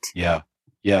 Yeah.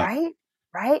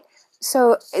 Right.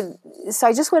 So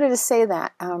I just wanted to say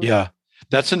that. I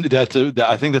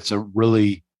think that's a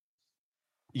really,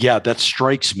 that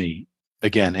strikes me,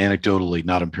 again, anecdotally,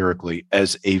 not empirically,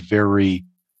 as a very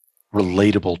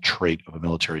relatable trait of a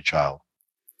military child.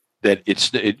 That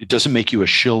it doesn't make you a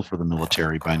shill for the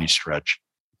military by any stretch,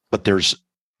 but there's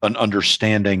an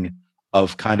understanding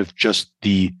of kind of just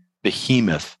the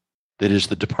behemoth that is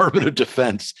the Department of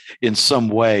Defense in some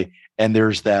way. And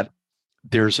there's an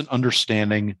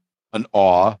understanding, an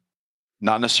awe,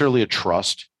 not necessarily a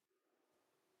trust.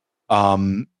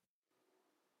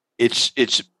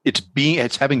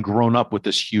 It's having grown up with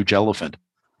this huge elephant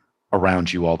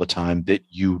around you all the time that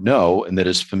and that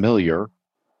is familiar,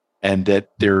 and that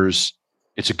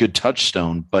it's a good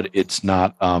touchstone, but it's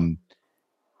not.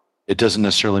 It doesn't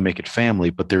necessarily make it family,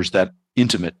 but there's that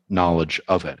intimate knowledge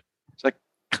of it. Does that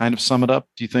kind of sum it up?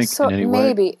 Do you think? So in any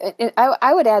maybe way?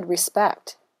 I would add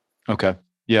respect. Okay.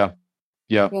 Yeah.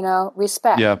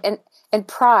 Respect and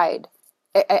pride.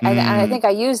 And I think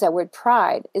I use that word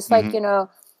pride. It's like,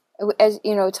 as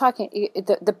talking,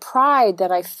 the pride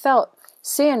that I felt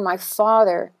seeing my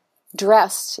father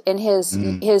dressed in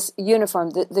his uniform,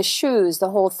 the shoes,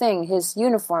 the whole thing, his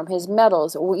uniform, his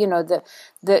medals,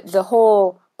 the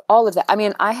whole, all of that. I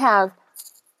mean, I have,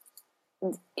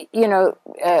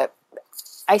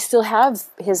 I still have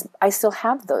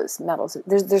those medals.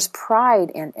 There's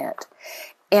pride in it.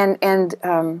 And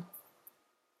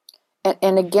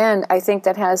again, I think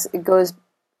that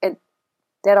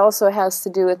also has to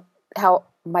do with how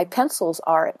my pencils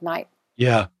are at night.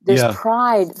 Yeah. There's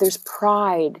pride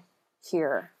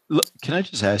here. Can I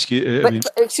just ask you? But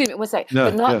excuse me, one second. No,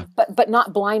 but not yeah. but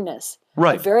not blindness.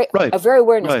 Right. A very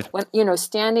awareness. Right. When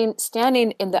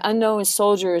standing in the unknown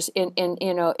soldiers in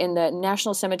the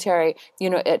National Cemetery,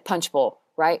 at Punch Bowl,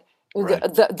 right? Right.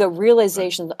 The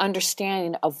realization, the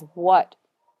understanding of what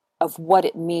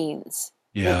it means.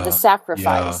 Yeah. The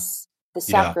sacrifice. Yeah. The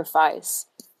sacrifice.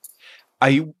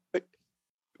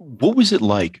 What was it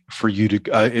like for you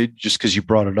to just because you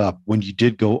brought it up when you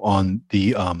did go on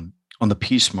the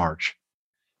Peace March?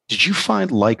 Did you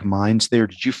find like minds there?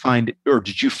 Did you find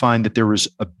that there was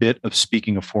a bit of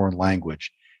speaking a foreign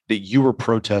language, that you were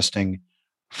protesting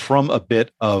from a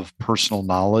bit of personal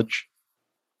knowledge,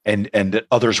 and that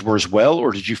others were as well?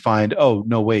 Or did you find, oh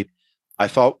no, wait, I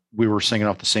thought we were singing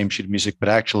off the same sheet of music, but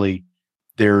actually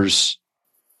there's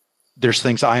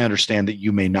things I understand that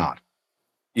you may not,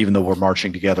 even though we're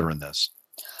marching together in this?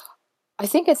 I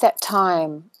think at that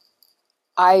time,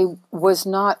 I would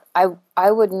not, let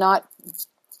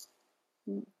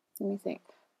me think.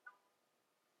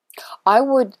 I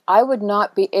would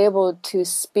not be able to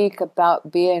speak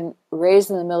about being raised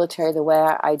in the military the way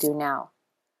I do now.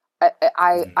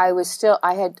 I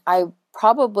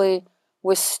probably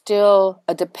was still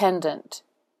a dependent.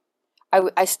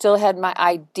 I still had my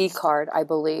ID card, I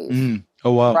believe.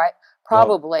 Oh wow! Right?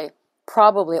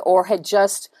 Probably, or had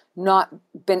just not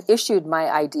been issued my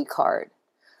ID card.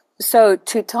 So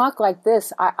to talk like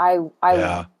this, I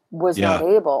was not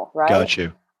able. Right? Got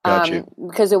you.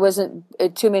 Because it wasn't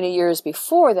too many years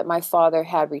before that my father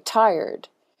had retired.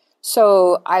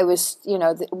 So I was,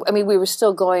 we were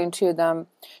still going to the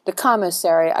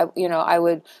commissary. I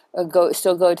would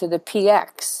still go to the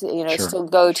PX, still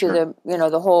go to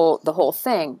the whole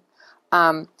thing.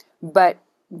 But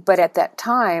at that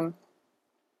time,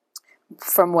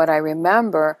 from what I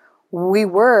remember, we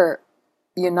were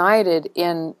united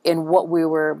in what we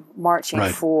were marching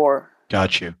for.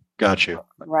 Got you.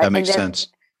 Right? That makes sense.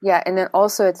 Yeah, and then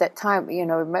also at that time,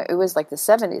 it was like the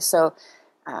 70s. So,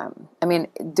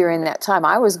 during that time,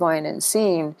 I was going and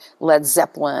seeing Led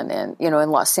Zeppelin, and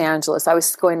in Los Angeles, I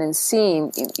was going and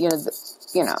seeing,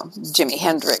 Jimi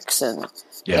Hendrix and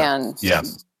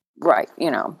right,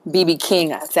 B.B. King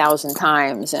 1,000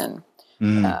 times, and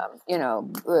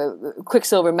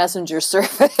Quicksilver Messenger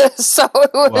Service. So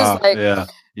it was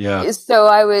So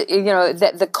I was,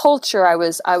 that the culture I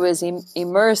was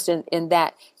immersed in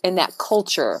that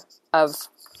culture of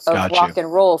rock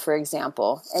and roll, for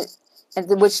example,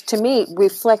 and which to me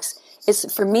reflects.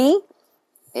 It's for me.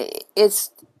 It's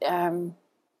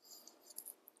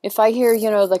if I hear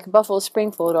like Buffalo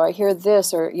Springfield, or I hear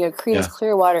this, or Creedence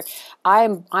Clearwater,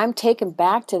 I'm taken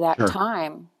back to that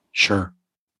time. Sure.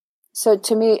 So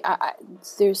to me,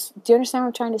 do you understand what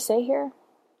I'm trying to say here?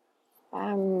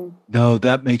 No,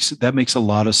 that makes a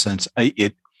lot of sense.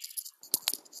 I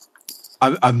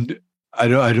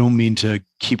don't mean to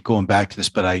keep going back to this,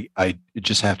 but I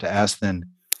just have to ask then,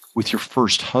 with your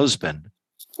first husband,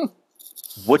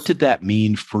 what did that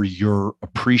mean for your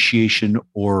appreciation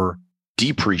or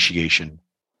depreciation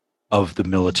of the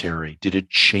military? Did it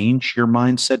change your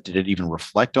mindset? Did it even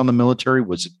reflect on the military?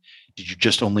 Did you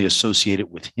just only associate it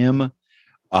with him?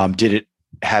 Did it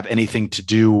have anything to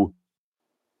do?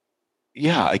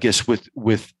 Yeah, I guess I'm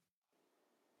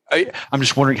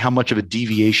just wondering how much of a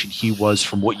deviation he was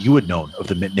from what you had known of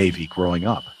the Navy growing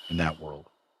up in that world.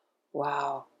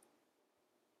 Wow.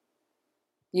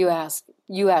 You ask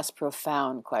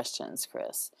profound questions,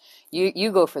 Chris.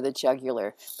 You go for the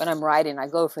jugular. When I'm writing, I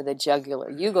go for the jugular.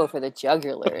 You go for the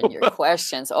jugular in your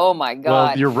questions. Oh my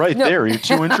God! Well, you're right there. You're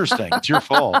too interesting. It's your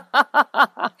fault.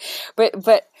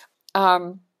 But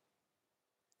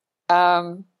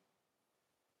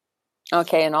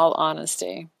okay. In all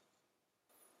honesty,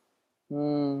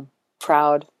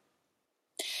 proud.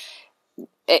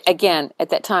 Again, at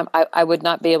that time, I would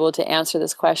not be able to answer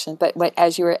this question. But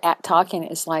as you were talking,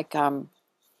 it's like,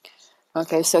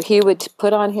 okay, so he would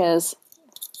put on his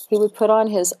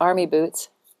army boots,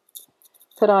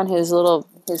 put on his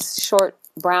short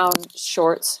brown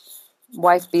shorts,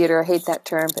 wife beater, I hate that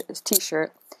term, but his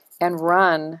t-shirt, and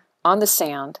run on the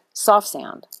sand, soft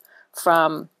sand,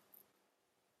 from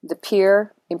the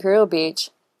pier, Imperial Beach,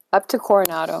 up to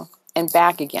Coronado and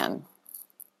back again,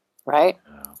 right?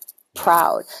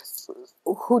 Proud.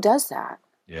 Who does that?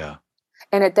 Yeah.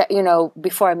 And at that,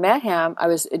 before I met him, I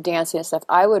was dancing and stuff.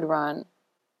 I would run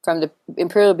from the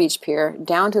Imperial Beach Pier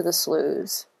down to the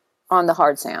sloughs on the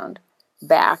hard sand,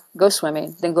 back, go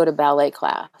swimming, then go to ballet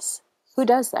class. Who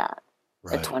does that?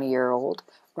 Right. A 20-year-old,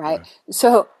 right?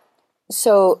 So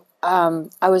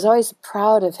I was always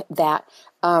proud of that.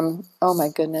 Oh my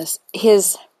goodness,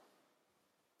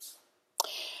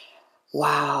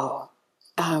 wow.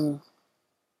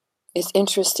 it's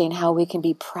interesting how we can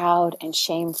be proud and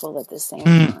shameful at the same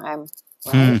time,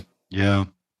 right? Yeah.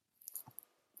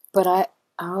 But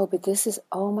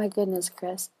oh my goodness,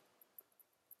 Chris.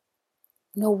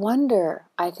 No wonder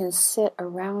I can sit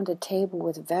around a table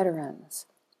with veterans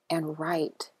and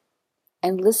write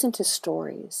and listen to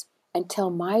stories and tell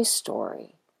my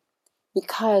story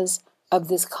because of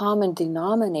this common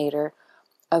denominator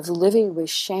of living with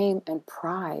shame and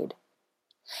pride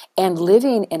and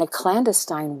living in a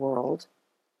clandestine world,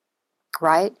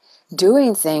 right?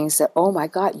 Doing things that, oh my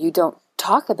God, you don't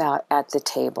talk about at the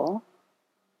table.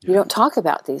 You don't talk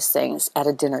about these things at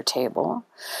a dinner table.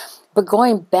 But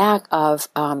going back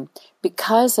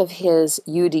because of his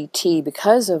UDT,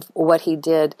 because of what he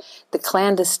did, the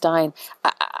clandestine,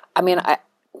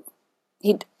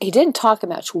 he didn't talk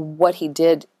about what he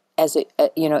did as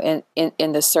in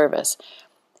the service.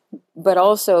 But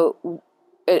also,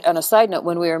 on a side note,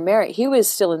 when we were married, he was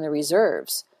still in the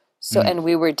reserves. So and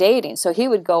we were dating. So he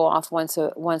would go off once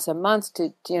a month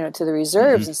to the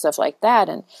reserves and stuff like that.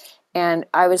 And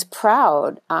I was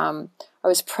proud. I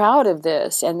was proud of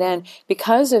this. And then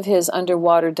because of his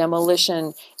underwater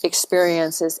demolition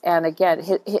experiences, and again,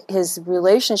 his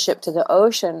relationship to the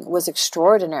ocean was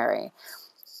extraordinary.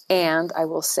 And I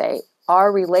will say,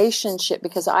 our relationship,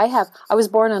 because I was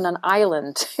born on an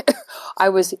island. I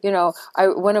was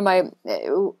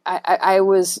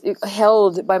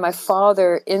held by my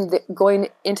father going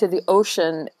into the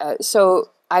ocean. So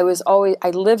I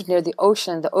lived near the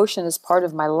ocean. The ocean is part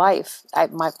of my life,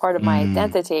 part of my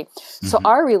identity. So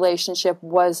our relationship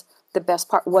was the best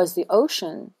part, was the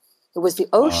ocean. It was the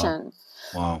ocean.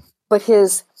 Wow. But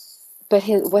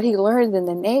what he learned in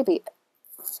the Navy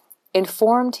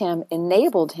informed him,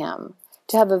 enabled him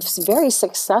to have a very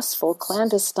successful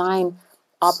clandestine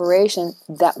operation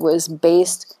that was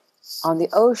based on the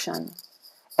ocean.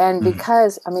 And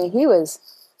because, he was,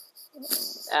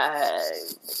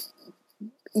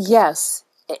 yes,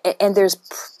 and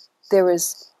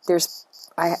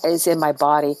it's in my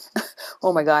body.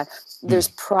 Oh my God. There's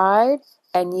pride,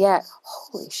 and yet,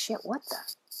 holy shit, what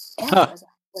the F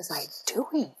was I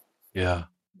doing? Yeah.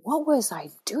 What was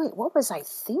I doing? What was I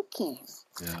thinking?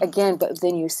 Yeah. Again, but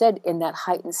then you said in that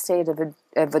heightened state of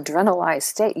adrenalized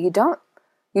state, you don't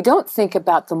think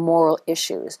about the moral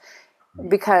issues,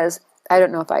 because I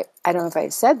don't know if I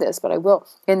said this, but I will.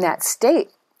 In that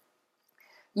state,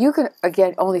 you can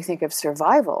again only think of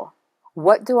survival.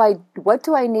 What do I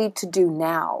need to do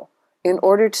now in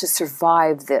order to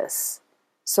survive this?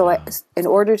 In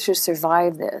order to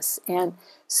survive this, and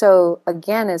so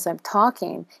again, as I'm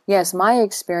talking, yes, my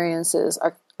experiences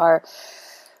are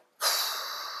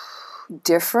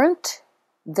different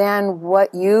than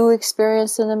what you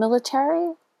experienced in the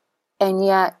military, and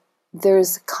yet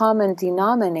there's common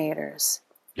denominators.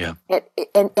 Yeah.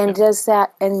 And does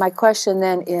that? And my question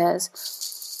then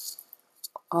is,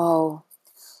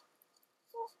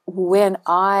 when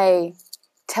I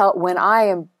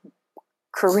am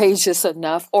courageous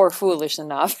enough or foolish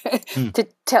enough to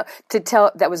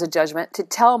tell, that was a judgment, to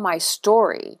tell my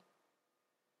story,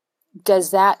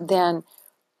 does that then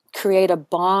create a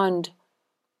bond,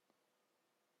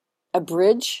 a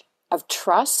bridge of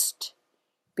trust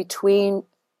between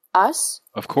us?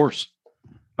 Of course.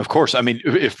 I mean,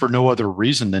 if for no other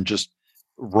reason than just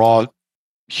raw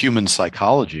human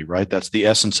psychology, right? That's the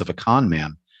essence of a con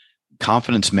man.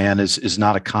 Confidence man is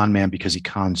not a con man because he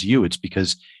cons you. It's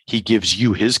because he gives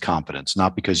you his confidence,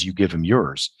 not because you give him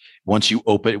yours. Once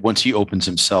he opens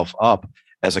himself up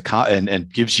as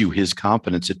and gives you his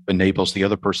confidence, it enables the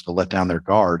other person to let down their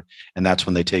guard, and that's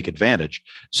when they take advantage.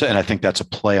 So, and I think that's a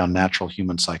play on natural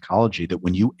human psychology, that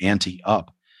when you ante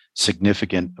up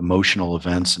significant emotional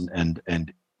events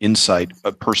and insight,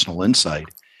 personal insight,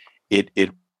 it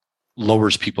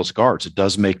lowers people's guards. It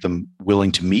does make them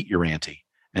willing to meet your ante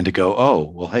and to go,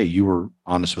 oh, well, hey, you were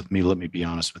honest with me. Let me be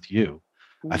honest with you.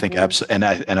 I think absolutely, and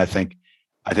I think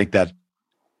that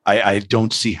I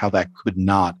don't see how that could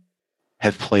not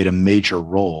have played a major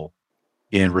role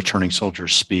in Returning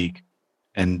Soldiers Speak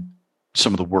and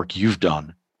some of the work you've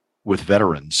done with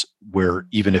veterans, where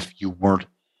even if you weren't,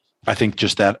 I think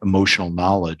just that emotional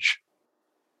knowledge,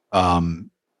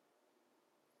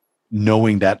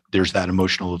 knowing that there's that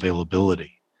emotional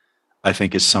availability, I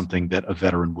think is something that a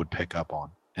veteran would pick up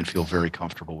on and feel very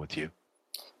comfortable with you.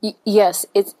 Yes,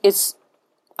 it's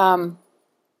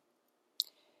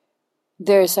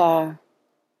there's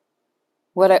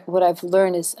what I've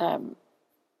learned is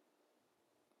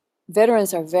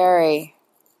veterans are very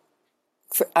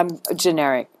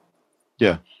generic.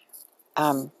 Yeah.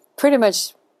 Pretty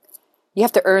much, you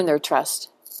have to earn their trust.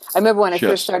 I remember when I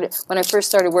first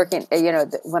started working,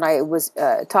 when I was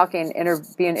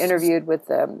being interviewed with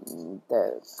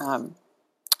the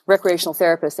recreational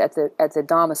therapist at the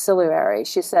domiciliary.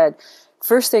 She said,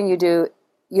 first thing you do,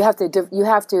 you have to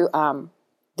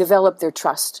develop their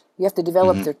trust. You have to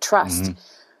develop their trust. Mm-hmm.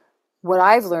 What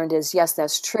I've learned is, yes,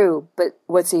 that's true, but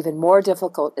what's even more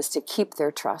difficult is to keep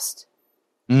their trust.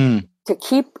 Mm. To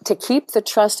keep the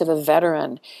trust of a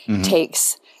veteran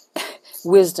takes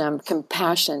wisdom,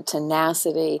 compassion,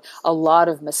 tenacity, a lot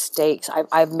of mistakes.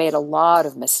 I've made a lot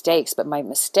of mistakes, but my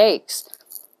mistakes,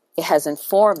 it has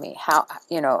informed me how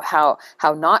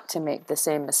not to make the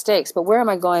same mistakes. But where am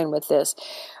I going with this?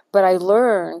 But I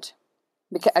learned,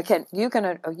 because you can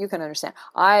understand.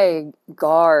 I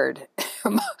guard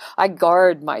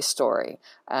my story.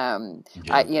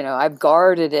 I've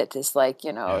guarded it. It's like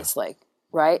it's like,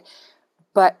 right.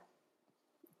 But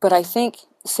I think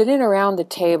sitting around the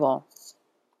table,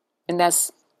 and I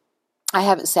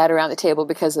haven't sat around the table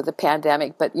because of the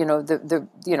pandemic, but you know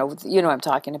what I'm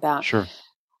talking about. Sure.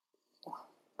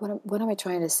 What am I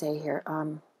trying to say here?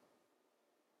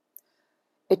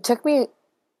 It took me,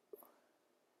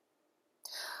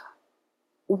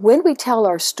 when we tell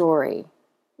our story,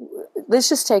 let's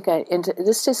just say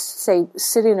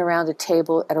sitting around a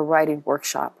table at a writing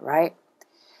workshop, right?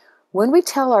 When we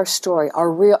tell our story,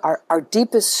 our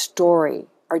deepest story,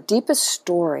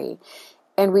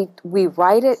 and we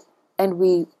write it and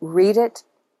we read it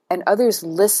and others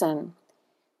listen,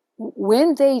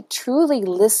 when they truly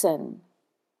listen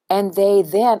and I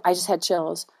just had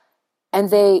chills, and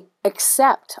they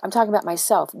accept, I'm talking about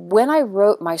myself, when I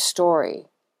write my story,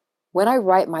 and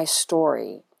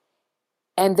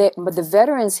the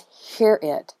veterans hear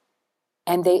it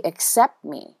and they accept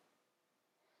me,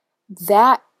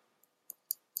 that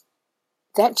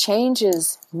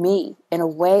changes me in a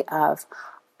way of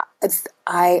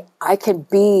I can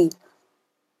be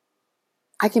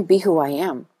who I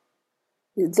am.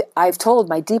 I've told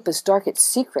my deepest, darkest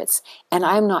secrets, and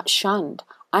I'm not shunned.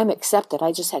 I'm accepted.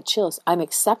 I just had chills. I'm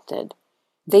accepted.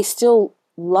 They still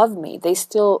love me. They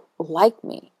still like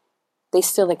me. They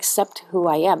still accept who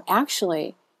I am.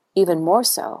 Actually, even more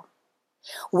so.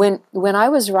 When I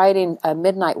was writing A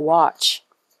Midnight Watch,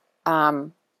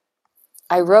 I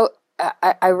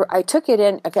took it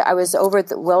in. Okay, I was over at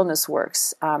the Wellness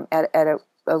Works at a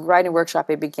writing workshop.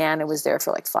 I began. I was there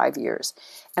for like 5 years,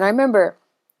 and I remember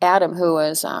Adam, who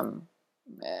was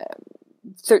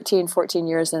 13, 14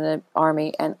 years in the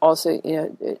Army, and also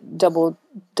double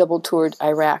toured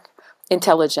Iraq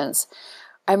intelligence.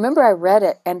 I remember I read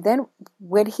it, and then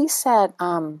when he said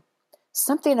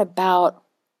something about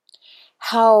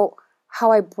how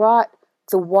I brought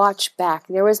the watch back.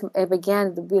 It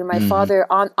began, my father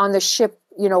on the ship,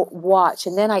 watch,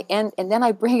 and then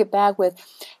I bring it back with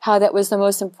how that was the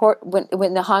most important when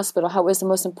in the hospital, how it was the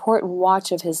most important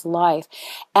watch of his life.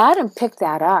 Adam picked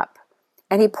that up,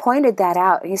 and he pointed that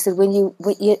out. And he said,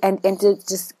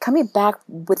 just coming back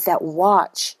with that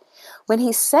watch, when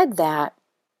he said that,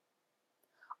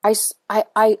 I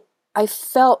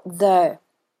felt not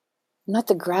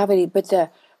the gravity, but the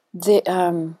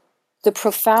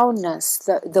profoundness,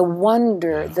 the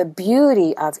wonder, the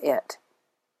beauty of it.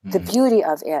 The beauty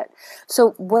of it.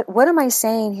 So what am I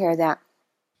saying here? That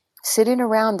sitting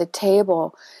around the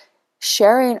table,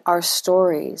 sharing our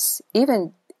stories,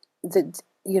 even the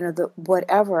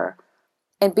whatever,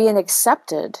 and being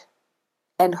accepted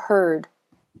and heard,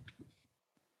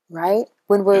 right?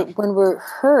 When we're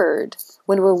heard,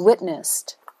 when we're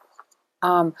witnessed,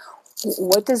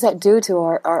 what does that do to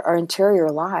our interior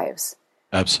lives?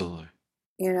 Absolutely.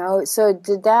 So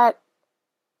did that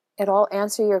at all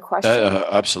answer your question? That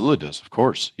absolutely does, of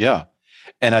course. Yeah.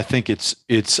 And I think it's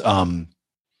yes,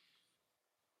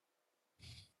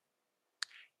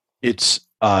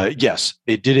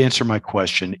 it did answer my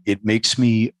question. It makes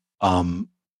me, I'm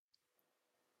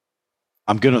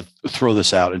going to throw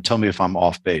this out and tell me if I'm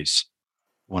off base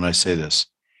when I say this.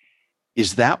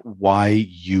 Is that why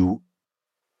you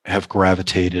have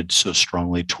gravitated so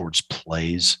strongly towards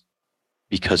plays?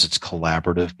 Because it's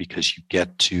collaborative, because you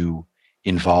get to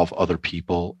involve other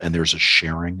people and there's a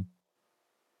sharing,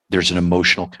 there's an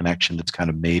emotional connection that's kind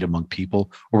of made among people?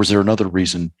 Or was there another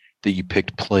reason that you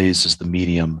picked plays as the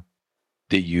medium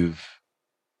that you've,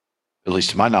 at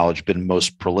least to my knowledge, been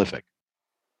most prolific?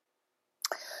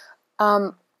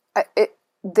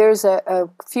 There's a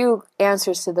few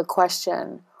answers to the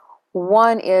question.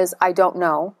 One is I don't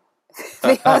know.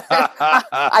 The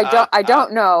other, I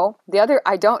don't know. The other,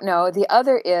 I don't know. The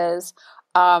other is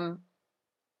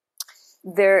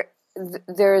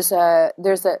there's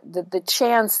the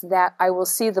chance that I will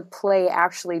see the play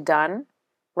actually done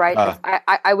right?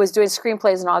 I was doing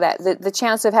screenplays and all that. The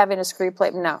chance of having a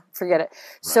screenplay, no, forget it.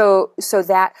 Right. So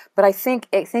that, but I think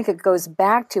it goes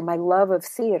back to my love of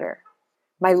theater.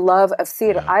 My love of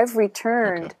theater. Yeah. I've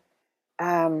returned.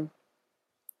 Okay.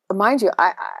 Mind you,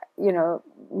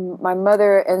 my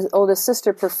mother and oldest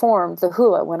sister performed the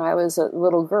hula when I was a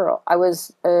little girl. I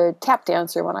was a tap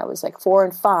dancer when I was like 4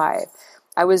 and 5.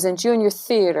 I was in junior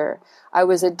theater. I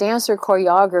was a dancer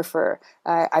choreographer.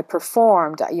 I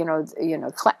performed.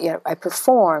 I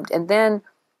performed, and then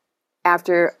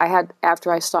after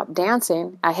I stopped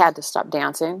dancing, I had to stop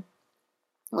dancing,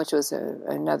 which was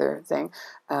another thing,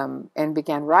 and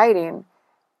began writing.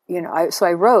 So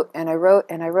I wrote and I wrote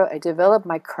and I wrote. I developed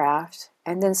my craft,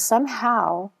 and then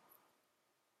somehow,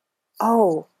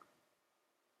 I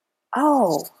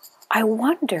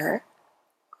wonder.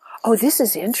 Oh, this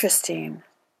is interesting.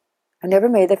 I never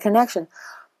made the connection.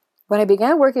 When I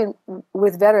began working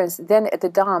with veterans, then at the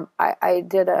Dom, I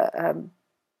did an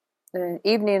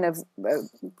evening of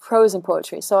prose and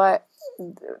poetry. So a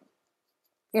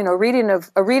reading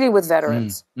with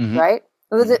veterans, mm-hmm. right?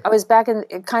 I was back in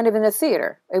the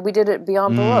theater. We did it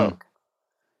Beyond Baroque.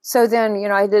 So then,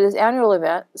 I did this annual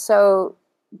event. So,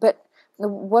 but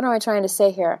what am I trying to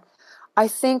say here? I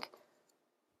think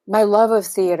my love of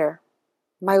theater,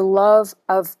 my love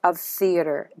of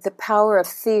theater, the power of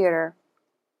theater,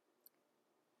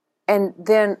 and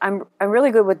then I'm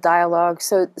really good with dialogue.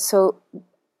 So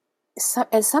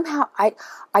and somehow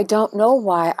I don't know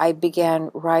why I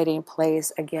began writing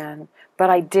plays again, but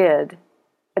I did.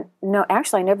 No,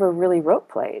 actually, I never really wrote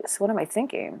plays. What am I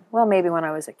thinking? Well, maybe when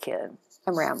I was a kid.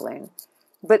 I'm rambling.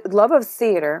 But love of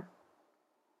theater.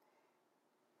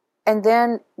 And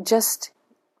then just,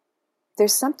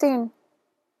 there's something,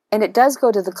 and it does go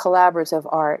to the collaborative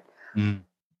art. Mm.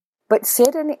 But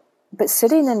sitting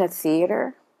in a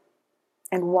theater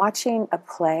and watching a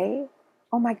play,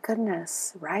 oh my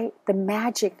goodness, right? The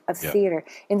magic of theater.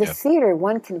 In the theater,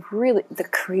 one can really,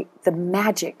 create the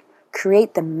magic.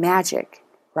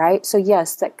 Right? So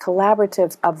yes, that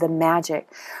collaborative of the magic.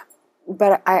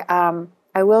 But I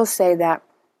will say that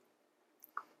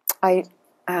I'm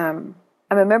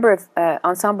a member of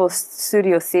Ensemble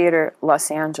Studio Theater Los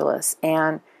Angeles,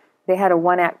 and they had a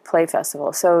 1-act play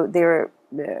festival. So the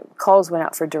calls went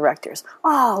out for directors.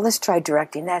 Oh, let's try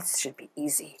directing. That should be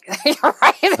easy.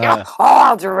 Right?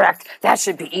 I'll direct. That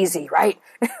should be easy, right?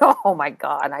 Oh my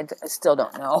God, I still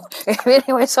don't know.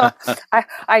 Anyway, so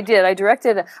I did. I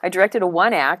directed a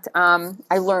 1-act.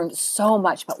 I learned so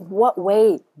much, but what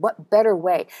better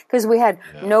way? Because we had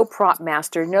no prop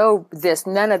master, no this,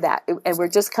 none of that, and we're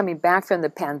just coming back from the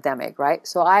pandemic, right?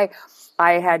 So I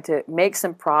had to make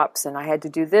some props, and I had to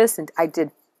do this, and I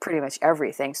did pretty much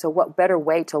everything. So what better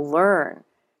way to learn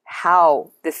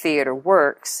how the theater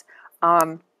works?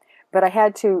 But I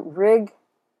had to rig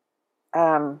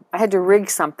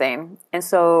something, and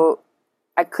so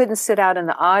I couldn't sit out in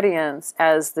the audience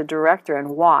as the director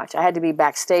and watch. I had to be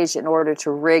backstage in order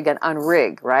to rig and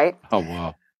unrig, right? Oh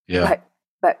wow, yeah.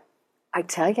 But I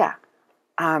tell you,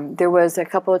 there was a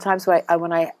couple of times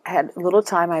when I had a little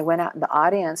time, I went out in the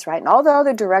audience, right, and all the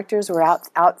other directors were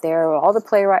out there, all the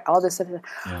playwright, all this stuff.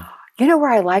 Yeah. You know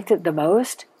where I liked it the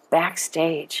most?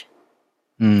 Backstage.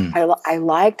 I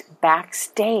liked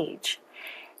backstage,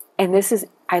 and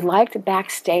I liked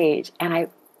backstage, and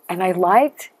I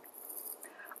liked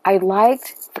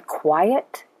the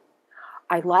quiet.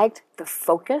 I liked the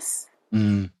focus.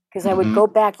 Because I would go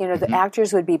back, the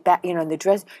actors would be back, in the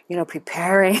dress,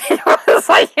 preparing. It's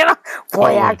like,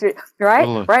 actor, right?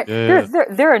 Totally. Right? Yeah.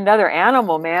 They're another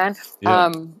animal, man.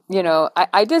 Yeah.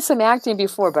 I did some acting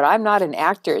before, but I'm not an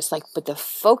actor. It's like, but the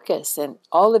focus and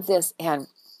all of this, and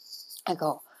I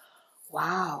go,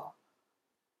 wow,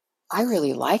 I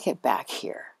really like it back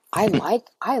here. I like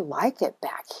it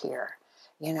back here,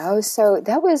 So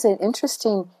that was an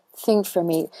interesting thing for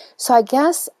me. So I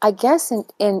guess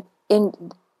in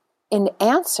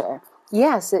answer,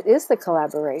 yes, it is the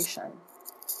collaboration,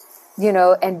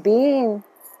 and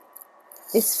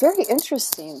it's very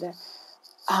interesting.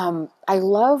 I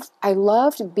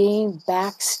loved being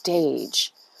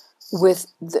backstage with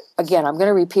again, I'm going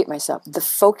to repeat myself, the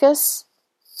focus,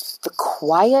 the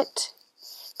quiet,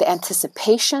 the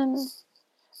anticipation,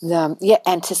 the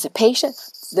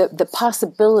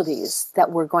possibilities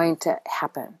that were going to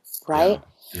happen, right?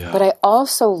 Yeah. But I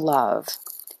also love,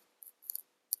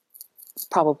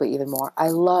 probably even more, I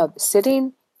love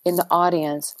sitting in the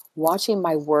audience watching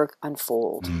my work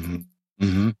unfold. Mm-hmm.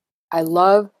 Mm-hmm. I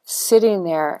love sitting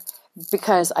there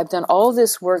because I've done all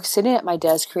this work, sitting at my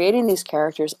desk, creating these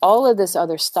characters, all of this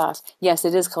other stuff. Yes,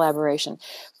 it is collaboration.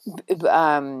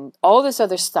 All this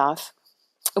other stuff.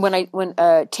 when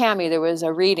Tammy, there was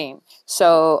a reading.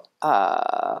 So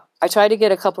I tried to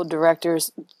get a couple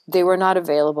directors. They were not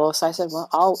available. So I said, well,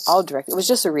 I'll direct it. It was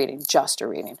just a reading.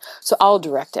 So I'll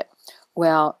direct it.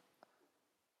 Well,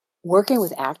 working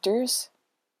with actors,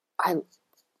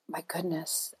 my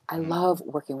goodness, I love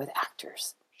working with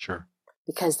actors. Sure.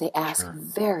 Because they ask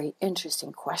very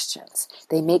interesting questions.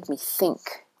 They make me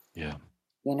think. Yeah.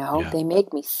 They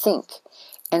make me think.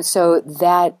 And so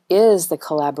that is the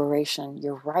collaboration.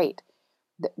 You're right.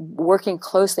 Working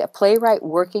closely, a playwright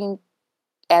working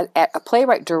at a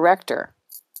playwright director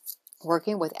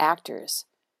working with actors.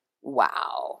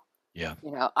 Wow. Yeah.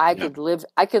 I could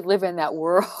live in that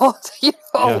world,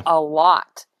 a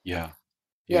lot. Yeah.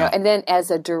 And then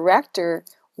as a director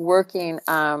working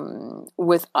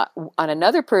with on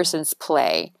another person's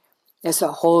play, it's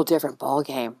a whole different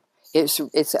ballgame.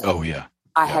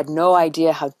 I had no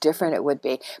idea how different it would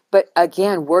be. But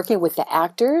again, working with the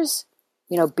actors,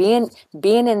 being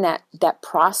in that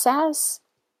process,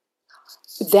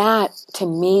 that to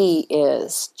me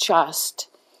is just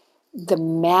the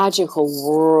magical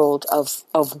world of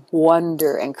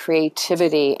wonder and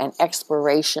creativity and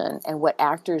exploration, and what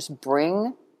actors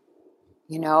bring.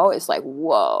 It's like,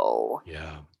 whoa.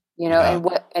 Yeah.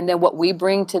 And then what we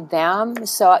bring to them.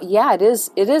 So it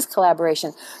is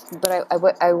collaboration. But I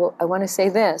want to say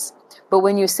this. But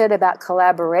when you said about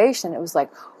collaboration, it was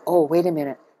like, oh, wait a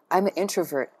minute, I'm an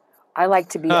introvert. I like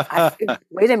to be.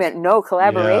 Wait a minute, no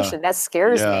collaboration. That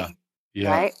scares me. Yeah.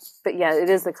 Right. But it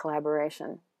is the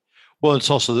collaboration. Well, it's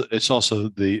also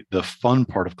the fun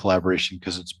part of collaboration,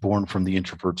 because it's born from the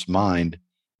introvert's mind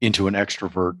into an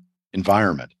extrovert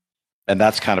environment. And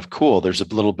that's kind of cool. There's a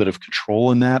little bit of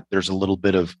control in that. There's a little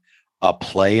bit of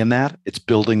play in that. It's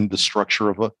building the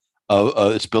structure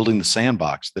it's building the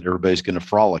sandbox that everybody's going to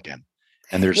frolic in.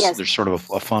 And there's sort of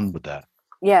a fun with that.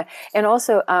 Yeah. And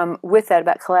also with that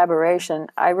about collaboration,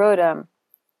 I wrote,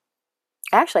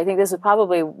 actually, I think this is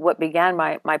probably what began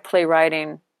my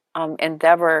playwriting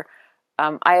endeavor.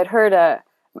 I had heard,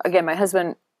 again, my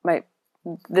husband,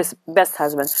 this best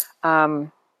husband,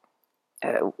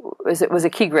 was a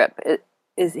key grip.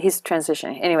 He's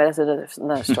transitioning. Anyway, that's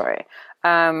another story.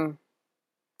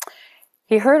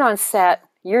 He heard on set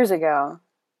years ago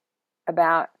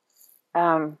about,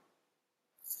 I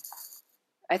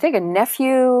think a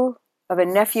nephew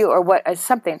or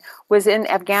something was in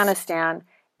Afghanistan,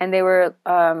 and they were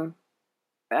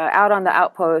out on the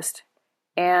outpost,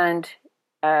 and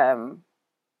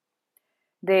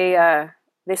they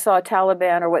saw a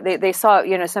Taliban, or what they saw.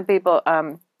 Some people.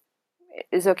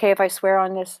 Is it okay if I swear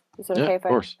on this? Is it okay if of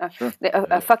course. Sure.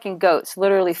 Fucking goats,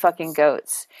 literally fucking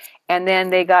goats. And then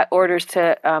they got orders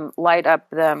to light up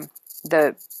the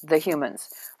humans.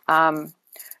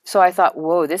 So I thought,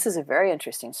 whoa, this is a very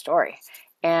interesting story.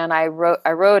 And I wrote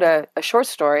a short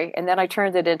story, and then I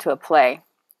turned it into a play.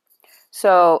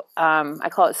 So I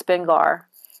call it Spingar.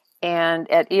 And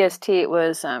at EST, it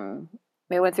was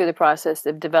they went through the process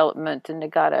of development, and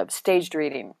it got a staged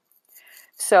reading.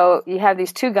 So you have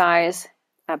these two guys,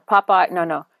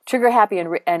 Trigger Happy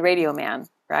and Radio Man,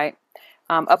 right?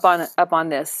 Up on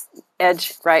this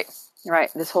edge, right,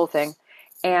 this whole thing,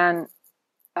 and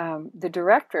the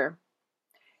director,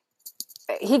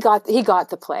 he got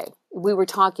the play. We were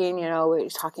talking,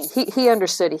 He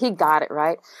understood it. He got it,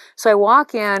 right. So I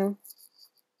walk into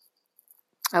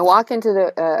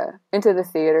the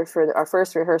theater for our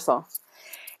first rehearsal,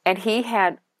 and he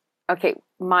had. Okay,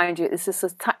 mind you, this is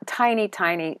a tiny,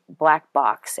 tiny black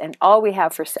box, and all we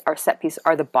have for our set piece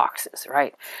are the boxes,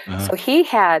 right? Uh-huh. So he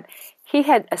had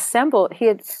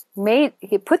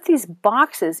put these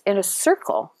boxes in a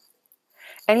circle,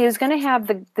 and he was going to have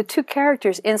the two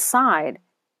characters inside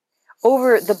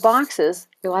over the boxes,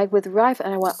 like with rifle.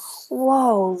 And I went,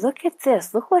 whoa, look at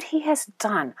this. Look what he has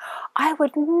done. I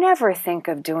would never think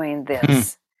of doing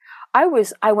this. I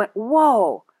went,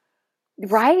 whoa,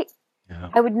 right? Yeah.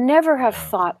 I would never have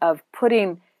thought of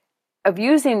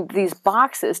using these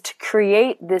boxes to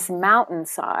create this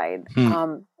mountainside.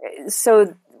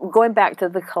 So going back to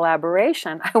the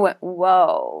collaboration, I went,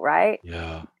 whoa, right?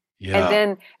 Yeah.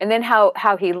 Yeah. And then how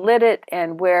he lit it,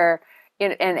 and where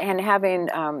and having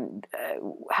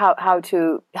how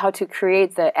to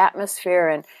create the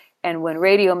atmosphere, and when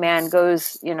Radio Man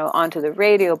goes onto the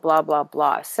radio, blah blah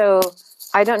blah. So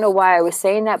I don't know why I was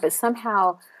saying that, but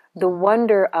somehow the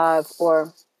wonder of,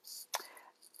 or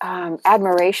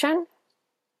admiration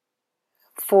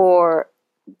for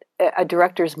a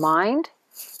director's mind,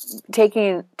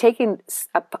 taking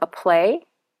a play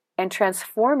and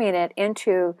transforming it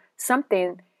into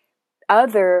something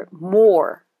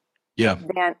more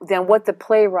than what the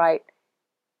playwright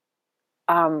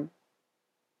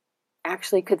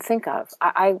actually could think of.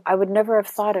 I would never have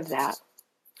thought of that.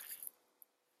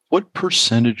 What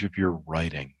percentage of your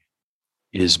writing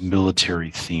is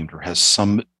military themed or has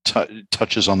some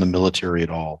touches on the military at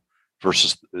all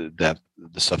versus the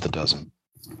stuff that doesn't?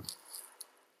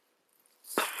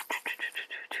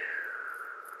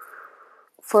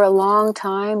 For a long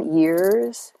time,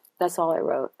 years, that's all I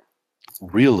wrote.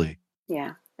 Really?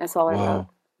 Yeah, that's all I wrote.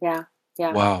 Yeah.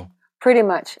 Wow. Pretty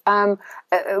much.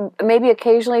 Maybe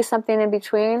occasionally something in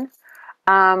between.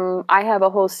 I have a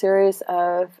whole series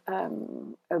of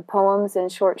poems and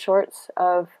shorts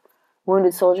of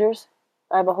wounded soldiers.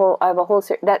 I have a whole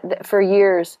series that for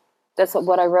years. That's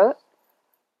what I wrote.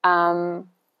 So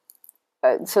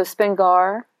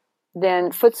Spingar,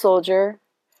 then Foot Soldier.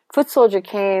 Foot Soldier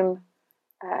came.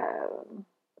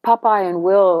 Popeye and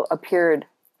Will appeared.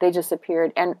 They just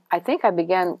appeared, and I think I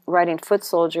began writing Foot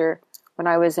Soldier when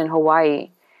I was in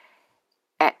Hawaii,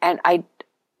 and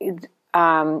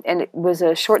it was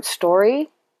a short story.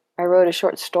 I wrote a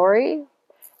short story,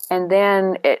 and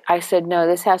then I said, no,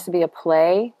 this has to be a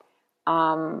play.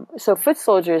 So Foot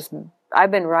Soldiers, I've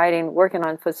been working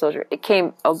on Foot Soldier. It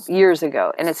came years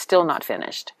ago, and it's still not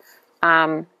finished.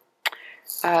 Then,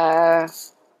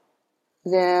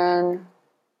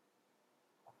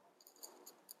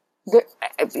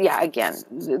 again,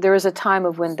 there was a time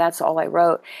of when that's all I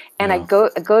wrote, and it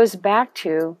goes back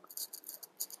to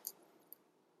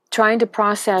trying to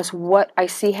process what I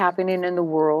see happening in the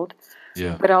world,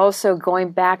 but also going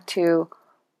back to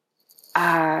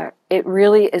it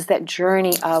really is that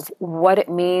journey of what it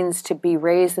means to be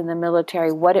raised in the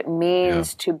military, what it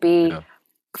means to be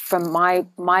from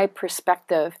my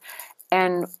perspective.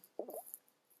 And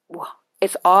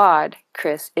it's odd,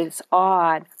 Chris, it's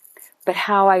odd, but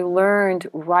how I learned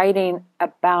writing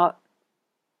about,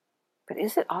 but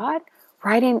is it odd?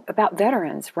 Writing about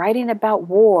veterans, writing about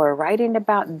war, writing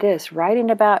about this, writing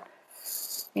about,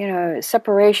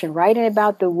 separation, writing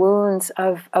about the wounds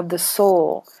of the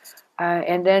soul.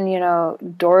 And then,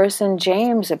 Doris and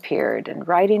James appeared and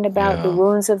writing about the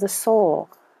wounds of the soul.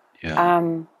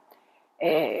 I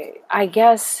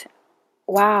guess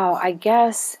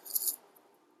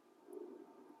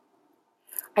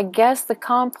the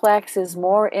complex is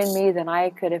more in me than I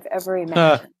could have ever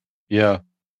imagined. Yeah.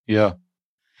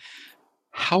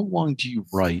 How long do you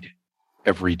write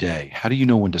every day? How do you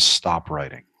know when to stop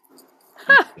writing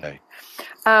each day?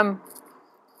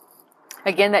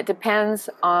 Again, that depends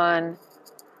on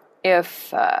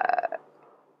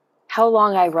how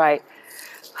long I write.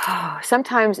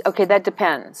 Sometimes, that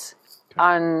depends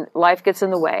on life gets in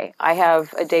the way. I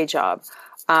have a day job.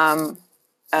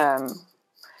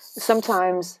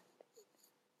 Sometimes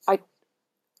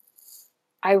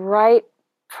I write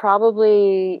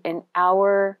probably an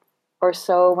hour or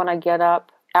so when I get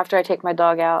up after I take my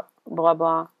dog out, blah,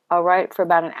 blah. I'll write for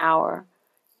about an hour.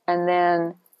 And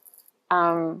then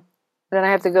I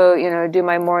have to go, do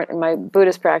my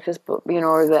Buddhist practice,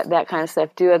 or that kind of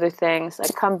stuff, do other things. I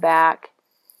come back.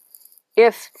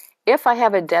 If I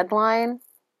have a deadline,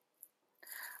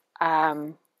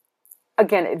 again,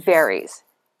 it varies.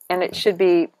 And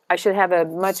I should have a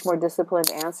much more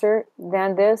disciplined answer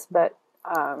than this, but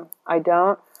I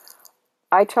don't.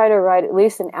 I try to write at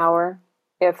least an hour,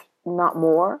 if not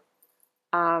more.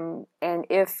 And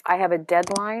if I have a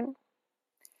deadline,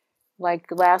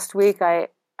 like last week, I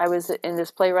was in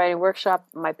this playwriting workshop.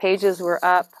 My pages were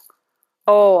up.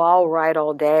 Oh, I'll write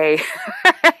all day.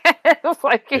 It's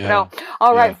like,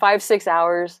 I'll write 5-6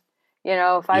 hours,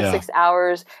 6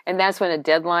 hours. And that's when a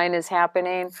deadline is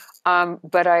happening.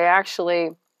 But I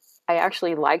actually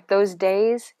like those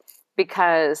days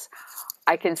because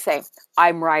I can say,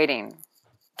 I'm writing.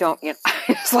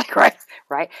 It's like,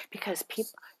 right? Because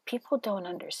people don't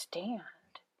understand.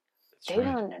 They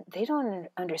don't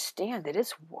understand that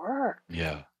it's work.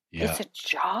 Yeah. It's a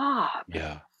job.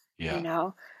 Yeah.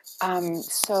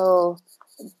 So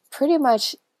pretty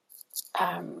much,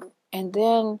 and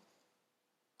then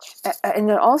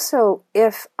also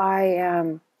if I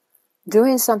am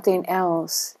doing something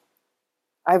else,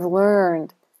 I've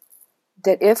learned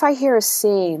that if I hear a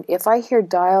scene, if I hear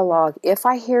dialogue, if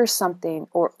I hear something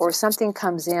or something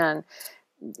comes in,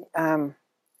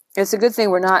 it's a good thing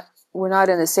we're not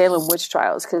in the Salem witch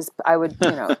trials, because I would,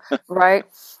 right?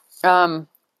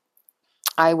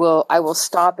 I will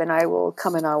stop and I will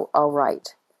come and I'll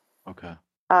write. Okay.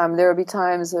 There will be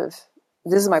times this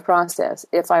is my process.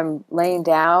 If I'm laying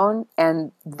down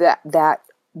and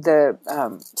the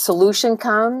solution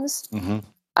comes,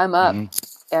 I'm up.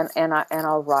 And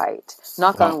I'll write.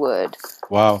 Knock on wood.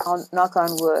 Wow. I'll knock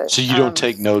on wood. So you don't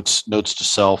take notes to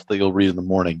self that you'll read in the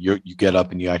morning. You get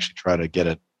up and you actually try to get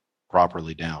it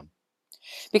properly down.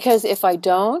 Because if I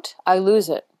don't, I lose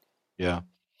it. Yeah.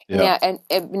 Yeah.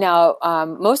 Now,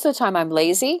 most of the time I'm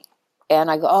lazy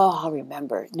and I go, oh, I'll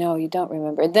remember. No, you don't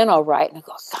remember. And then I'll write and I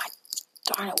go, God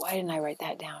darn it, why didn't I write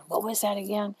that down? What was that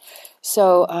again?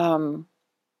 So,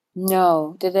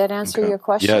 no. Did that answer your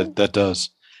question? Yeah, that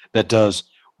does.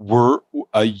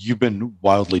 You've been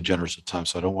wildly generous at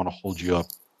times, so I don't want to hold you up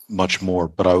much more.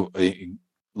 But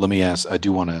let me ask. I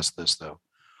do want to ask this though.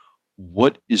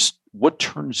 What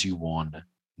turns you on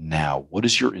now? What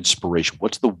is your inspiration?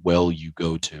 What's the well you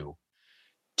go to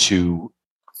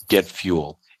get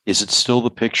fuel? Is it still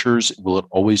the pictures? Will it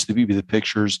always be the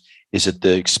pictures? Is it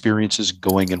the experiences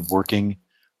going and working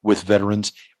with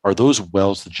veterans? Are those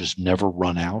wells that just never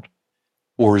run out?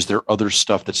 Or is there other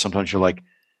stuff that sometimes you're like,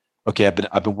 okay,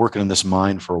 I've been working in this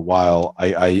mine for a while.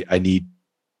 I need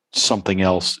something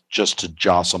else just to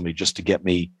jostle me, just to get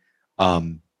me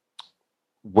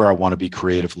where I want to be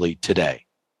creatively today.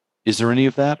 Is there any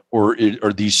of that, or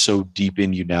are these so deep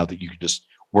in you now that you can just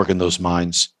work in those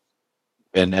mines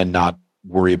and not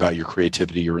worry about your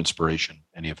creativity or inspiration,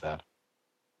 any of that?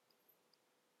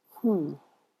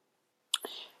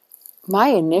 My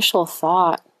initial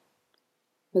thought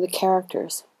were the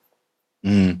characters.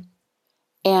 Mm.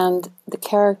 And the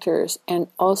characters, and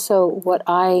also what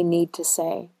I need to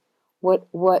say. What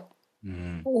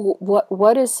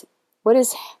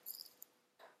is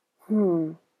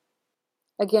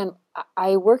Again,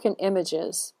 I work in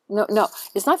images. No,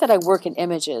 it's not that I work in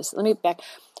images. Let me back.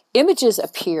 Images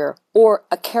appear, or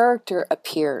a character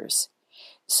appears.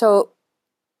 So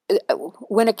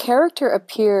when a character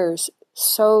appears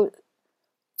so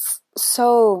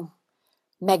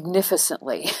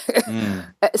magnificently,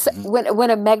 when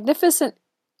a magnificent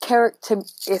character,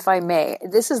 if I may,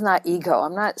 this is not ego.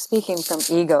 I'm not speaking from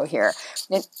ego here.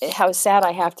 How sad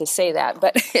I have to say that,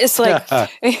 but it's like,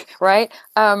 right?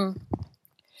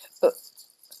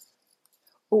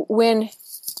 When,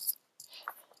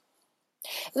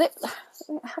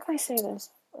 how can I say this?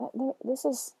 This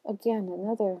is, again,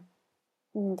 another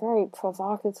very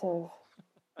provocative,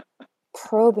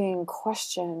 probing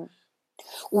question.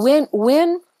 When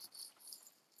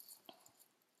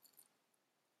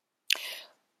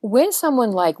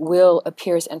someone like Will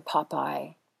appears in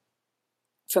Popeye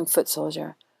from Foot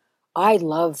Soldier, I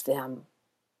love them.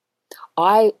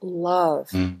 I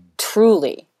love,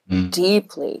 truly,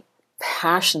 deeply,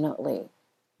 passionately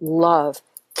love,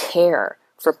 care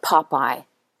for Popeye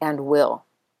and Will.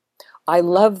 I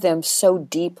love them so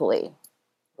deeply,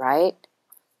 right?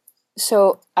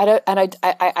 So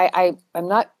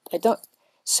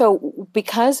so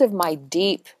because of my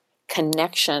deep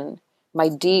connection, my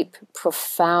deep,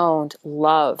 profound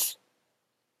love,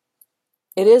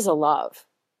 it is a love.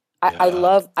 I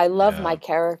love my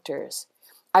characters.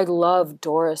 I love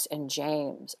Doris and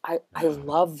James. I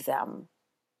love them.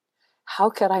 How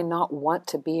could I not want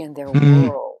to be in their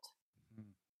world?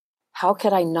 How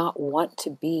could I not want to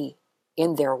be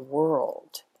in their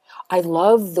world? I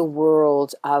love the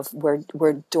world of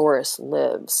where Doris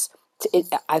lives.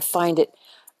 I find it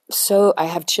so, I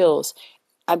have chills.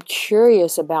 I'm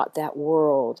curious about that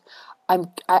world. I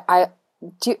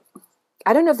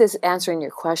don't know if this is answering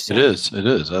your question. It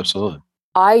is, absolutely.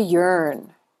 I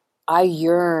yearn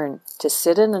to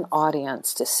sit in an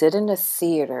audience, to sit in a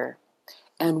theater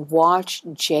and watch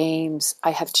James,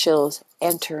 I have chills,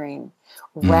 entering,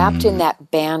 wrapped in that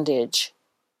bandage,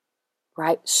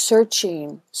 right?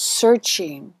 Searching,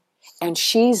 and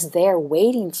she's there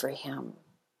waiting for him,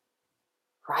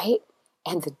 right?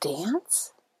 And the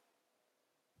dance,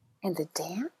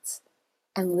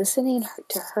 and listening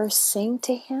to her sing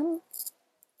to him,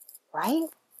 right?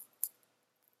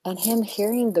 And him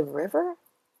hearing the river.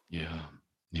 Yeah.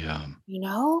 You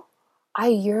know, I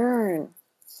yearn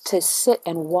to sit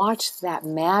and watch that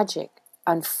magic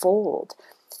unfold.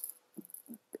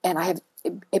 And I have,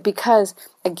 because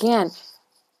again,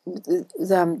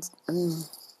 is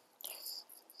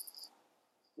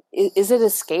it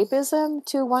escapism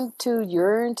to want to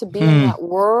yearn to be in that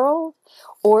world?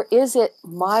 Or is it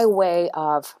my way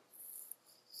of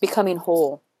becoming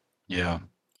whole? Yeah.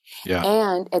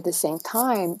 And at the same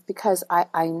time, because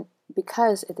at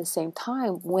the same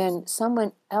time, when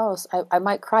someone else, I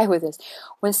might cry with this,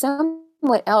 when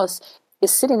someone else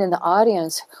is sitting in the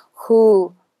audience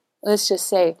who, let's just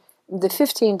say, the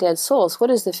 15 dead souls, what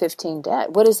is the 15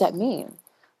 dead? What does that mean?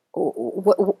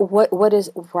 What is,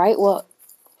 right? Well,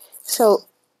 so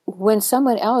when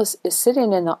someone else is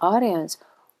sitting in the audience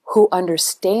who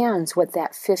understands what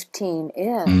that 15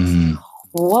 is,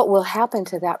 what will happen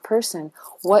to that person?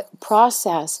 What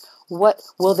process? What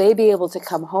will they be able to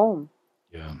come home?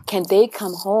 Yeah. Can they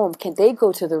come home? Can they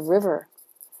go to the river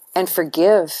and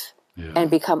forgive and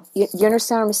become. You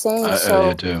understand what I'm saying?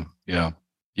 I do. Yeah.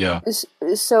 Yeah.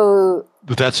 So,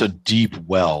 but that's a deep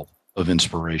well of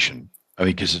inspiration. I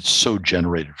mean, because it's so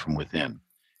generated from within.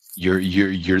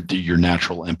 Your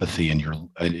natural empathy and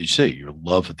you say your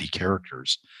love of the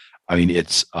characters. I mean,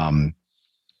 it's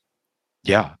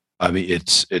yeah. I mean,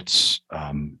 it's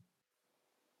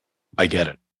I get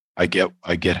it. I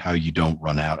get how you don't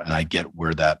run out, and I get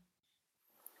where that.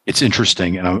 It's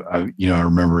interesting, and I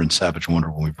remember in Savage Wonder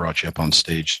when we brought you up on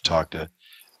stage to talk to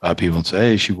people and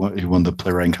say, "Hey, he won the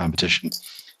playwriting competition,"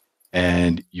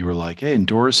 and you were like, "Hey, and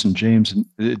Doris and James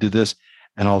did this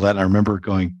and all that." And I remember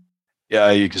going,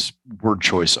 "Yeah," because word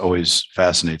choice always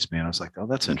fascinates me, and I was like, "Oh,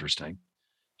 that's interesting."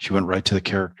 She went right to the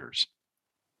characters,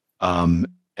 and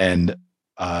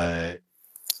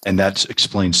that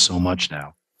explains so much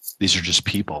now. These are just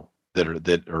people that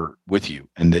are with you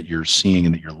and that you're seeing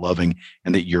and that you're loving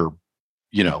and that you're,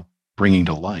 bringing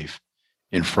to life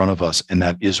in front of us. And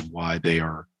that is why they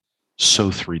are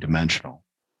so three-dimensional.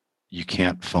 You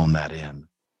can't phone that in.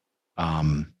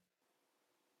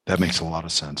 That makes a lot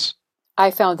of sense.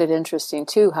 I found it interesting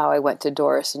too, how I went to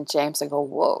Doris and James. I go,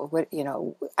 whoa, what,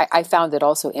 I found it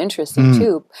also interesting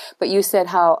too. But you said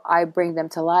how I bring them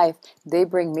to life. They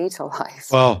bring me to life.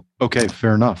 Well, okay.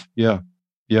 Fair enough. Yeah.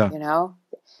 Yeah.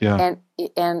 Yeah.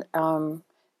 And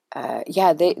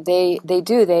yeah, they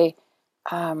do. They,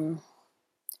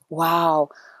 wow.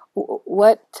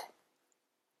 How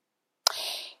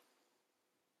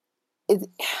can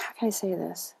I say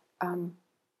this?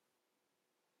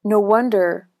 No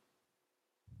wonder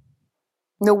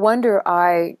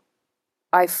I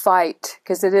fight,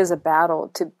 because it is a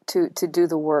battle to do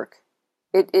the work.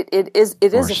 It is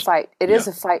a fight. It is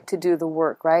a fight to do the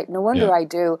work, right? No wonder I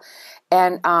do.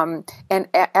 And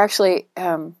actually,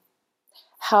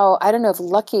 how, I don't know if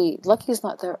Lucky's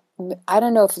not there. I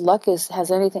don't know if Luck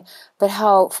has anything, but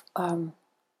how,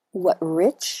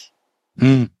 rich?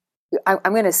 I'm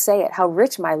going to say it, how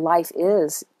rich my life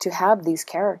is to have these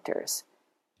characters.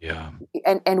 Yeah.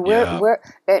 And where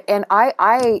and I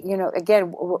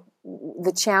again,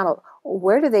 the channel,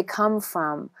 where do they come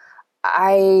from?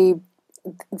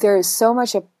 There's so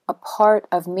much a part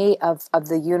of me of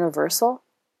the universal.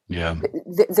 Yeah.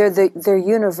 They're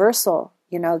universal,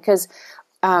 because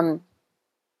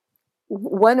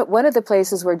one of the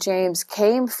places where James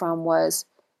came from was,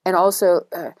 and also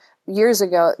years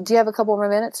ago. Do you have a couple more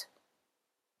minutes?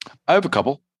 I have a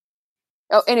couple.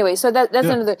 Oh, anyway, so that's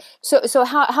another. So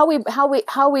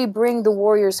how we bring the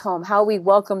warriors home, how we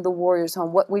welcome the warriors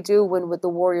home, what we do when the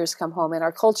warriors come home. In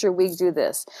our culture, we do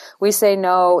this. We say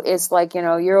no. It's like,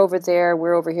 you're over there,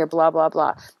 we're over here, blah blah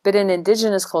blah. But in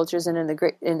indigenous cultures and in the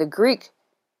Greek,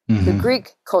 the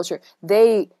Greek culture,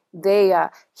 they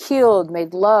healed,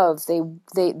 made love. They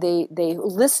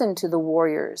listened to the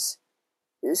warriors.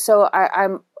 So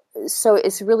so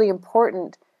it's really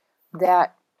important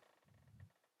that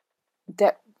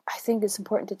I think it's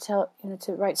important to tell,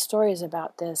 to write stories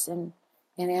about this. And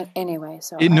anyway,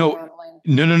 so no,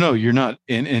 you're not.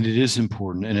 And it is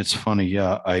important. And it's funny.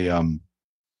 Yeah.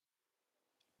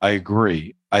 I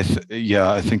agree. I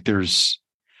think it's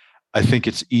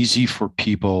easy for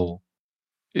people,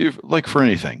 like for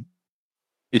anything,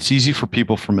 it's easy for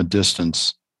people from a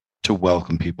distance to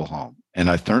welcome people home. And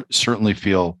I certainly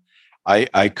feel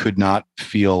I could not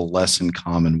feel less in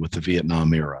common with the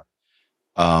Vietnam era.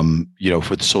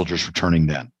 For the soldiers returning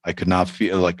then, I could not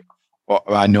feel like,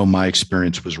 I know my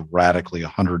experience was radically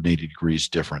 180 degrees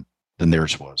different than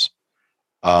theirs was.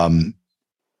 And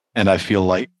I feel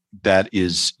like that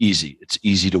is easy. It's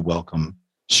easy to welcome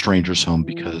strangers home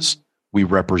because we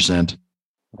represent,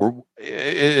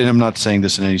 and I'm not saying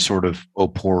this in any sort of,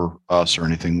 poor us or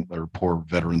anything, or poor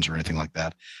veterans or anything like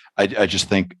that. I just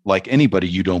think, like anybody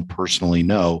you don't personally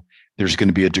know, there's going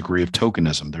to be a degree of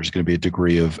tokenism. There's going to be a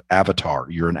degree of avatar.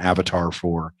 You're an avatar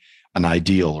for an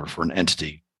ideal or for an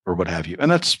entity or what have you. And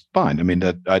that's fine. I mean,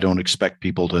 that I don't expect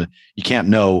people to, you can't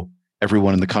know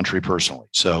everyone in the country personally.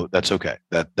 So that's okay.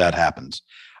 That happens.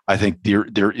 I think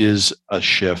there is a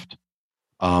shift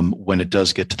when it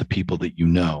does get to the people that you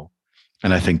know.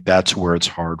 And I think that's where it's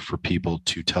hard for people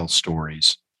to tell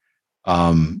stories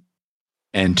and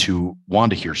to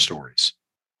want to hear stories.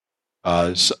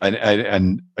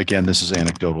 And again, this is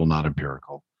anecdotal, not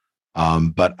empirical.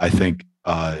 But I think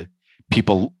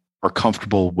people are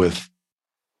comfortable with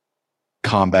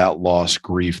combat, loss,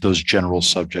 grief, those general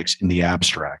subjects in the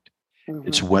abstract. Mm-hmm.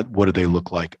 It's what do they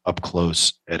look like up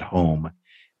close at home,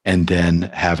 and then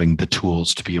having the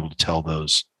tools to be able to tell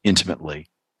those intimately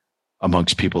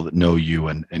amongst people that know you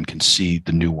and can see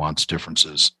the nuanced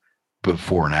differences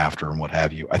before and after and what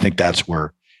have you. I think that's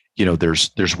where,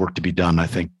 there's work to be done. I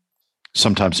think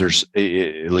sometimes there's,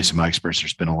 at least in my experience,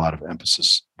 there's been a lot of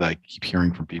emphasis that I keep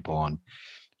hearing from people on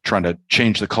trying to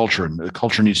change the culture, and the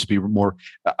culture needs to be more.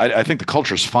 I think the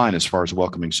culture is fine as far as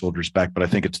welcoming soldiers back, but I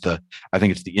think it's the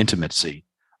intimacy,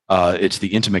 it's the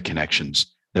intimate connections,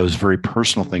 those very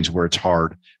personal things where it's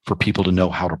hard for people to know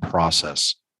how to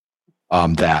process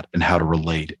that and how to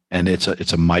relate, and it's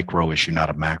a micro issue, not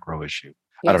a macro issue.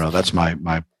 Yes. I don't know. That's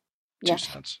my 2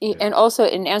 cents. Yeah. And also,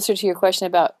 in answer to your question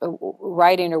about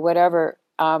writing or whatever,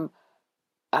 I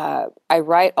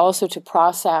write also to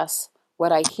process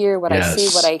what I hear, what I see,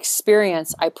 what I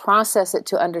experience. I process it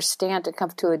to understand, to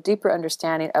come to a deeper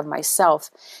understanding of myself,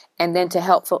 and then to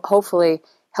hopefully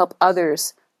help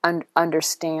others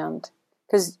understand.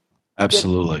 Because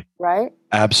absolutely, right?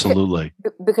 Absolutely,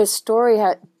 because story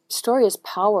is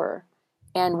power,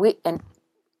 and we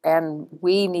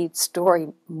need story.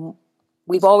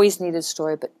 We've always needed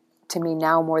story, but to me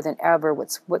now more than ever,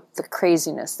 what the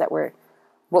craziness that we're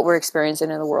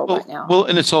experiencing in the world right now. Well,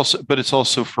 and it's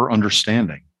also for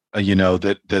understanding.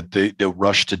 That the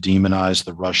rush to demonize,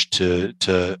 the rush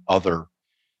to other.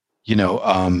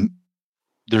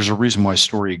 There's a reason why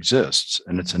story exists,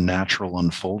 and it's a natural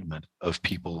unfoldment of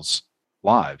people's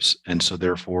lives, and so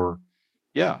therefore,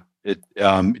 it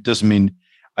doesn't mean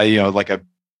like I've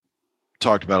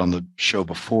talked about on the show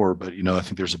before, but I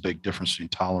think there's a big difference between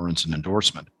tolerance and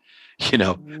endorsement.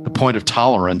 The point of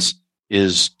tolerance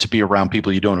is to be around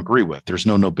people you don't agree with. There's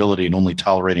no nobility in only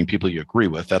tolerating people you agree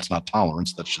with. That's not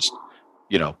tolerance. That's just,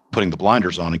 putting the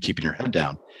blinders on and keeping your head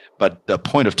down. But the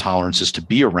point of tolerance is to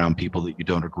be around people that you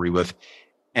don't agree with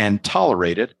and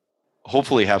tolerate it,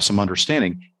 hopefully have some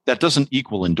understanding. That doesn't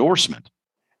equal endorsement.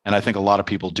 And I think a lot of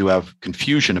people do have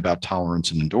confusion about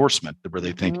tolerance and endorsement, where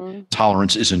they think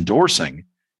tolerance is endorsing,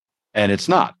 and it's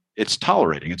not. It's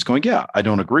tolerating. It's going, I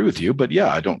don't agree with you, but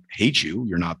I don't hate you.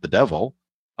 You're not the devil.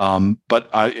 But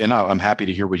I'm happy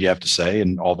to hear what you have to say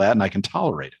and all that, and I can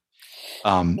tolerate it.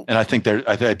 And I think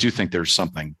I do think there's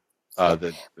something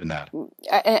in that.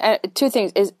 Two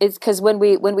things is because when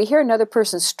we hear another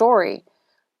person's story,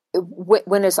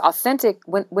 when it's authentic,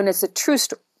 when it's a true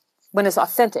story, when it's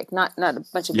authentic, not a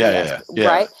bunch of BS,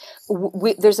 right?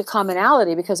 There's a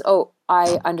commonality because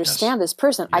I understand this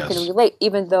person. I can relate,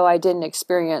 even though I didn't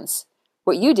experience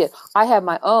what you did. I have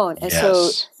my own, and so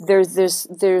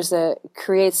there's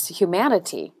creates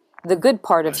humanity, the good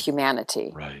part of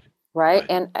humanity, right?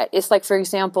 And it's like, for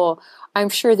example, I'm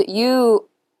sure that you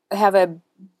have I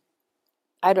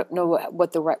don't know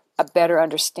what a better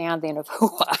understanding of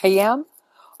who I am.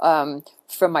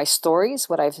 From my stories,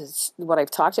 what I've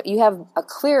talked about, you have a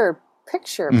clearer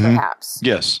picture, perhaps.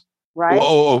 Yes. Right.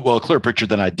 Well, a clearer picture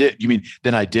than I did. You mean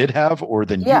than I did have, or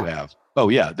than you have? Oh,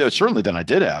 yeah. Certainly than I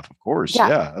did have, of course.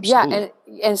 Yeah, absolutely.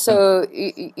 Yeah, and so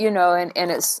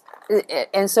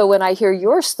and so when I hear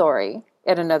your story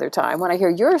at another time, when I hear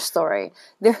your story,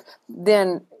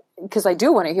 then because I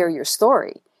do want to hear your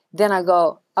story, then I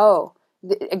go,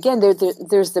 again,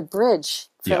 there's the bridge.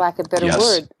 For lack of a better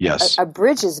word, a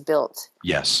bridge is built.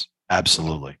 Yes,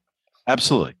 absolutely.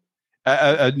 No,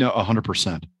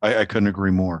 100%. I couldn't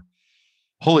agree more.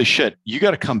 Holy shit, you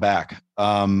got to come back.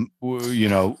 I'm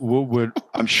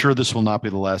sure this will not be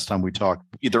the last time we talk.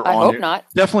 Either I on hope air, not.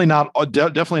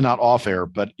 Definitely not off air,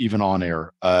 but even on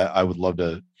air. I would love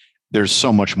to. There's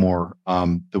so much more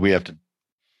that we have to.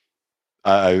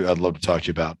 I'd love to talk to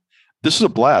you about. This is a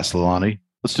blast, Leilani.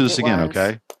 Let's do this again,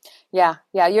 okay? Yeah.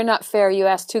 You're not fair. You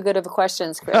asked too good of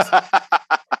questions, Chris.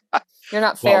 You're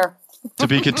not fair. Well, to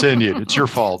be continued. It's your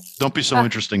fault. Don't be so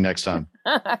interesting next time.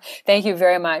 Thank you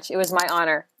very much. It was my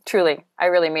honor. Truly. I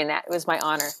really mean that. It was my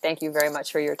honor. Thank you very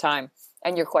much for your time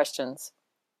and your questions.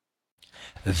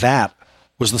 That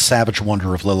was the savage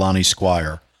wonder of Leilani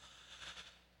Squire.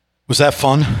 Was that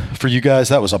fun for you guys?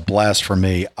 That was a blast for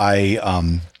me. I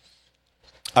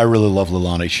really love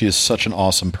Leilani. She is such an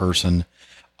awesome person.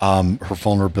 Her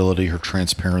vulnerability, her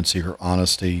transparency, her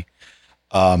honesty.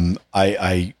 She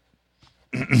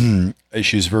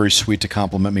was very sweet to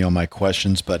compliment me on my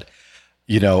questions, but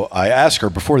I asked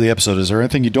her before the episode, is there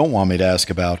anything you don't want me to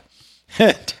ask about?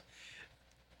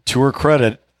 To her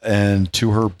credit and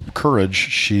to her courage,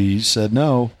 she said,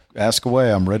 no, ask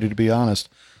away. I'm ready to be honest.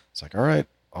 It's like, all right,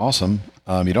 awesome.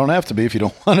 You don't have to be if you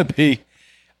don't want to be.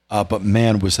 But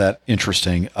man, was that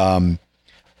interesting.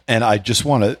 And I just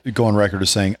want to go on record as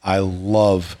saying I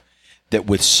love that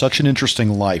with such an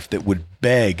interesting life that would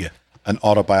beg an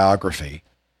autobiography,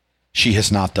 she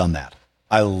has not done that.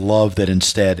 I love that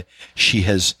instead she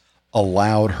has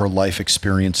allowed her life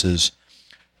experiences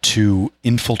to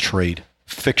infiltrate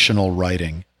fictional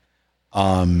writing.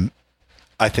 I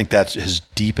think that has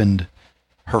deepened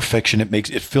her fiction.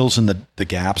 It fills in the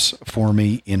gaps for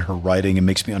me in her writing and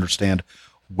makes me understand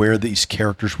where these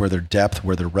characters, where their depth,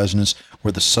 where their resonance,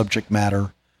 where the subject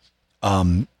matter,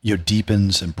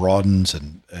 deepens and broadens,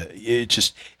 and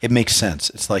it makes sense.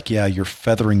 It's like, yeah, you're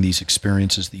feathering these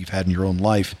experiences that you've had in your own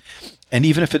life, and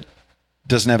even if it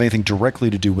doesn't have anything directly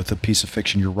to do with the piece of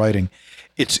fiction you're writing,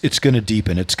 it's going to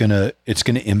deepen. It's going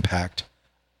to impact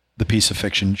the piece of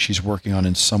fiction she's working on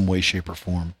in some way, shape, or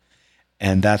form.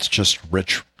 And that's just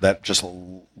rich. That just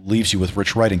leaves you with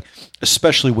rich writing,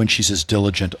 especially when she's as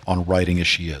diligent on writing as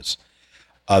she is.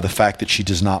 The fact that she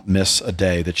does not miss a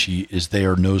day, that she is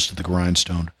there, nose to the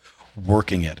grindstone,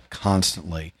 working it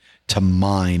constantly to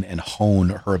mine and hone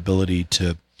her ability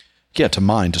to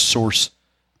source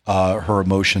her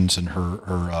emotions and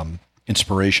her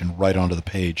inspiration right onto the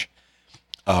page.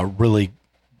 Really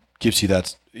gives you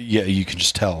that. Yeah, you can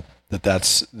just tell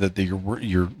that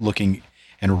you're looking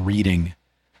and reading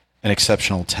an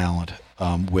exceptional talent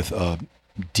with a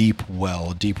deep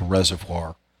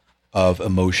reservoir of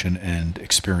emotion and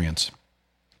experience.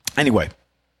 Anyway,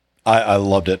 I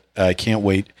loved it. I can't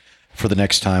wait for the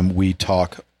next time we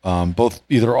talk, both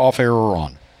either off air or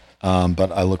on.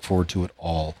 But I look forward to it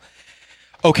all.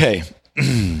 Okay.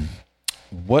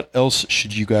 What else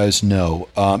should you guys know?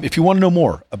 If you want to know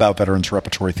more about Veterans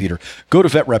Repertory Theater, go to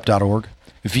vetrep.org,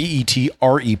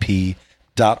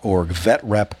 vetrep.org,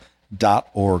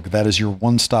 vetrep.org. That is your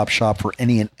one-stop shop for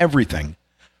any and everything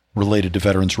related to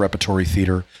Veterans Repertory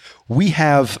Theater. We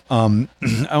have, I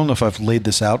don't know if I've laid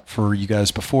this out for you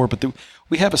guys before, but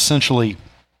we have essentially,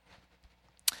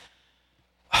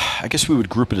 I guess we would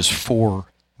group it as 4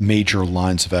 major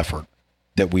lines of effort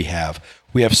that we have.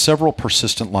 We have several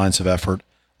persistent lines of effort,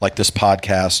 like this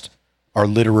podcast, our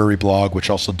literary blog, which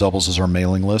also doubles as our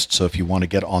mailing list. So if you want to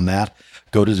get on that,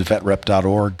 go to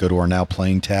vetrep.org, go to our Now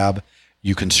Playing tab.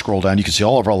 You can scroll down. You can see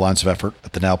all of our lines of effort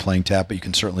at the Now Playing tab, but you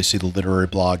can certainly see the literary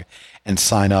blog and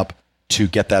sign up to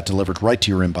get that delivered right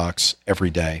to your inbox every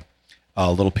day.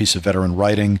 A little piece of veteran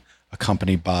writing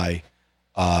accompanied by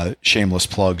shameless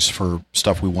plugs for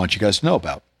stuff we want you guys to know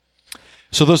about.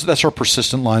 So that's our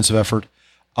persistent lines of effort.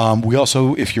 We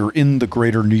also, if you're in the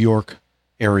greater New York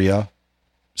area,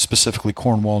 specifically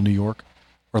Cornwall, New York,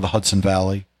 or the Hudson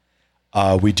Valley,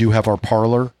 we do have our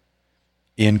parlor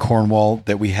in Cornwall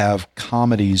that we have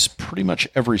comedies pretty much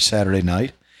every Saturday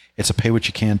night. It's a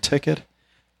pay-what-you-can ticket.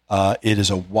 It is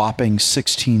a whopping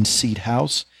 16-seat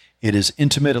house. It is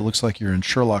intimate. It looks like you're in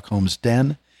Sherlock Holmes'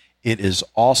 den. It is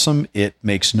awesome. It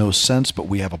makes no sense, but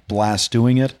we have a blast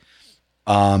doing it.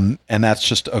 And that's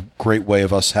just a great way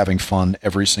of us having fun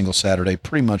every single Saturday,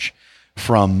 pretty much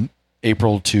from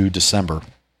April to December.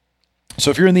 So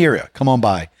if you're in the area, come on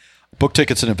by. Book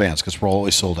tickets in advance because we're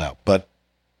always sold out. But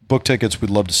book tickets, we'd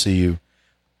love to see you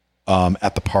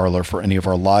at the parlor for any of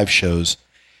our live shows.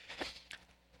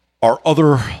 Our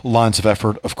other lines of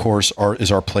effort, of course,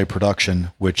 is our play production,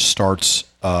 which starts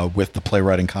with the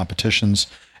playwriting competitions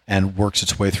and works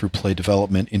its way through play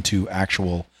development into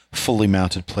actual fully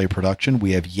mounted play production.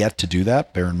 We have yet to do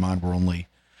that. Bear in mind, we're only,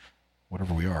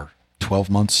 12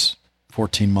 months,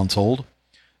 14 months old.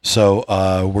 So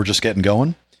we're just getting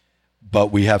going.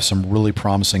 But we have some really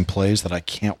promising plays that I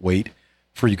can't wait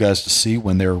for you guys to see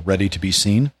when they're ready to be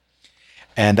seen.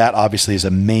 And that obviously is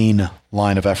a main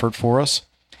line of effort for us.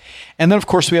 And then, of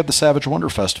course, we have the Savage Wonder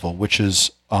Festival, which is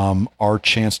our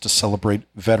chance to celebrate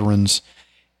veterans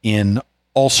in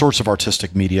all sorts of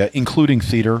artistic media, including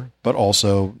theater, but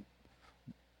also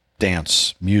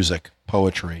dance, music,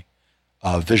 poetry,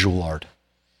 visual art.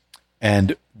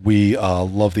 And we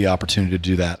love the opportunity to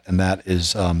do that. And that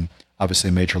is obviously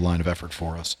a major line of effort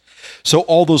for us. So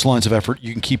all those lines of effort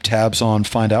you can keep tabs on,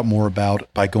 find out more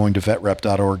about by going to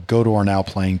vetrep.org, go to our Now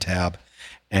Playing tab,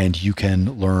 and you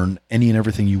can learn any and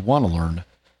everything you want to learn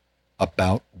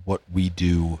about what we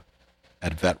do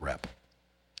at VetRep.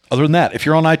 Other than that, if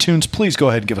you're on iTunes, please go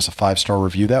ahead and give us a 5-star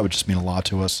review. That would just mean a lot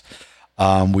to us.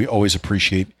 We always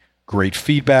appreciate great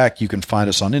feedback. You can find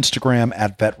us on Instagram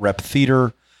at VetRep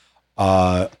Theater,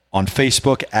 on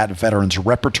Facebook at Veterans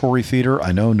Repertory Theater.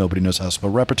 I know nobody knows how to spell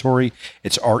repertory.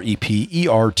 It's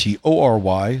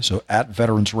REPERTORY. So at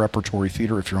Veterans Repertory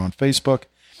Theater if you're on Facebook,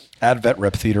 at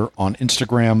VetRep Theater on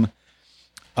Instagram.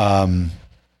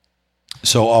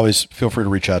 So always feel free to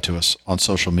reach out to us on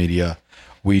social media.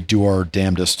 We do our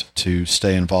damnedest to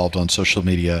stay involved on social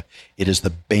media. It is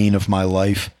the bane of my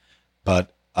life,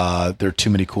 but there are too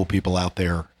many cool people out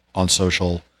there on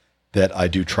social that I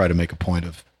do try to make a point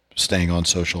of staying on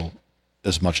social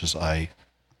as much as I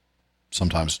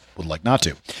sometimes would like not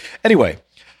to. Anyway,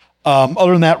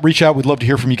 other than that, reach out. We'd love to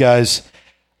hear from you guys.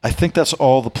 I think that's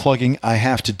all the plugging I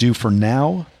have to do for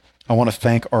now. I want to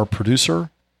thank our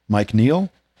producer, Mike Neal.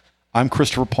 I'm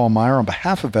Christopher Paul Meyer on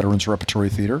behalf of Veterans Repertory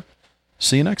Theater.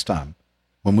 See you next time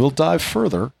when we'll dive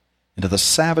further into the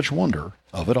savage wonder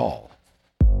of it all.